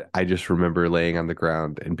 But I just remember laying on the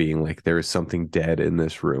ground and being like, there is something dead in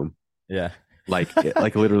this room. Yeah. Like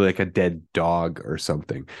literally like a dead dog or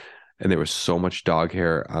something. And there was so much dog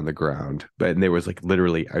hair on the ground, and there was like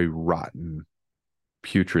literally a rotten,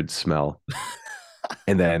 putrid smell.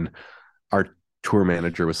 And then our tour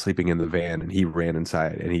manager was sleeping in the van, and he ran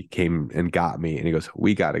inside and he came and got me, and he goes,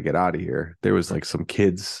 we got to get out of here. There was like some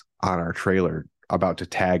kids on our trailer about to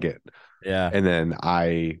tag it. Yeah. And then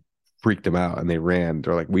I freaked them out and they ran.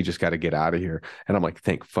 They're like, we just got to get out of here. And I'm like,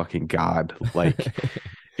 thank fucking God. Like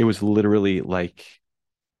it was literally like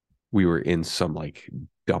we were in some like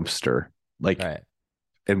dumpster. Like, Right.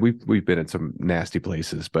 and we've been in some nasty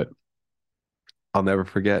places, but I'll never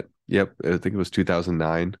forget. Yep, I think it was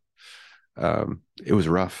 2009. It was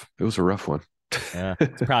rough. It was a rough one. Yeah.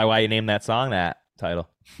 That's probably why you named that song that title.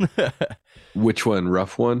 Which one?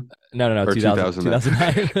 Rough one? No, Or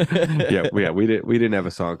 2009. Yeah, we didn't have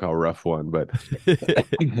a song called Rough One, but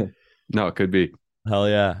no, it could be. Hell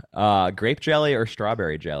yeah. Grape jelly or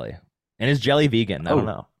strawberry jelly? And is jelly vegan? I don't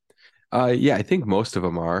know. Yeah, I think most of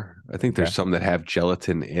them are. I think there's Okay. some that have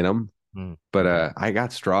gelatin in them, Hmm. but I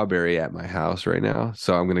got strawberry at my house right now,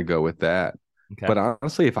 so I'm gonna go with that. Okay. But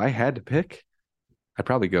honestly, if I had to pick, I'd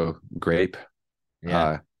probably go grape.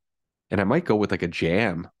 Yeah. And I might go with like a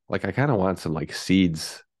jam. Like I kind of want some like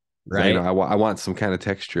seeds. Right. You know, I want some kind of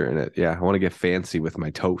texture in it. Yeah, I want to get fancy with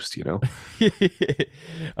my toast, you know?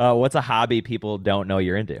 What's a hobby people don't know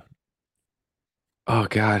you're into? Oh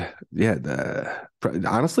God. Yeah,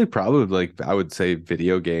 honestly, probably like I would say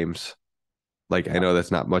video games. Like I know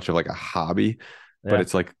that's not much of like a hobby, but Yeah.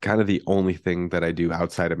 it's like kind of the only thing that I do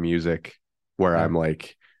outside of music where Yeah. I'm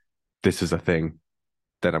like, this is a thing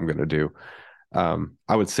that I'm gonna do.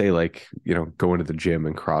 I would say like, you know, going to the gym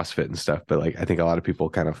and CrossFit and stuff, but like I think a lot of people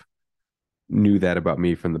kind of knew that about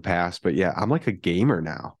me from the past. But yeah, I'm like a gamer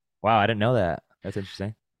now. Wow, I didn't know that. That's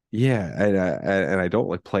interesting. Yeah, and I don't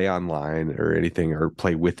like play online or anything or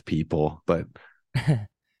play with people, but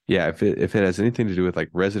yeah, if it has anything to do with like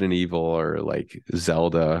Resident Evil or like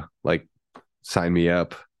Zelda, like sign me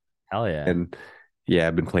up. Hell yeah. And yeah,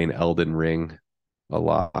 I've been playing Elden Ring a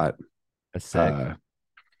lot. That's sick.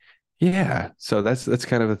 Yeah, so that's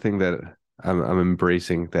kind of a thing that I'm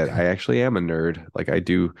embracing, that I actually am a nerd. Like I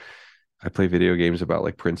play video games about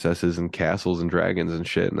like princesses and castles and dragons and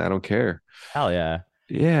shit, and I don't care. Hell yeah.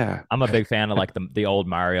 Yeah. I'm a big fan of like the old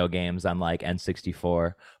Mario games on like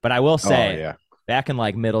N64. But I will Oh say, yeah. back in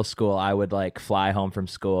like middle school, I would like fly home from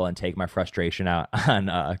school and take my frustration out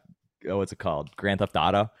on what's it called? Grand Theft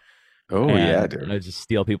Auto. Oh And yeah, dude. I'd just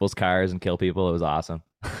steal people's cars and kill people. It was awesome.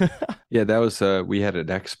 Yeah, that was we had an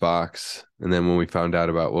Xbox, and then when we found out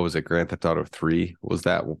about what was it, Grand Theft Auto 3 was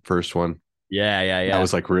that first one. Yeah. That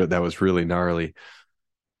was like that was really gnarly.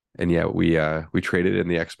 And yeah, we traded in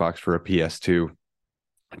the Xbox for a PS2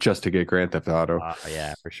 just to get Grand Theft Auto.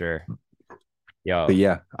 Yeah, for sure. Yo, But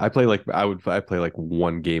yeah, I play like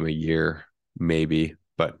one game a year, maybe.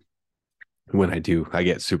 But when I do, I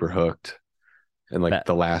get super hooked. And like That-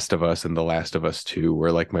 The Last of Us and The Last of Us 2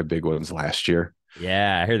 were like my big ones last year.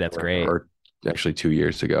 yeah, I heard that's great. Or actually 2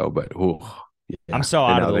 years ago. But yeah. I'm so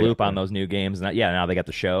And out now of the they loop got on those new games. And now they got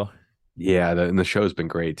the show. Yeah, and the show's been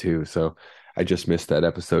great too. So I just missed that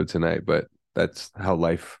episode tonight, but that's how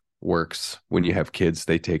life works. When you have kids,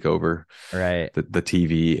 they take over Right. the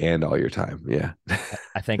TV and all your time. Yeah.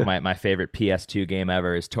 I think my favorite PS2 game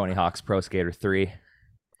ever is Tony Hawk's Pro Skater 3.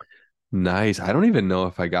 Nice. I don't even know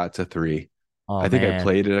if I got to 3. Oh, I think I man.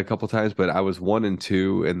 played it a couple times, but I was 1 and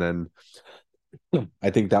 2, and then I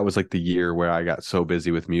think that was like the year where I got so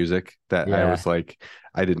busy with music that I Yeah. was like,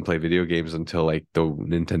 I didn't play video games until like the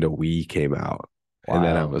Nintendo Wii came out. And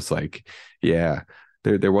then I Wild. was like, yeah.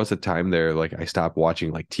 there was a time there like I stopped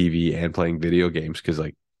watching like TV and playing video games because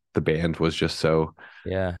like the band was just so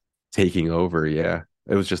Yeah. taking over. Yeah.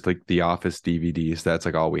 It was just like the Office DVDs. That's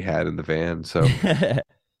like all we had in the van. So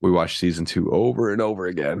we watched season 2 over and over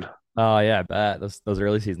again. Oh yeah, I bet those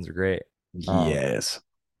early seasons are great. Yes.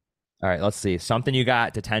 All right, let's see. Something you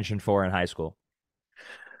got detention for in high school.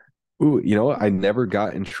 Ooh, you know what? I never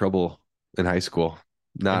got in trouble in high school.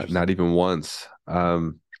 Not Interesting. even once.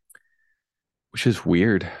 Which is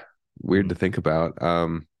weird Mhm. to think about.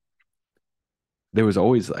 There was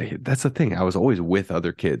always like that's the thing. I was always with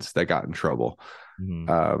other kids that got in trouble. Mhm.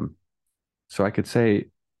 Um, so I could say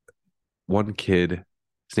one kid,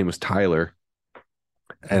 his name was Tyler,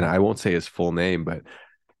 and I won't say his full name, but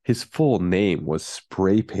his full name was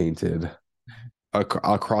spray painted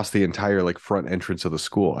across the entire like front entrance of the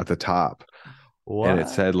school at the top. And it What?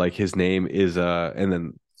 said like his name is and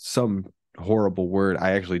then some horrible word.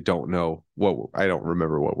 I actually don't know I don't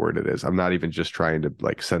remember what word it is. I'm not even just trying to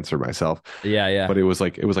like censor myself, Yeah, yeah. but it was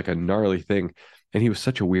like a gnarly thing. And he was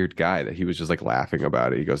such a weird guy that he was just like laughing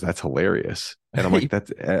about it. He goes, "That's hilarious." And I'm like,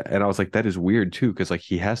 and I was like, that is weird too, because like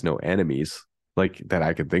he has no enemies like that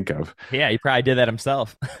I could think of. Yeah, he probably did that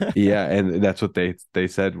himself. Yeah, and that's what they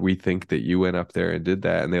said. We think that you went up there and did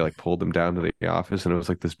that, and they like pulled him down to the office, and it was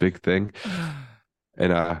like this big thing.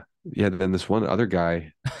 And yeah, then this one other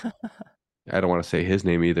guy, I don't want to say his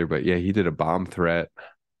name either, but yeah, he did a bomb threat,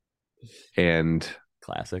 and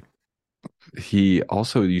Classic. he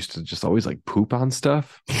also used to just always like poop on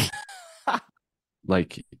stuff.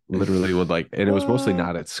 Like literally would like, and it was mostly Uh,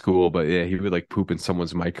 not at school, but yeah, he would like poop in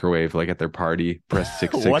someone's microwave, like at their party, press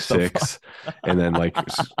what the fuck? 666, and then like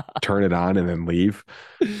turn it on and then leave.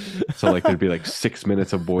 So like there'd be like 6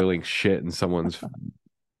 minutes of boiling shit in someone's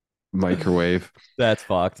microwave. That's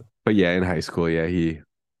fucked. But yeah, in high school, yeah, he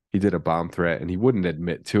did a bomb threat and he wouldn't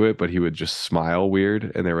admit to it, but he would just smile weird.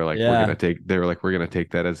 And Yeah. we're gonna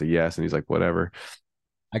take that as a yes. And he's like, whatever.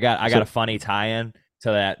 I got a So funny tie-in to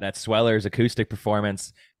that Sweller's acoustic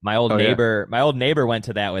performance. oh yeah. My old neighbor went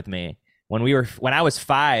to that with me. When I was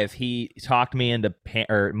 5, he talked me into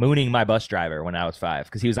or mooning my bus driver when I was 5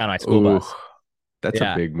 because he was on my school Ooh, bus. that's a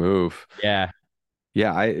Yeah. big move. Yeah.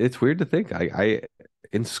 Yeah, it's weird to think. I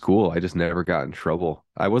in school I just never got in trouble.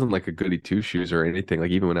 I wasn't like a goody two shoes or anything.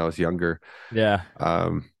 Like even when I was younger. Yeah.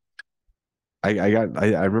 Um I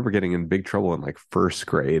remember getting in big trouble in like first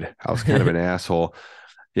grade. I was kind of an asshole.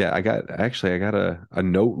 Yeah, I got a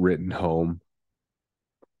note written home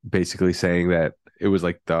basically saying that it was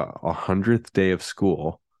like the 100th day of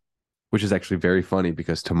school, which is actually very funny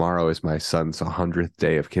because tomorrow is my son's 100th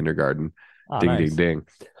day of kindergarten. Oh, Ding ding nice. ding.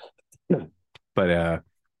 But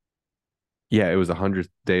yeah, it was 100th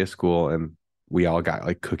day of school and we all got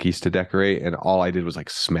like cookies to decorate and all I did was like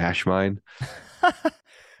smash mine.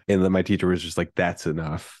 And then my teacher was just like, "That's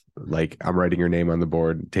enough. Like I'm writing your name on the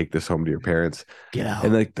board. Take this home to your parents." Get And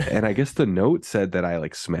out. like, and I guess the note said that I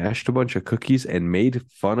like smashed a bunch of cookies and made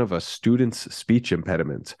fun of a student's speech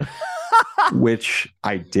impediment, which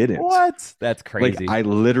I didn't. What? That's Like, crazy. I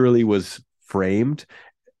literally was framed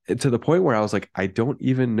to the point where I was like, I don't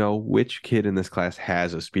even know which kid in this class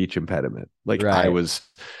has a speech impediment. Like, Right.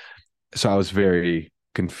 so I was very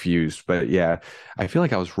confused. But yeah, I feel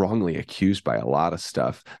like I was wrongly accused by a lot of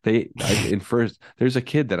stuff. In first, there's a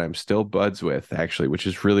kid that I'm still buds with, actually, which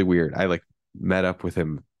is really weird. I like met up with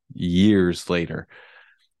him years later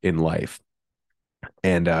in life.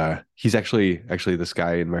 And he's actually this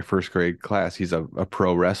guy in my first grade class. He's a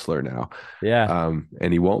pro wrestler now. Yeah.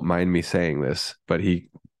 And he won't mind me saying this, but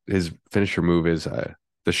his finisher move is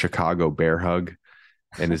the Chicago bear hug,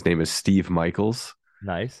 and his name is Steve Michaels.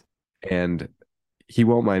 Nice. And he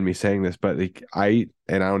won't mind me saying this, but like I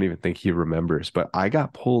don't even think he remembers, but I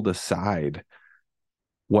got pulled aside.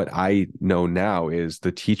 What I know now is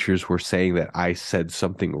the teachers were saying that I said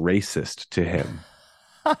something racist to him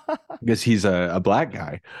because he's a black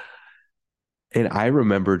guy. And I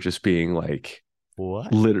remember just being like,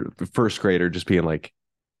 What? literally, first grader, just being like,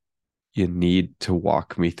 you need to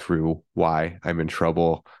walk me through why I'm in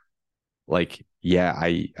trouble. Like, yeah,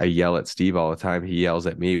 I yell at Steve all the time. He yells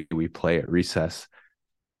at me. We play at recess.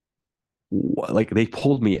 Like they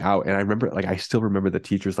pulled me out, and I remember, like, I still remember the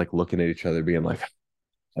teachers like looking at each other, being like,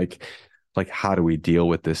 like, how do we deal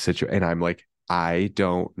with this situation? And I'm like, I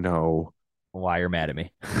don't know Why you're mad at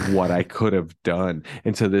me? what I could have done.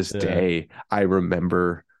 And to this Yeah. day, I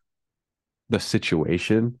remember the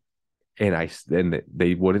situation and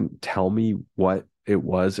they wouldn't tell me what it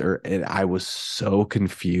was and I was so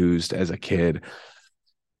confused as a kid.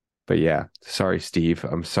 But yeah, sorry, Steve.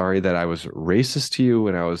 I'm sorry that I was racist to you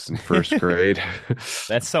when I was in first grade.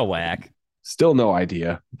 That's so whack. Still no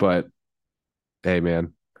idea, but Hey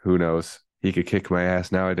man, who knows? He could kick my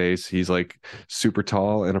ass nowadays. He's like super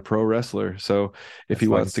tall and a pro wrestler. So if That's he fucking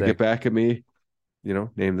wants to get sick. back at me,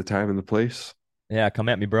 name the time and the place. Yeah, come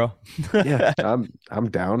at me, bro. Yeah, I'm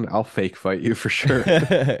down. I'll fake fight you for sure.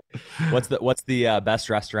 What's the best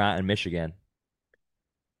restaurant in Michigan?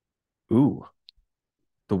 Ooh,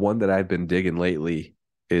 the one that I've been digging lately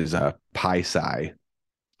is Pie Sci,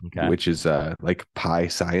 Okay. which is like pie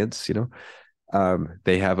science.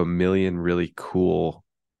 They have a million really cool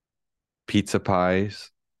pizza pies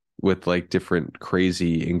with like different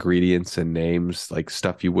crazy ingredients and names, like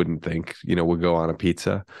stuff you wouldn't think, would go on a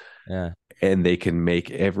pizza. Yeah. And they can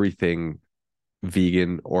make everything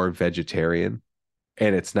vegan or vegetarian.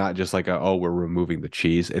 And it's not just like oh, we're removing the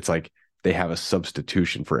cheese. It's like they have a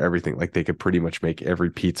substitution for everything. Like they could pretty much make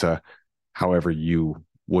every pizza however you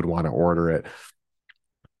would want to order it.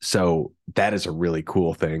 So that is a really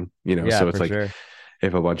cool thing. Yeah, So it's for like sure.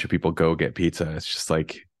 if a bunch of people go get pizza, it's just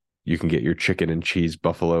like you can get your chicken and cheese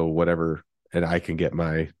buffalo, whatever, and I can get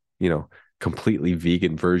my, completely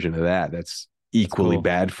vegan version of that. That's That's equally cool.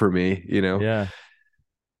 bad for me. Yeah.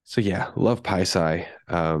 So yeah, love Pai Sai.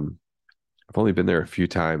 I've only been there a few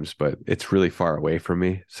times, but it's really far away from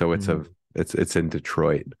me. So Mhm. it's in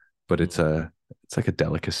Detroit, but it's like a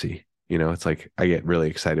delicacy. It's like I get really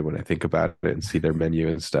excited when I think about it and see their menu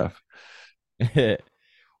and stuff.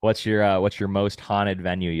 What's your most haunted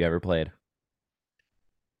venue you ever played?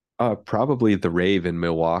 Probably the Rave in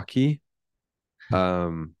Milwaukee.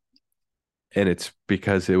 Um, and it's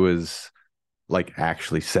because it was like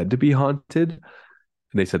actually said to be haunted.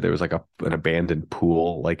 And they said there was like an abandoned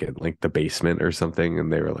pool, like in like the basement or something,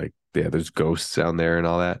 and they were like, yeah, there's ghosts down there and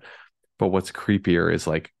all that. But what's creepier is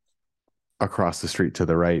like across the street to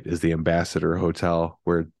the right is the Ambassador Hotel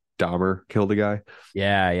where Dahmer killed a guy,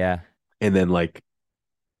 Yeah, yeah. and then like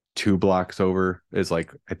 2 blocks over is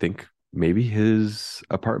like I think maybe his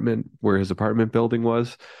apartment where his apartment building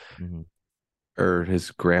was, Mhm. or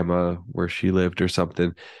his grandma where she lived or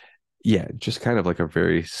something. Yeah, just kind of like a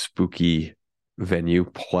very spooky venue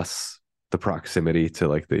plus the proximity to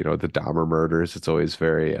like the Dahmer murders. It's always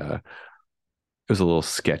very it was a little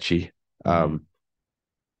sketchy. Mhm. Um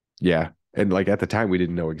yeah. And like at the time we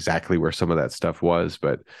didn't know exactly where some of that stuff was,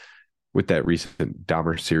 but with that recent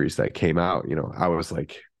Dahmer series that came out, I was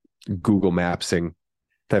like Google Mapsing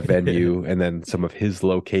that venue and then some of his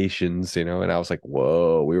locations, and I was like,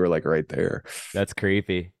 whoa, we were like right there. That's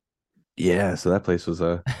creepy. Yeah, so that place was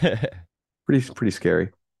pretty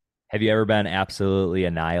scary. Have you ever been absolutely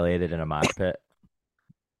annihilated in a mosh pit?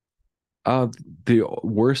 Uh, the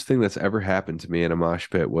worst thing that's ever happened to me in a mosh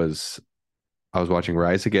pit was I was watching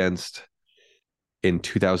Rise Against in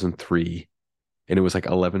 2003, and it was like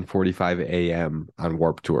 11:45 a.m. on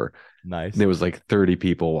Warp Tour. And Nice. there was like 30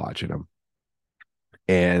 people watching them,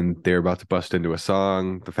 and they're about to bust into a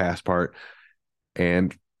song, the fast part,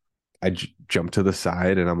 and I jumped to the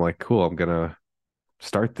side, and I'm like, cool, I'm gonna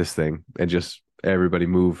start this thing, and just everybody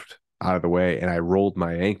moved out of the way, and I rolled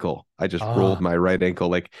my ankle. I just rolled Oh, my right ankle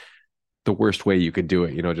like the worst way you could do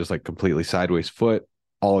it, just like completely sideways foot,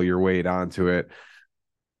 all your weight onto it.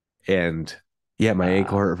 And yeah, my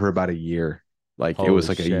ankle ah, hurt for about a year. Like it was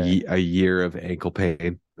holy like shit. a year of ankle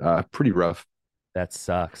pain. Pretty rough. That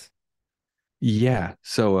sucks. Yeah.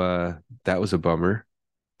 So that was a bummer.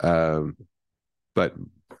 Um, but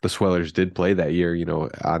the Swellers did play that year,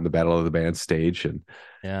 on the Battle of the Band stage. And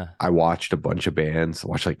Yeah. I watched a bunch of bands,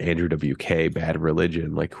 watched like Andrew WK, Bad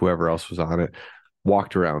Religion, like whoever else was on it,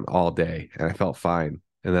 walked around all day and I felt fine.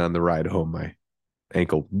 And then on the ride home, my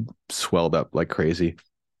ankle swelled up like crazy.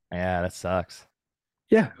 Yeah, that sucks.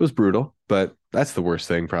 Yeah, it was brutal, but that's the worst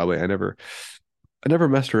thing probably. I never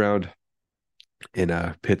messed around in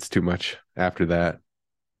pits too much after that.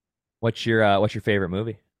 What's your favorite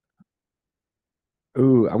movie?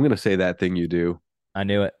 Ooh, I'm gonna say That Thing You Do. I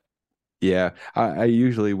knew it. Yeah, I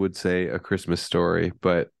usually would say A Christmas Story,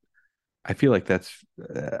 but I feel like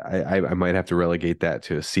I might have to relegate that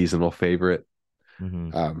to a seasonal favorite.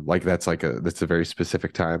 Hmm. Like that's a very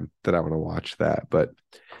specific time that I want to watch that. But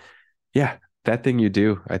yeah, That Thing You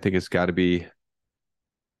Do, I think it's got to be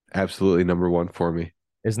absolutely number one for me.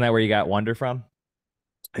 Isn't that where you got Wonder from?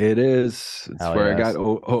 It is. It's Hell where I got yes.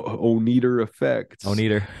 Oneater Oh, effects.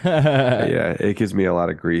 neither. Yeah, it gives me a lot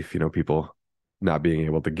of grief, people not being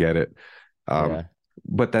able to get it. Um, Yeah.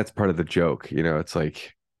 but that's part of the joke. It's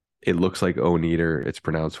like it looks like Oneater, it's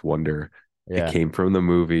pronounced Wonder. It Yeah. came from the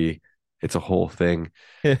movie. It's a whole thing.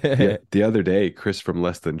 The other day, Chris from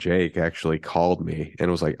Less Than Jake actually called me and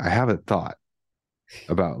was like, I haven't thought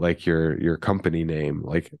about like your company name.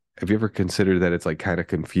 Like, have you ever considered that it's like kind of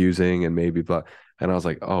confusing and maybe blah? And I was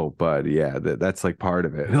like, oh, bud, yeah, that's like part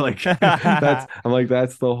of it. Like I'm like,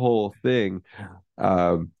 that's the whole thing.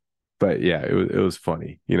 Um, but yeah, it was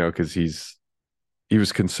funny, because he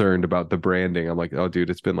was concerned about the branding. I'm like, oh, dude,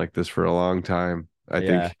 it's been like this for a long time.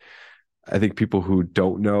 Yeah. I think people who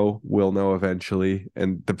don't know will know eventually,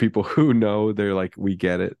 and the people who know, they're like, we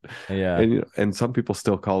get it. Yeah. And some people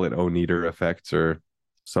still call it Oneater effects or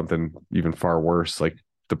something even far worse. Like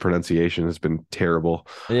the pronunciation has been terrible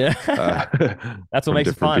Yeah. uh, That's what from makes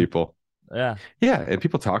it different fun. people. Yeah. Yeah, and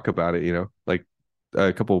people talk about it, like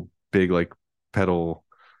a couple big like pedal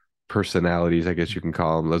personalities, I guess you can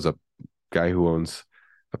call them. There's a guy who owns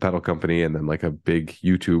a pedal company and then like a big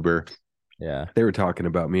YouTuber. Yeah. They were talking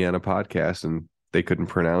about me on a podcast and they couldn't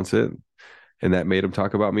pronounce it. And that made them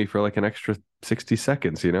talk about me for like an extra 60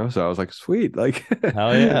 seconds, So I was like, sweet, like,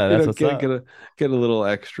 Hell yeah. That's what's get, up. get a little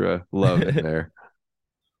extra love in there.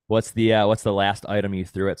 What's the last item you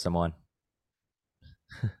threw at someone?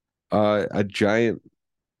 A giant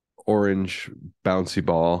orange bouncy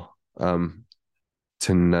ball.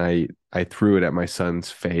 Tonight I threw it at my son's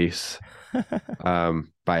face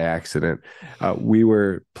by accident. We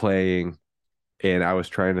were playing and I was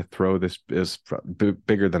trying to throw this is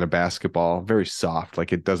bigger than a basketball, very soft,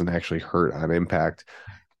 like it doesn't actually hurt on impact,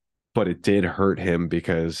 but it did hurt him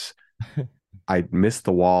because I missed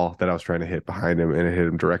the wall that I was trying to hit behind him and it hit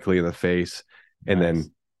him directly in the face. And Nice.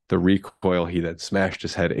 then the recoil, he then smashed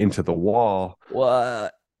his head into the wall.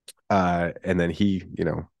 What? And then he,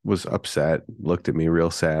 was upset, looked at me real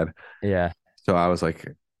sad. Yeah. So I was like,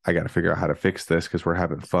 I got to figure out how to fix this because we're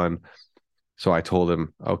having fun. So I told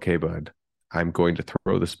him, okay, bud, I'm going to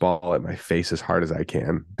throw this ball at my face as hard as I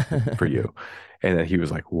can for you. And then he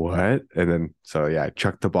was like, what? And then, so yeah, I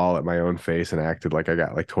chucked the ball at my own face and acted like I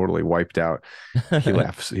got like totally wiped out. He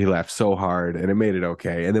laughed so hard and it made it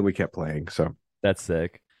okay. And then we kept playing. So That's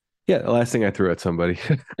sick. yeah, the last thing I threw at somebody,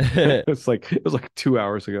 it was like 2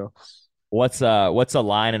 hours ago. What's a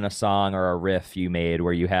line in a song or a riff you made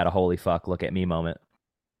where you had a holy fuck look at me moment?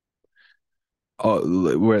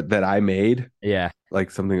 Oh, where that I made Yeah. like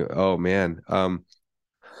something. Oh man.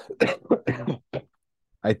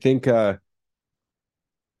 I think yeah,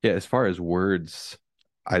 as far as words,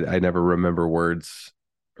 I never remember words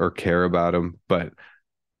or care about them, but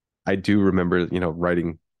I do remember,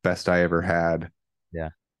 writing Best I Ever Had Yeah.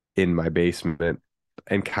 in my basement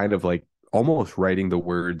and kind of like almost writing the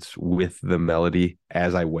words with the melody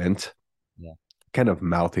as I went, Yeah. kind of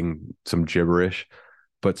mouthing some gibberish,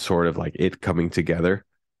 but sort of like it coming together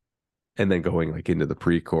and then going like into the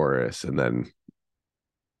pre-chorus and then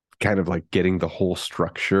kind of like getting the whole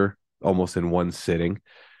structure almost in one sitting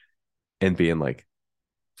and being like,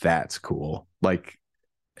 that's cool. Like,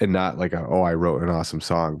 and not like oh, I wrote an awesome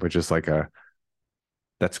song, but just like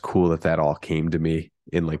that's cool that all came to me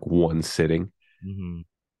in like one sitting. Hmm.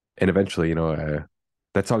 And eventually,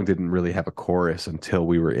 that song didn't really have a chorus until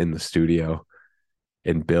we were in the studio.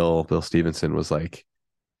 And Bill Stevenson was like,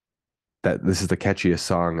 that this is the catchiest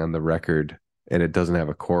song on the record and it doesn't have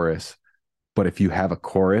a chorus. But if you have a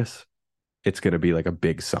chorus, it's going to be like a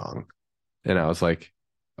big song. And I was like,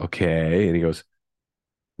 okay. And he goes,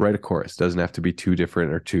 write a chorus. Doesn't have to be too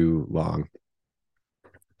different or too long.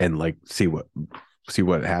 And like, see what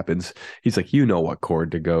happens. He's like, you know what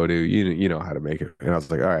chord to go to. You know how to make it. And I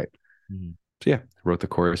was like, all right. Hmm. So yeah, wrote the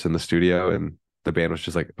chorus in the studio and the band was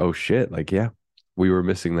just like, oh shit. Like, yeah, we were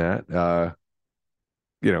missing that.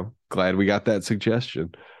 Glad we got that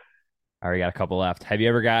suggestion. I already got a couple left. Have you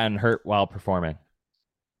ever gotten hurt while performing?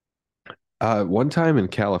 One time in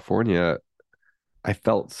California, I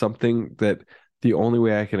felt something that the only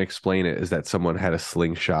way I can explain it is that someone had a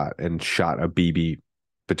slingshot and shot a BB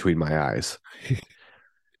between my eyes.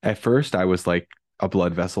 At first, I was like, a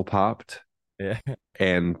blood vessel popped Yeah.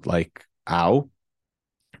 and like, ow.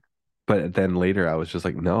 But then later, I was just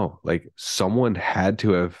like, no, like someone had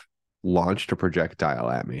to have launched a projectile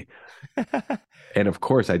at me. And of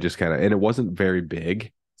course, I just kind of, and it wasn't very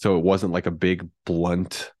big. So it wasn't like a big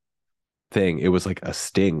blunt thing. It was like a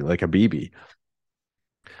sting, like a BB.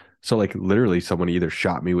 So like literally someone either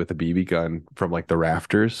shot me with a BB gun from like the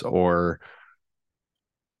rafters or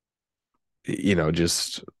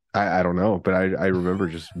just I don't know, but I remember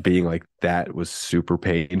just being like that was super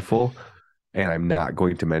painful and I'm not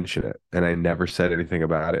going to mention it. And I never said anything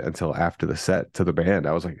about it until after the set to the band.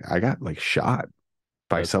 I was like, I got like shot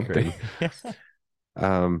by That's something. crazy.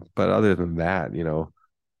 But other than that,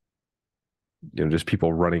 just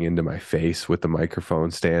people running into my face with the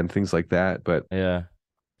microphone stand, things like that. But Yeah.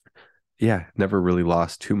 yeah, never really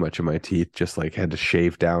lost too much of my teeth. Just like had to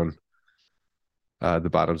shave down the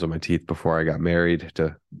bottoms of my teeth before I got married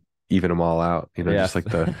to even them all out. Yeah. Just like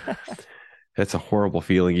the It's a horrible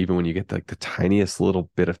feeling, even when you get like the tiniest little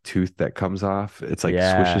bit of tooth that comes off. It's like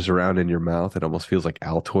Yeah. swishes around in your mouth. It almost feels like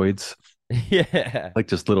Altoids, Yeah. like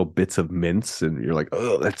just little bits of mints, and you're like,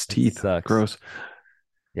 oh, that's It teeth. sucks. Gross.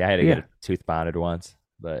 Yeah, I had to But get yeah. a tooth bonded once.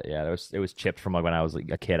 But yeah, it was chipped from like when I was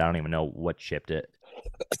like a kid. I don't even know what chipped it.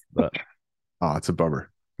 But Oh, it's a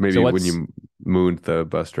bummer. so Maybe when what's you mooned the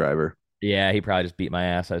bus driver, yeah, he probably just beat my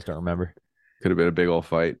ass. I just don't remember. could have been a big old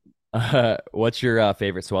fight. What's your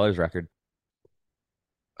favorite Swellers record?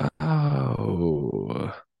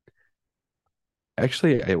 Oh,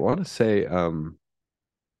 actually, I want to say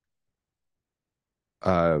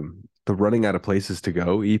the Running Out of Places to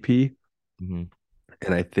Go EP, Hmm.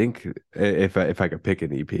 and I think if I could pick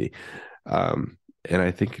an EP, and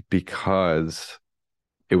I think because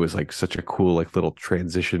it was like such a cool like little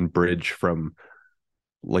transition bridge from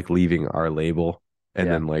like leaving our label, and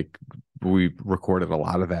Yeah. then like we recorded a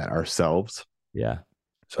lot of that ourselves, Yeah.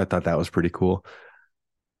 so I thought that was pretty cool.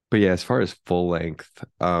 But yeah, as far as full length,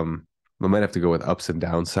 I might have to go with Ups and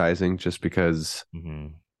Downsizing just because Hmm.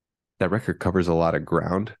 that record covers a lot of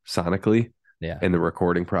ground sonically, Yeah. and the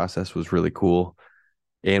recording process was really cool.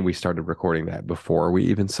 And we started recording that before we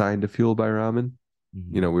even signed to Fueled by Ramen.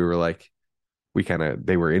 Hmm. We were like,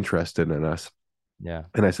 they were interested in us. Yeah.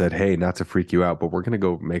 And I said, hey, not to freak you out, but we're going to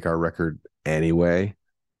go make our record anyway,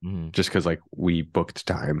 Hmm. just because like we booked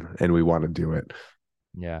time and we want to do it.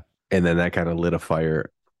 Yeah. And then that kind of lit a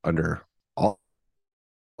fire under all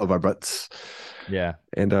of our butts. Yeah.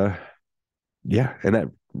 And yeah, and that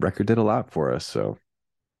record did a lot for us. So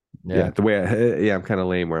yeah, Yeah. yeah, I'm kind of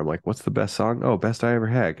lame where I'm like, what's the best song? Oh, best I ever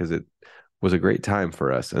had because it was a great time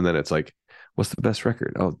for us. And then it's like, what's the best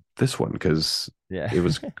record? Oh, this one because Yeah. it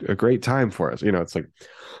was a great time for us. It's like,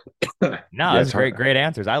 No, yeah, that's it's great, hard. great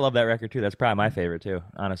answers. I love that record too. That's probably my favorite too,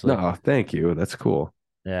 honestly. No, thank you. That's cool.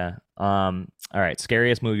 Yeah. All right.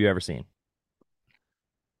 Scariest movie you ever seen?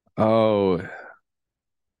 Oh,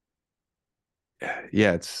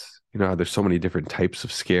 yeah, it's how there's so many different types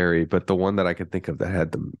of scary, but the one that I could think of that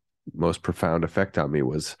had the most profound effect on me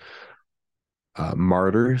was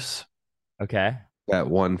Martyrs. Okay. That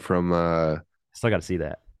one from Still got to see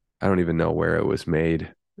that. I don't even know where it was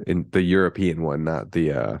made. In the European one, not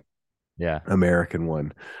the Yeah. American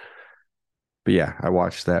one. But yeah, I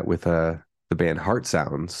watched that with the band Heart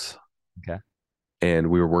Sounds, Okay. and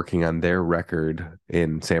we were working on their record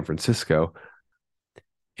in San Francisco,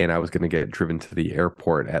 and I was going to get driven to the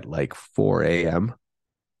airport at like 4 a.m.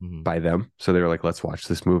 Hmm. by them. So they were like, let's watch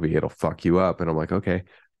this movie. It'll fuck you up. And I'm like, okay.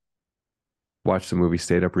 Watched the movie,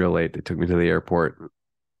 stayed up real late. They took me to the airport,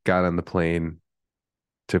 got on the plane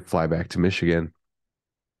to fly back to Michigan,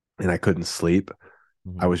 and I couldn't sleep.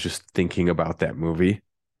 I Hmm. was just thinking about that movie,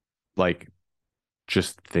 like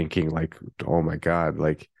just thinking like, oh my God,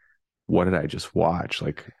 like what did I just watch?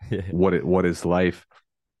 Like what is life?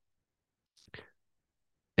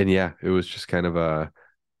 And yeah, it was just kind of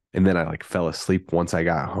and then I like fell asleep once I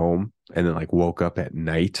got home and then like woke up at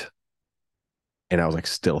night and I was like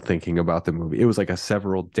still thinking about the movie. It was like a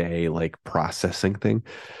several day like processing thing.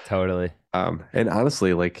 Totally. And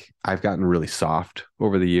honestly, like I've gotten really soft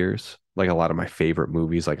over the years. Like a lot of my favorite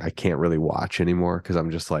movies, like I can't really watch anymore because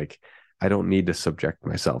I'm just like, I don't need to subject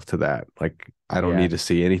myself to that. Like I don't Yeah. need to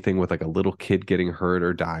see anything with like a little kid getting hurt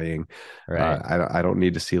or dying. Right. I don't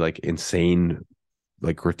need to see like insane,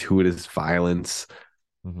 like gratuitous violence.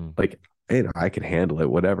 Hmm. Like, I can handle it,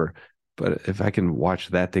 whatever. But if I can watch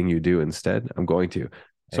that thing you do instead, I'm going to.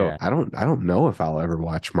 So Yeah. I don't know if I'll ever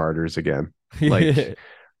watch Martyrs again. Like,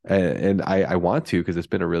 and I want to because it's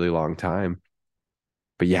been a really long time.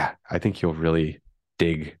 But yeah, I think you'll really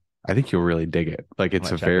dig. I think you'll really dig it. Like I might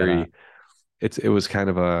check that out. it was kind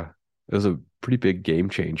of it was a pretty big game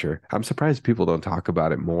changer. I'm surprised people don't talk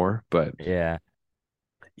about it more, but Yeah.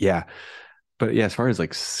 yeah. But yeah, as far as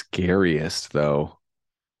like scariest though,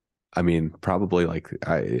 I mean, probably like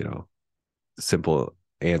simple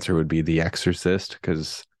answer would be The Exorcist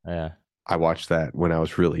because Yeah. I watched that when I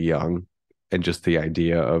was really young, and just the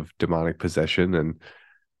idea of demonic possession and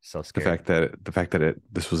So the scary. fact that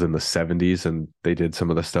this was in the 70s and they did some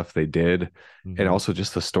of the stuff they did, and Hmm. also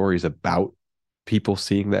just the stories about people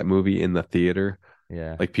seeing that movie in the theater,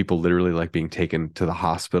 Yeah. like people literally like being taken to the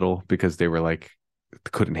hospital because they were like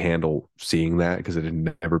couldn't handle seeing that because it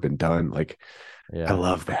had never been done. Like I Yeah.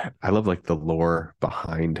 love that. I love like the lore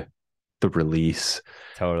behind the release.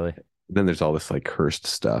 Totally. Then there's all this like cursed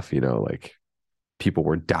stuff, like people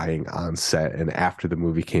were dying on set and after the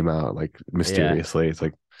movie came out, like Yeah. mysteriously. It's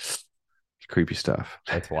like creepy stuff.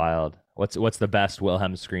 That's wild. What's the best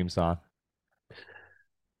Wilhelm scream song?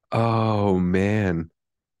 Oh man.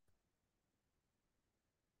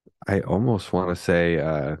 I almost want to say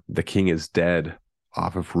The King is Dead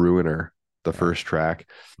off of Ruiner, the Yeah. first track,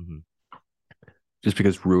 Mhm. just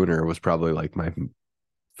because Ruiner was probably like my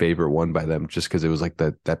favorite one by them, just because it was like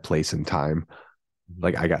that place and time. Mhm.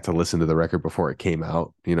 Like I got to listen to the record before it came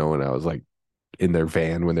out, you know, when I was like in their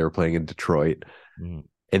van when they were playing in Detroit. Mhm.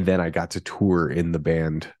 And then I got to tour in the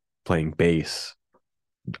band playing bass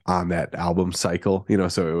on that album cycle, you know,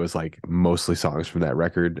 so it was like mostly songs from that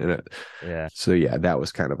record. Yeah. So yeah, that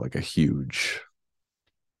was kind of like a huge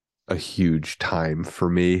time for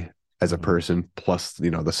me as a Mhm. person. Plus,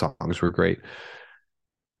 you know, the songs were great.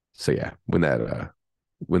 So yeah, when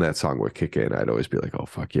that song would kick in, I'd always be like, oh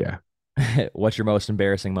fuck yeah. What's your most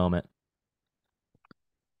embarrassing moment?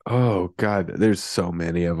 Oh God, there's so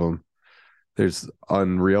many of them. There's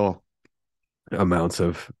unreal amounts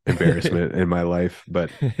of embarrassment in my life, but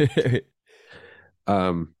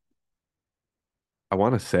um I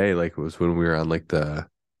want to say like it was when we were on like the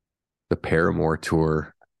Paramore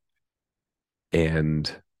tour, and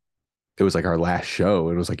it was like our last show,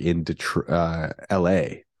 and it was like in Detroit,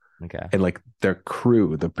 LA. Okay. And like their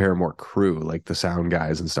crew, the Paramore crew, like the sound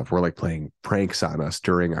guys and stuff, were like playing pranks on us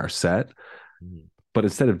during our set. Mhm. But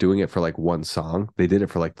instead of doing it for like one song, they did it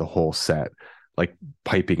for like the whole set, like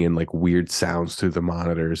piping in like weird sounds through the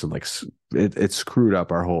monitors, and like it screwed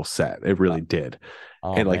up our whole set. It Uh, really did.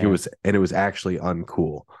 oh And like man. it was actually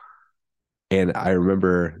uncool. And I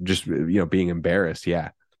remember just, you know, being embarrassed.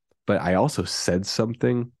 Yeah. But I also said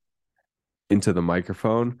something into the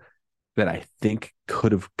microphone that I think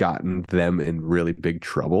could have gotten them in really big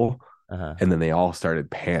trouble. Uh-huh. And then they all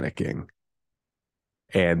started panicking.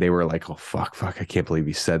 And they were like, "Oh fuck, I can't believe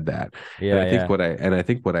he said that." Yeah, yeah. And I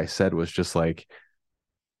think what I said was just like,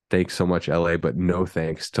 "Thanks so much, LA, but no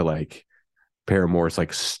thanks to like Paramore's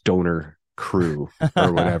like stoner crew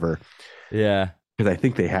or whatever." Yeah. Because I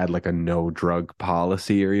think they had like a no drug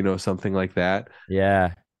policy or, you know, something like that.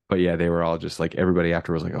 Yeah. But yeah, they were all just like, everybody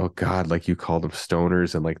after was like, "Oh God, like you called them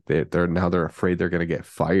stoners," and like they're now they're afraid they're gonna get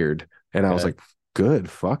fired. And I was Good. like, "Good,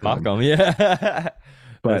 fuck Fuck them." them. Yeah.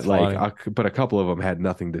 But That's like, funny. but a couple of them had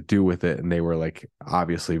nothing to do with it, and they were like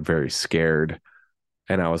obviously very scared.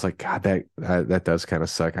 And I was like, God, that does kind of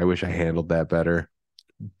suck. I wish I handled that better.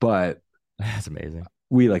 But That's amazing.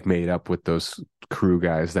 we like made up with those crew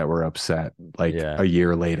guys that were upset like Yeah. a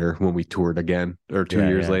year later when we toured again, or two Yeah,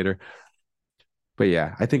 years yeah. later. But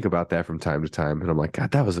yeah, I think about that from time to time, and I'm like,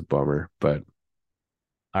 God, that was a bummer. But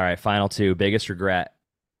All right, final two. Biggest regret.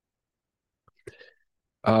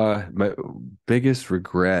 my biggest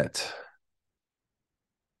regret,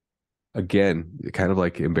 again, kind of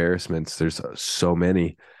like embarrassments. There's so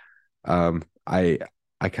many. Um, I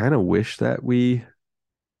I kind of wish that we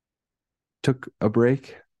took a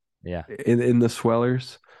break Yeah. in the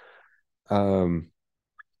Swellers. Um,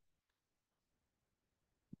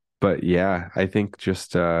 but yeah, I think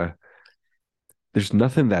just there's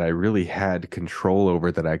nothing that I really had control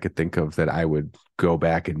over that I could think of that I would go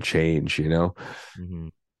back and change, you know? Hmm.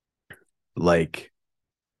 Like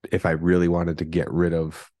if I really wanted to get rid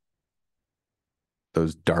of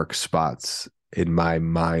those dark spots in my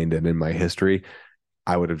mind and in my history,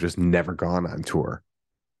 I would have just never gone on tour.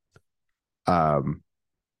 Um,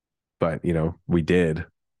 but you know, we did.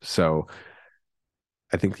 So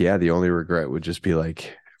I think yeah, the only regret would just be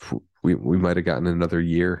like if we might have gotten another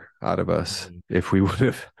year out of us Hmm. if we would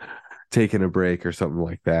have taken a break or something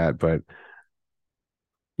like that. But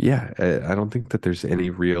yeah, I don't think that there's any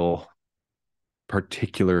real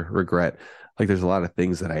particular regret. Like there's a lot of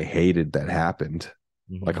things that I hated that happened,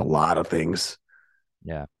 like Hmm. a lot of things.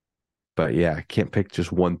 Yeah. But yeah, I can't pick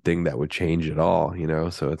just one thing that would change it all, you know?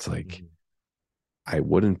 So it's like Mhm. I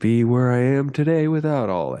wouldn't be where I am today without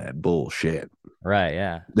all that bullshit. Right,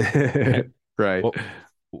 yeah. Right. What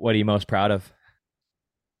what are you most proud of?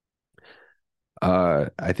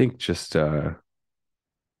 I think just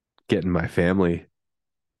getting my family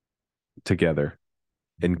together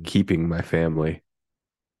and Mhm. keeping my family,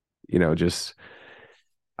 you know, just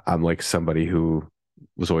I'm like somebody who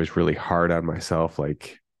was always really hard on myself.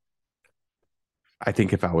 Like I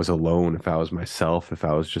think if I was alone, if I was myself, if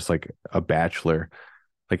I was just like a bachelor,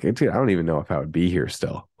 like dude, I don't even know if I would be here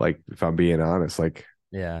still. Like if I'm being honest, like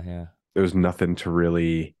Yeah, yeah. there was nothing to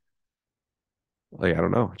really like, I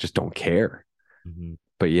don't know, just don't care. Hmm.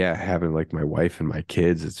 But yeah, having like my wife and my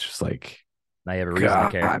kids, it's just like, Now you have a reason to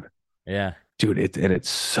care. God, Yeah. dude, it's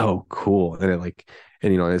so cool. And it like,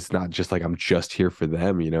 and you know, it's not just like I'm just here for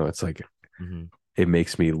them, you know, it's like Hmm. it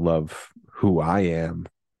makes me love who I am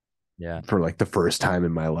Yeah. for like the first time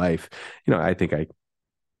in my life. You know, I think I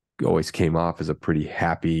always came off as a pretty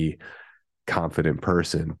happy, confident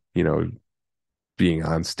person, you know, being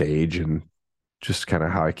on stage and just kind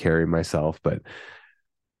of how I carry myself. But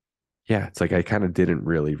yeah, it's like I kind of didn't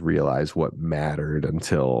really realize what mattered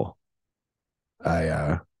until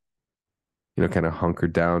I kind of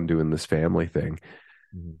hunkered down doing this family thing.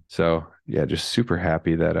 Mhm. So yeah, just super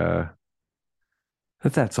happy that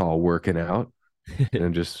that's all working out.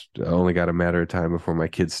 And just only got a matter of time before my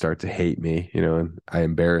kids start to hate me, and I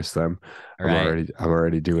embarrass them. I'm Right. already I'm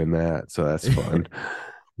already doing that, so that's fun.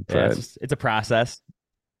 Yeah, But it's a process,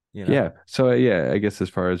 you know. yeah, so yeah, I guess as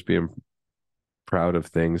far as being proud of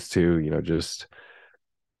things too, just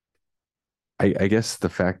I guess the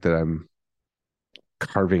fact that I'm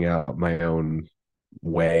carving out my own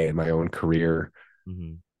way and my own career.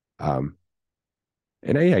 Hmm. Um,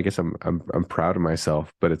 and I guess I'm proud of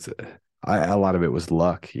myself, but a lot of it was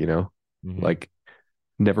luck, Hmm. like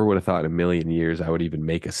never would have thought in a million years I would even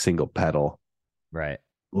make a single pedal, Right.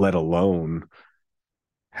 let alone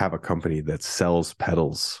have a company that sells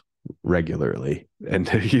pedals regularly and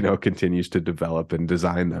continues to develop and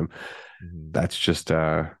design them. Hmm. That's just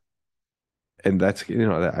and that's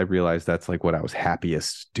I realized that's like what I was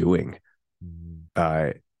happiest doing. Hmm.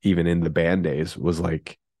 Uh Even in the band days was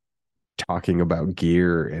like talking about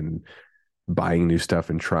gear and buying new stuff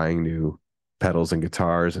and trying new pedals and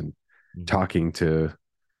guitars and Hmm. talking to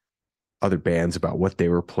other bands about what they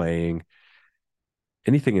were playing,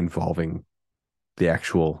 anything involving the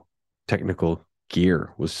actual technical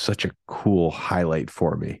gear was such a cool highlight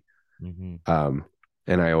for me. Hmm. Um,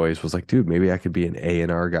 and I always was like, dude, maybe I could be an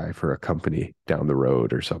A&R guy for a company down the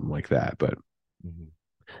road or something like that. But Hmm.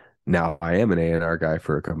 now I am an A&R guy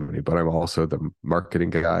for a company, but I'm also the marketing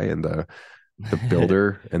guy and the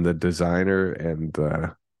builder and the designer and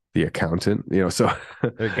the accountant, so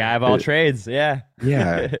The guy of all it, trades. Yeah.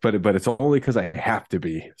 yeah, but it's only because I have to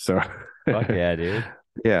be. So Fuck yeah, dude.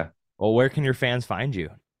 yeah. Well, where can your fans find you?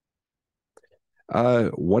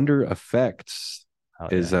 Wonder Effects Oh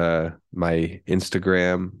is yeah. my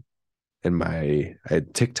Instagram and my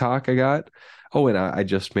TikTok I got. Oh, and I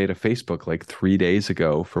just made a Facebook like 3 days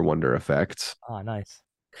ago for Wonder Effects. Oh, nice.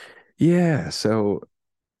 Yeah, so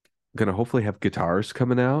gonna hopefully have guitars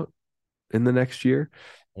coming out in the next year.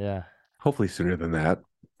 Yeah. Hopefully sooner than that.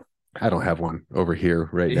 I don't have one over here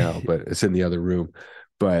right now, but it's in the other room.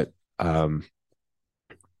 But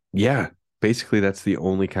yeah, basically that's the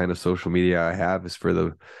only kind of social media I have is for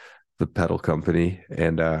the pedal company.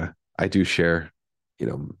 And I do share, you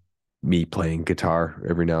know, me playing guitar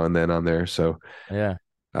every now and then on there. So Yeah.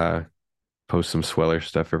 uh post some Sweller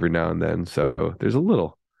stuff every now and then. So there's a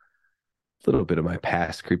little bit of my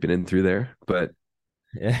past creeping in through there. But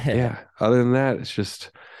Yeah. yeah, other than that, it's just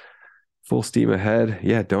full steam ahead.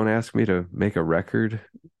 Yeah, don't ask me to make a record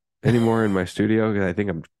anymore in my studio 'cause I think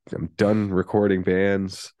I'm done recording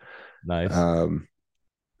bands. Nice. Um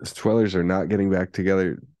the Swellers are not getting back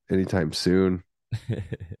together anytime soon,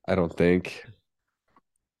 I don't think.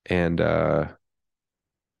 And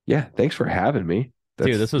yeah, thanks for having me.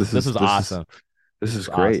 Dude, That's this was awesome. this This is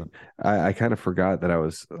was great. awesome. I kind of forgot that I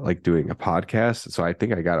was like doing a podcast, so I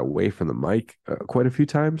think I got away from the mic quite a few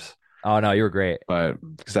times, Oh no, you were great. but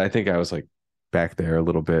because I think I was like back there a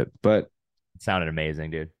little bit, but It sounded amazing,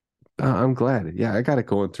 dude. I'm glad. Yeah, I got it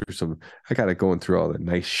going through all the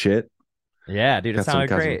nice shit. Yeah, dude, it Got some sounded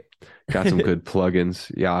got some great. got some good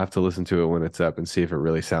plugins. Yeah, I'll have to listen to it when it's up and see if it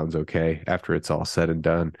really sounds okay after it's all said and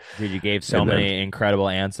done. Dude, you gave so And then, many incredible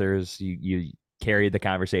answers. You carried the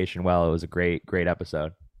conversation well. It was a great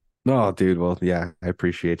episode. oh, dude, well, yeah, I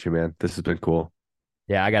appreciate you, man. This has been cool.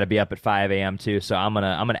 Yeah, I got to be up at 5 a.m. too, so I'm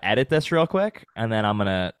gonna edit this real quick, and then I'm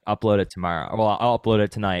gonna upload it tomorrow. Well, I'll upload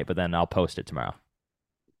it tonight, but then I'll post it tomorrow.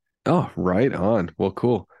 Oh, right on. Well,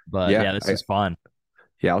 cool. But Yeah, yeah, this was fun.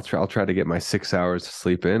 I'll try to get my 6 hours to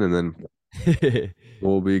sleep in, and then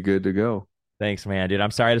we'll be good to go, Thanks, man, dude.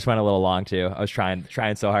 I'm sorry I just went a little long too. I was trying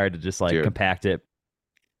so hard to just like dude. compact it.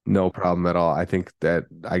 No problem at all. I think that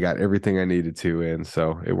I got everything I needed to in,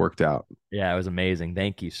 so it worked out. Yeah, it was amazing.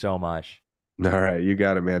 Thank you so much. All right, you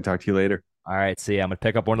got it, man. Talk to you later. All right, see, I'm gonna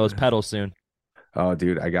pick up one of those pedals soon. Oh,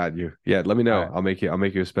 dude, I got you. Yeah, let me All know. right, I'll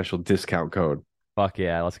make you a special discount code. fuck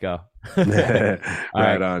yeah, let's go. All Right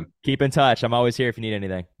right, on. keep in touch. I'm always here if you need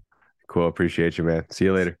anything. Cool. Appreciate you, man. See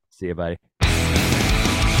you later. See you, buddy.